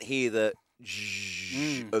still can't hear the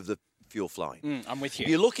of the fuel flowing. I'm with you.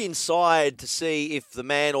 You look inside to see if the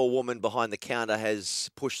man or woman behind the counter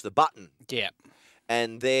has pushed the button. Yeah.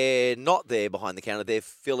 And they're not there behind the counter. They're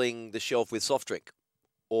filling the shelf with soft drink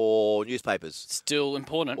or newspapers. Still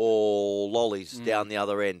important. Or lollies down the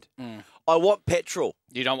other end. I want petrol.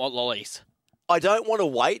 You don't want lollies. I don't want to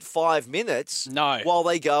wait 5 minutes while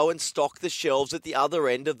they go and stock the shelves at the other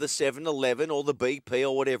end of the 7-Eleven or the BP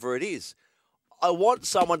or whatever it is. I want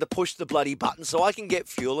someone to push the bloody button so I can get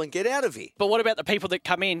fuel and get out of here. But what about the people that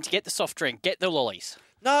come in to get the soft drink, get the lollies?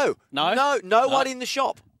 No. No? No one in the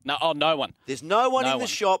shop. No, no one. There's no one in the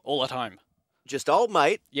shop. All at home. Just old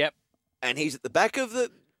mate. Yep. And he's at the back of the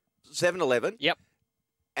 7-Eleven. Yep.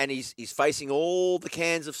 And he's facing all the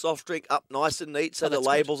cans of soft drink up nice and neat so the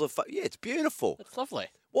labels are... yeah, it's beautiful. That's lovely.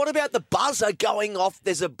 What about the buzzer going off?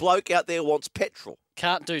 There's a bloke out there who wants petrol.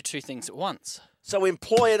 Can't do two things at once. So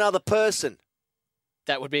employ another person.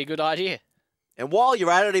 That would be a good idea. And while you're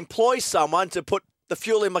at it, employ someone to put the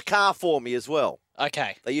fuel in my car for me as well.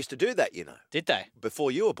 Okay. They used to do that, you know. Did they? Before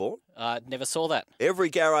you were born. Never saw that. Every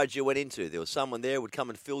garage you went into, there was someone there who would come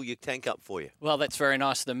and fill your tank up for you. Well, that's very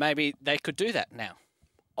nice of them. Maybe they could do that now.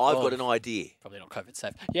 I've got an idea. Probably not COVID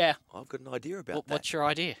safe. Yeah. I've got an idea about that. What's your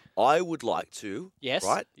idea? I would like to,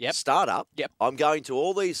 right? Yep. Start up. Yep. I'm going to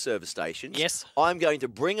all these service stations. Yes. I'm going to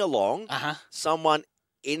bring along someone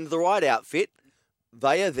in the right outfit.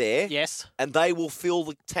 They are there. Yes. And they will fill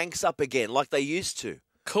the tanks up again like they used to.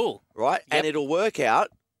 Cool. Right? Yep. And it'll work out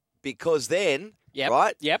because then,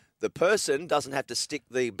 right? Yep. The person doesn't have to stick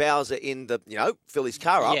the Bowser in the, fill his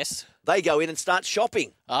car up. Yes. They go in and start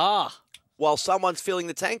shopping. Ah. While someone's filling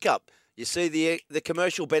the tank up. You see the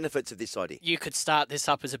commercial benefits of this idea. You could start this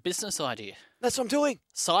up as a business idea. That's what I'm doing.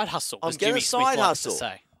 Side hustle. I'm going to side hustle.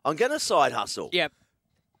 I'm going to side hustle. Yep.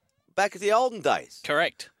 Back at the olden days.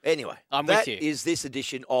 Correct. Anyway, I'm with you. That is this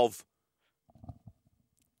edition of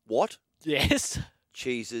what? Yes.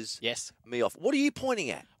 Cheeses. Yes. Me off. What are you pointing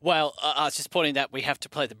at? Well, I was just pointing that we have to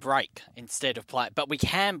play the break instead of play. But we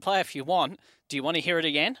can play if you want. Do you want to hear it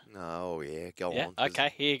again? Oh, yeah. Go on.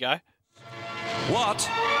 Okay, here you go. What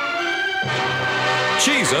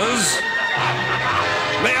cheeses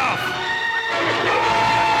me off?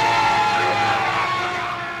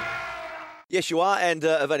 Yes, you are, and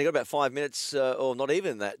I've only got about 5 minutes, or not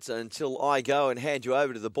even that, until I go and hand you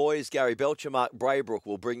over to the boys. Gary Belcher, Mark Braybrook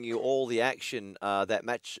will bring you all the action that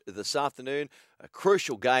match this afternoon. A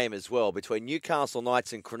crucial game as well between Newcastle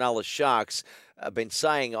Knights and Cronulla Sharks. I've been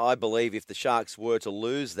saying, I believe, if the Sharks were to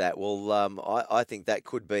lose that, well, I think that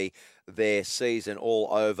could be their season all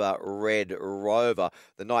over Red Rover.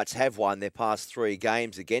 The Knights have won their past 3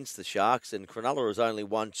 games against the Sharks, and Cronulla has only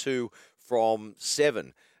won 2 from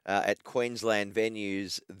 7. At Queensland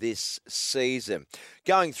venues this season.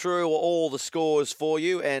 Going through all the scores for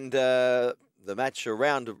you, and the match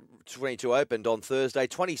around 22 opened on Thursday.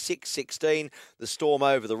 26-16, the Storm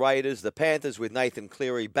over the Raiders. The Panthers with Nathan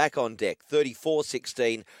Cleary back on deck.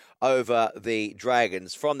 34-16 over the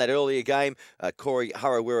Dragons. From that earlier game, Corey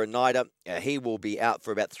Harawira-Naida, he will be out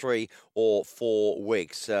for about 3 or 4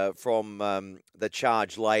 weeks from the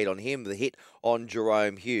charge laid on him, the hit on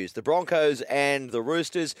Jerome Hughes. The Broncos and the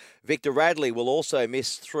Roosters, Victor Radley will also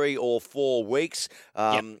miss 3 or 4 weeks.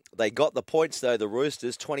 They got the points, though, the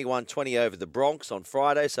Roosters, 21-20 over the Bronx on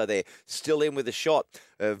Friday, so they're still in with a shot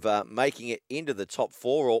of making it into the top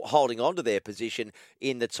 4 or holding on to their position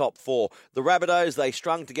in the top 4. The Rabbitohs, they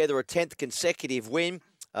strung together a 10th consecutive win.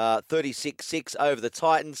 36-6 over the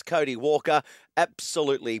Titans. Cody Walker,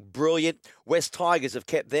 absolutely brilliant. West Tigers have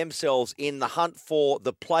kept themselves in the hunt for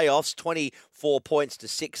the playoffs, 24 points to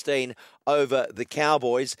 16 over the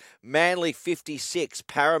Cowboys. Manly 56,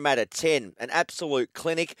 Parramatta 10. An absolute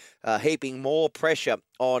clinic, heaping more pressure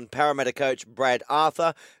on Parramatta coach Brad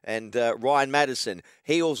Arthur and Ryan Madison.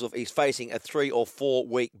 He's facing a 3 or 4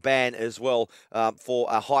 week ban as well for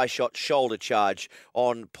a high shot shoulder charge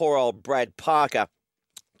on poor old Brad Parker.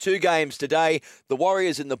 2 games today, the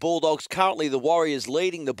Warriors and the Bulldogs. Currently, the Warriors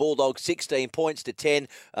leading the Bulldogs 16 points to 10.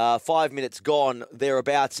 5 minutes gone,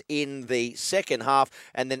 thereabouts, in the second half.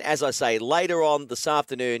 And then, as I say, later on this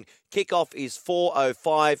afternoon, kickoff is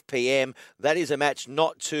 4:05 p.m. That is a match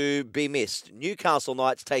not to be missed. Newcastle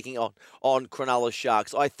Knights taking on Cronulla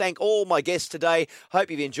Sharks. I thank all my guests today. Hope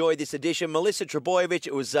you've enjoyed this edition. Melissa Trbojevic,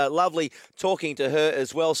 it was lovely talking to her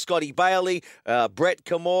as well. Scotty Bailey, Brett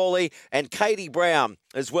Kamali, and Katie Brown,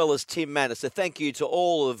 as well as Tim Manor. So thank you to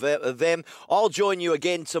all of them. I'll join you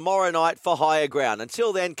again tomorrow night for Higher Ground.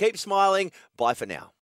 Until then, keep smiling. Bye for now.